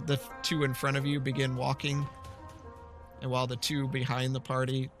 and the two in front of you begin walking, and while the two behind the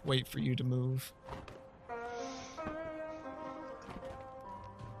party wait for you to move.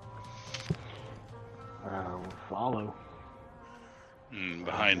 We'll follow.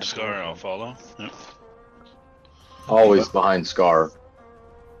 Behind Scar, I'll follow. Yep. Always behind Scar.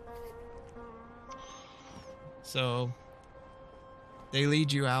 So they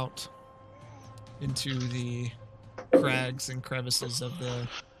lead you out into the crags and crevices of the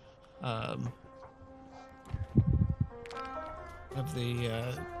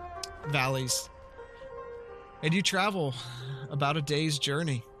valleys, and you travel about a day's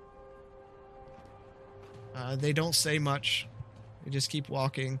journey. They don't say much. They just keep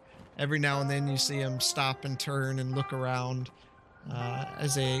walking. Every now and then you see them stop and turn and look around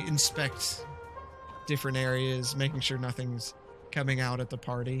as they inspect different areas, making sure nothing's coming out at the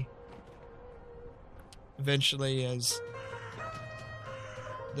party. Eventually, as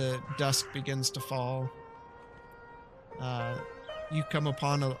the dusk begins to fall, you come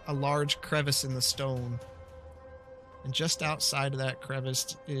upon a large crevice in the stone. And just outside of that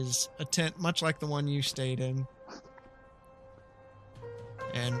crevice is a tent much like the one you stayed in.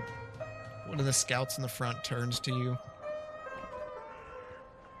 And one of the scouts in the front turns to you.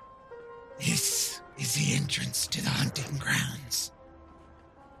 "This is the entrance to the hunting grounds.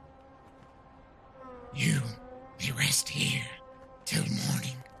 You may rest here till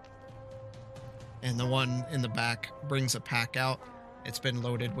morning." And the one in the back brings a pack out It's been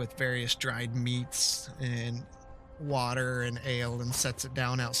loaded with various dried meats and water and ale, and sets it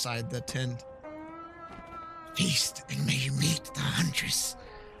down outside the tent. Feast, and may you meet the huntress,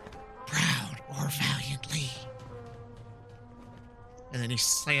 proud or valiantly. And then he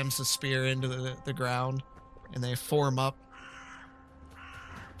slams the spear into the ground, and they form up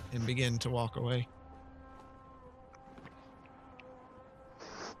and begin to walk away.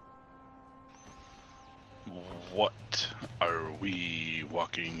 What are we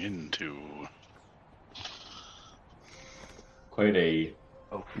walking into? Quite a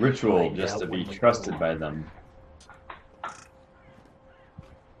ritual just to be trusted by them.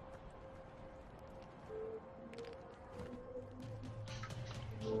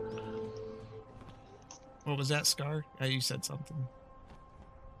 What was that, Scar? You said something.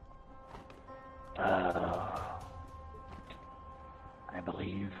 I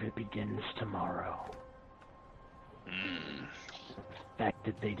believe it begins tomorrow. The fact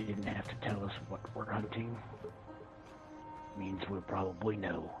that they didn't have to tell us what we're hunting means we'll probably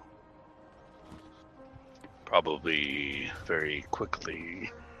know. Probably very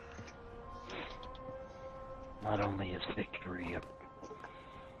quickly. Not only is victory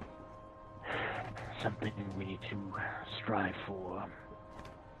something we need to strive for,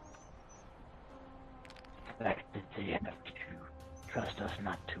 the fact that they have to trust us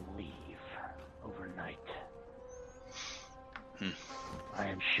not to leave overnight. I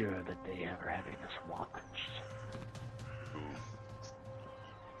am sure that they are having us watched.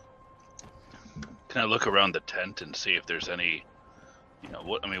 Can I look around the tent and see if there's any,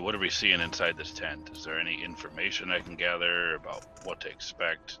 what are we seeing inside this tent? Is there any information I can gather about what to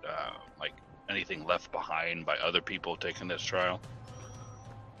expect? Like anything left behind by other people taking this trial?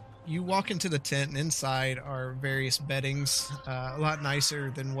 You walk into the tent, and inside are various beddings, a lot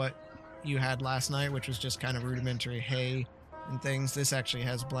nicer than what you had last night, which was just kind of rudimentary hay and things. This actually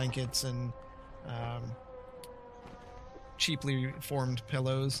has blankets and cheaply formed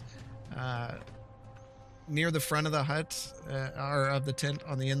pillows. Near the front of the hut, or of the tent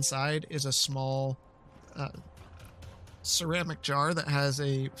on the inside, is a small ceramic jar that has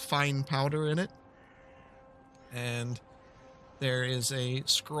a fine powder in it. And there is a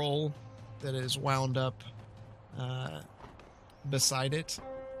scroll that is wound up beside it.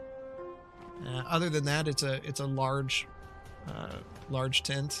 Other than that, it's a large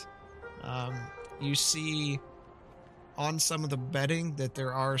tent. You see on some of the bedding that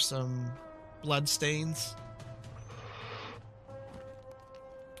there are some blood stains.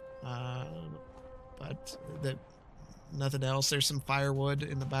 But nothing else. There's some firewood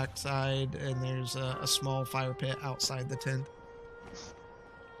in the backside, and there's a small fire pit outside the tent.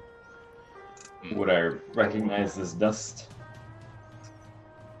 Would I recognize this dust?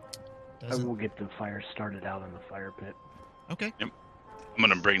 I will get the fire started out in the fire pit. Okay. Yep. I'm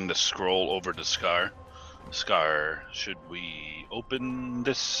gonna bring the scroll over to Scar. Scar, should we open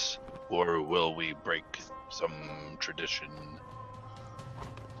this, or will we break some tradition?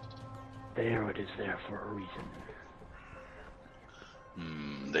 There, it is there for a reason.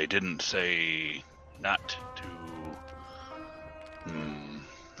 They didn't say not to.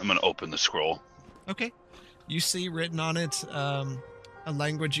 I'm gonna open the scroll. Okay. You see written on it a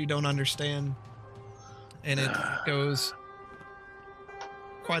language you don't understand, and it goes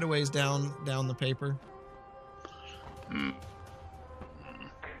quite a ways down the paper.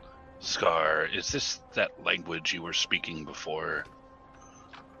 Scar, is this that language you were speaking before?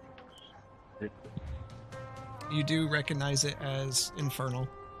 You do recognize it as Infernal.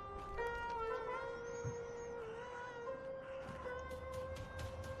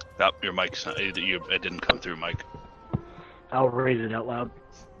 Oh, your mic's not, it didn't come through, Mike. I'll read it out loud.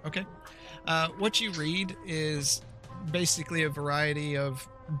 Okay. What you read is basically a variety of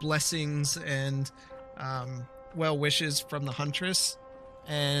blessings and well wishes from the Huntress.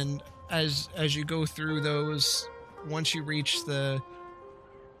 And as you go through those, once you reach the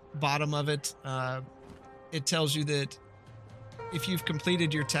bottom of it, it tells you that if you've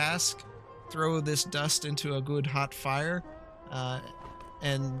completed your task, throw this dust into a good hot fire,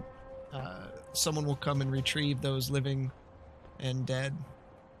 and someone will come and retrieve those living and dead.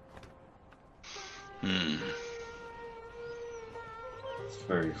 It's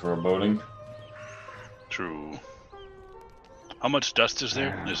very foreboding. True. How much dust is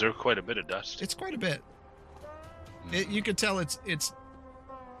there? Is there quite a bit of dust? It's quite a bit. You could tell it's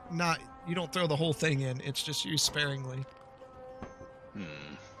not. You don't throw the whole thing in. It's just used sparingly.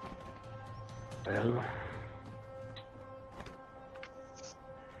 Well,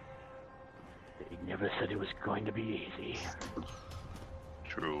 they never said it was going to be easy.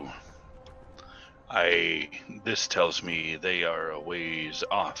 True. This tells me they are a ways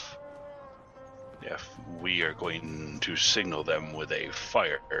off. If we are going to signal them with a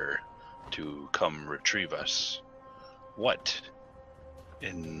fire to come retrieve us, what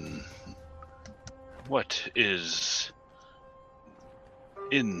is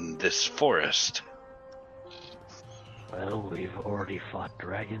in this forest? Well, we've already fought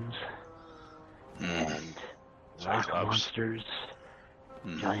dragons and rock Cyclops. monsters,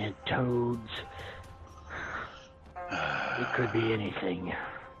 Hmm. giant toads. It could be anything.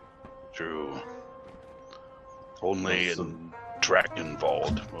 True. Only in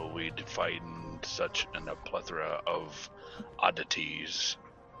Dragonwald will we find such a plethora of oddities.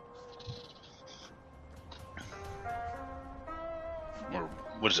 Or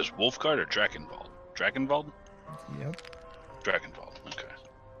what is this, Wolfguard or Dragonwald? Dragonwald? Yep. Dragonwald, okay.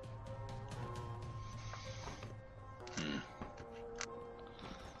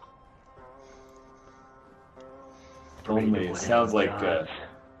 Only it sounds like.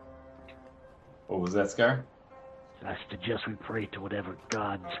 What was that, Scar? I suggest we pray to whatever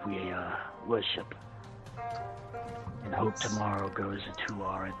gods we worship, and hope tomorrow goes to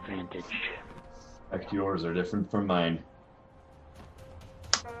our advantage. Like yours are different from mine.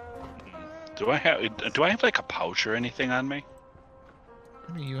 Do I have like a pouch or anything on me?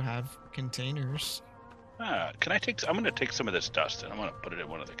 I mean, you have containers. Can I take? I'm gonna take some of this dust and I'm gonna put it in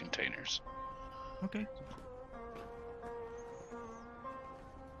one of the containers. Okay.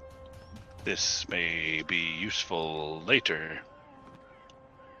 This may be useful later.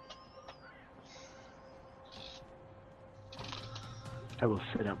 I will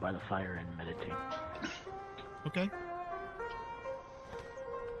sit out by the fire and meditate. Okay.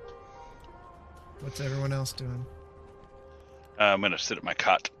 What's everyone else doing? I'm gonna sit at my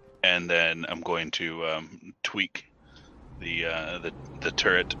cot, and then I'm going to tweak the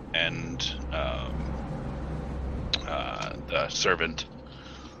turret and the servant.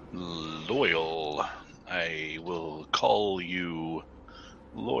 Loyal. I will call you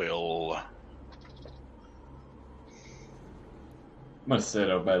Loyal. I'm gonna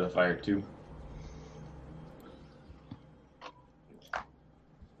sit out by the fire too.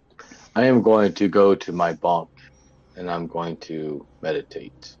 I am going to go to my bunk and I'm going to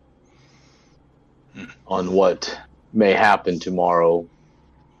meditate on what may happen tomorrow.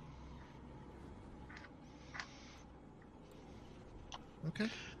 Okay.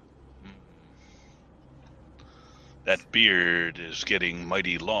 That beard is getting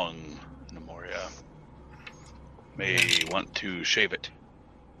mighty long, Nemoria. May want to shave it.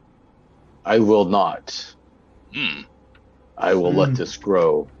 I will not. I will let this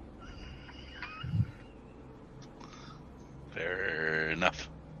grow. Fair enough.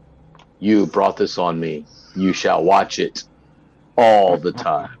 You brought this on me. You shall watch it all the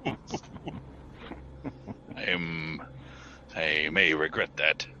time. I may regret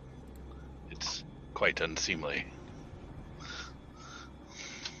that. It's quite unseemly.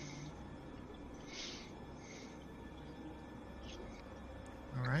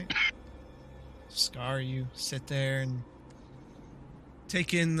 All right. Scar, you sit there and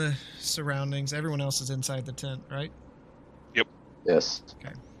take in the surroundings. Everyone else is inside the tent, right? Yep. Yes.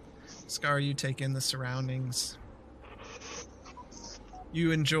 Okay. Scar, you take in the surroundings.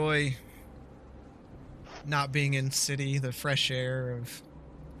 You enjoy not being in city, the fresh air of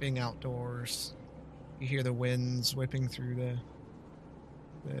being outdoors. You hear the winds whipping through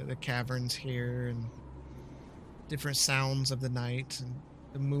the caverns here, and different sounds of the night, and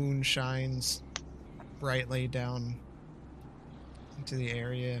the moon shines brightly down into the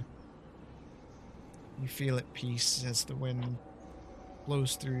area. You feel at peace as the wind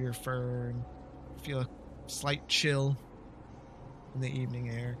blows through your fur, and feel a slight chill in the evening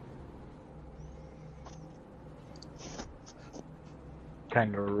air.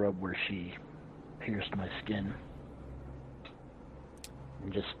 Kind of rub where she pierced my skin.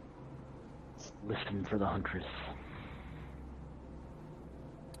 And just listen for the huntress.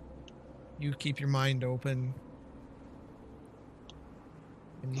 You keep your mind open,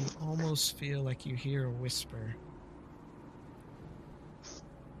 and you almost feel like you hear a whisper.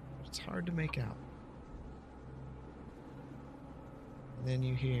 It's hard to make out. And then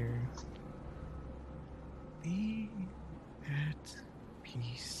you hear, "Be at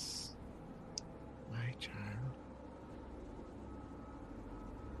peace, my child."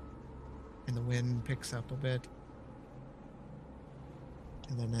 And the wind picks up a bit,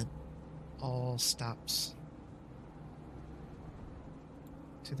 and then it all stops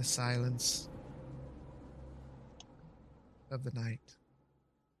to the silence of the night.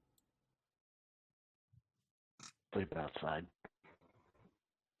 Sleep outside.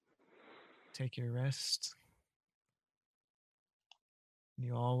 take your rest.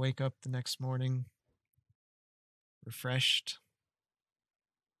 You all wake up the next morning refreshed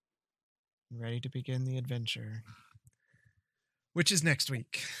and ready to begin the adventure, which is next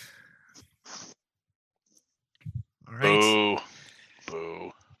week. All right.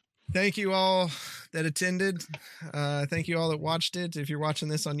 Boo. Thank you all that attended. Thank you all that watched it. If you're watching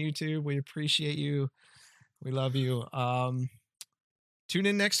this on YouTube, we appreciate you. We love you. Tune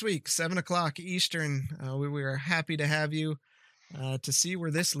in next week, 7:00 Eastern. We are happy to have you to see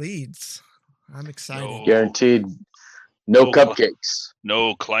where this leads. I'm excited. No. Guaranteed. No cupcakes.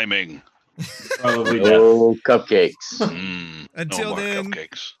 No climbing. Probably No cupcakes. Until no more then,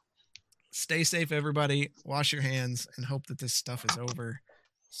 cupcakes. stay safe, everybody. Wash your hands and hope that this stuff is over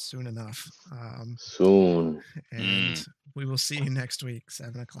soon enough. Soon. And we will see you next week,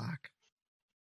 7:00.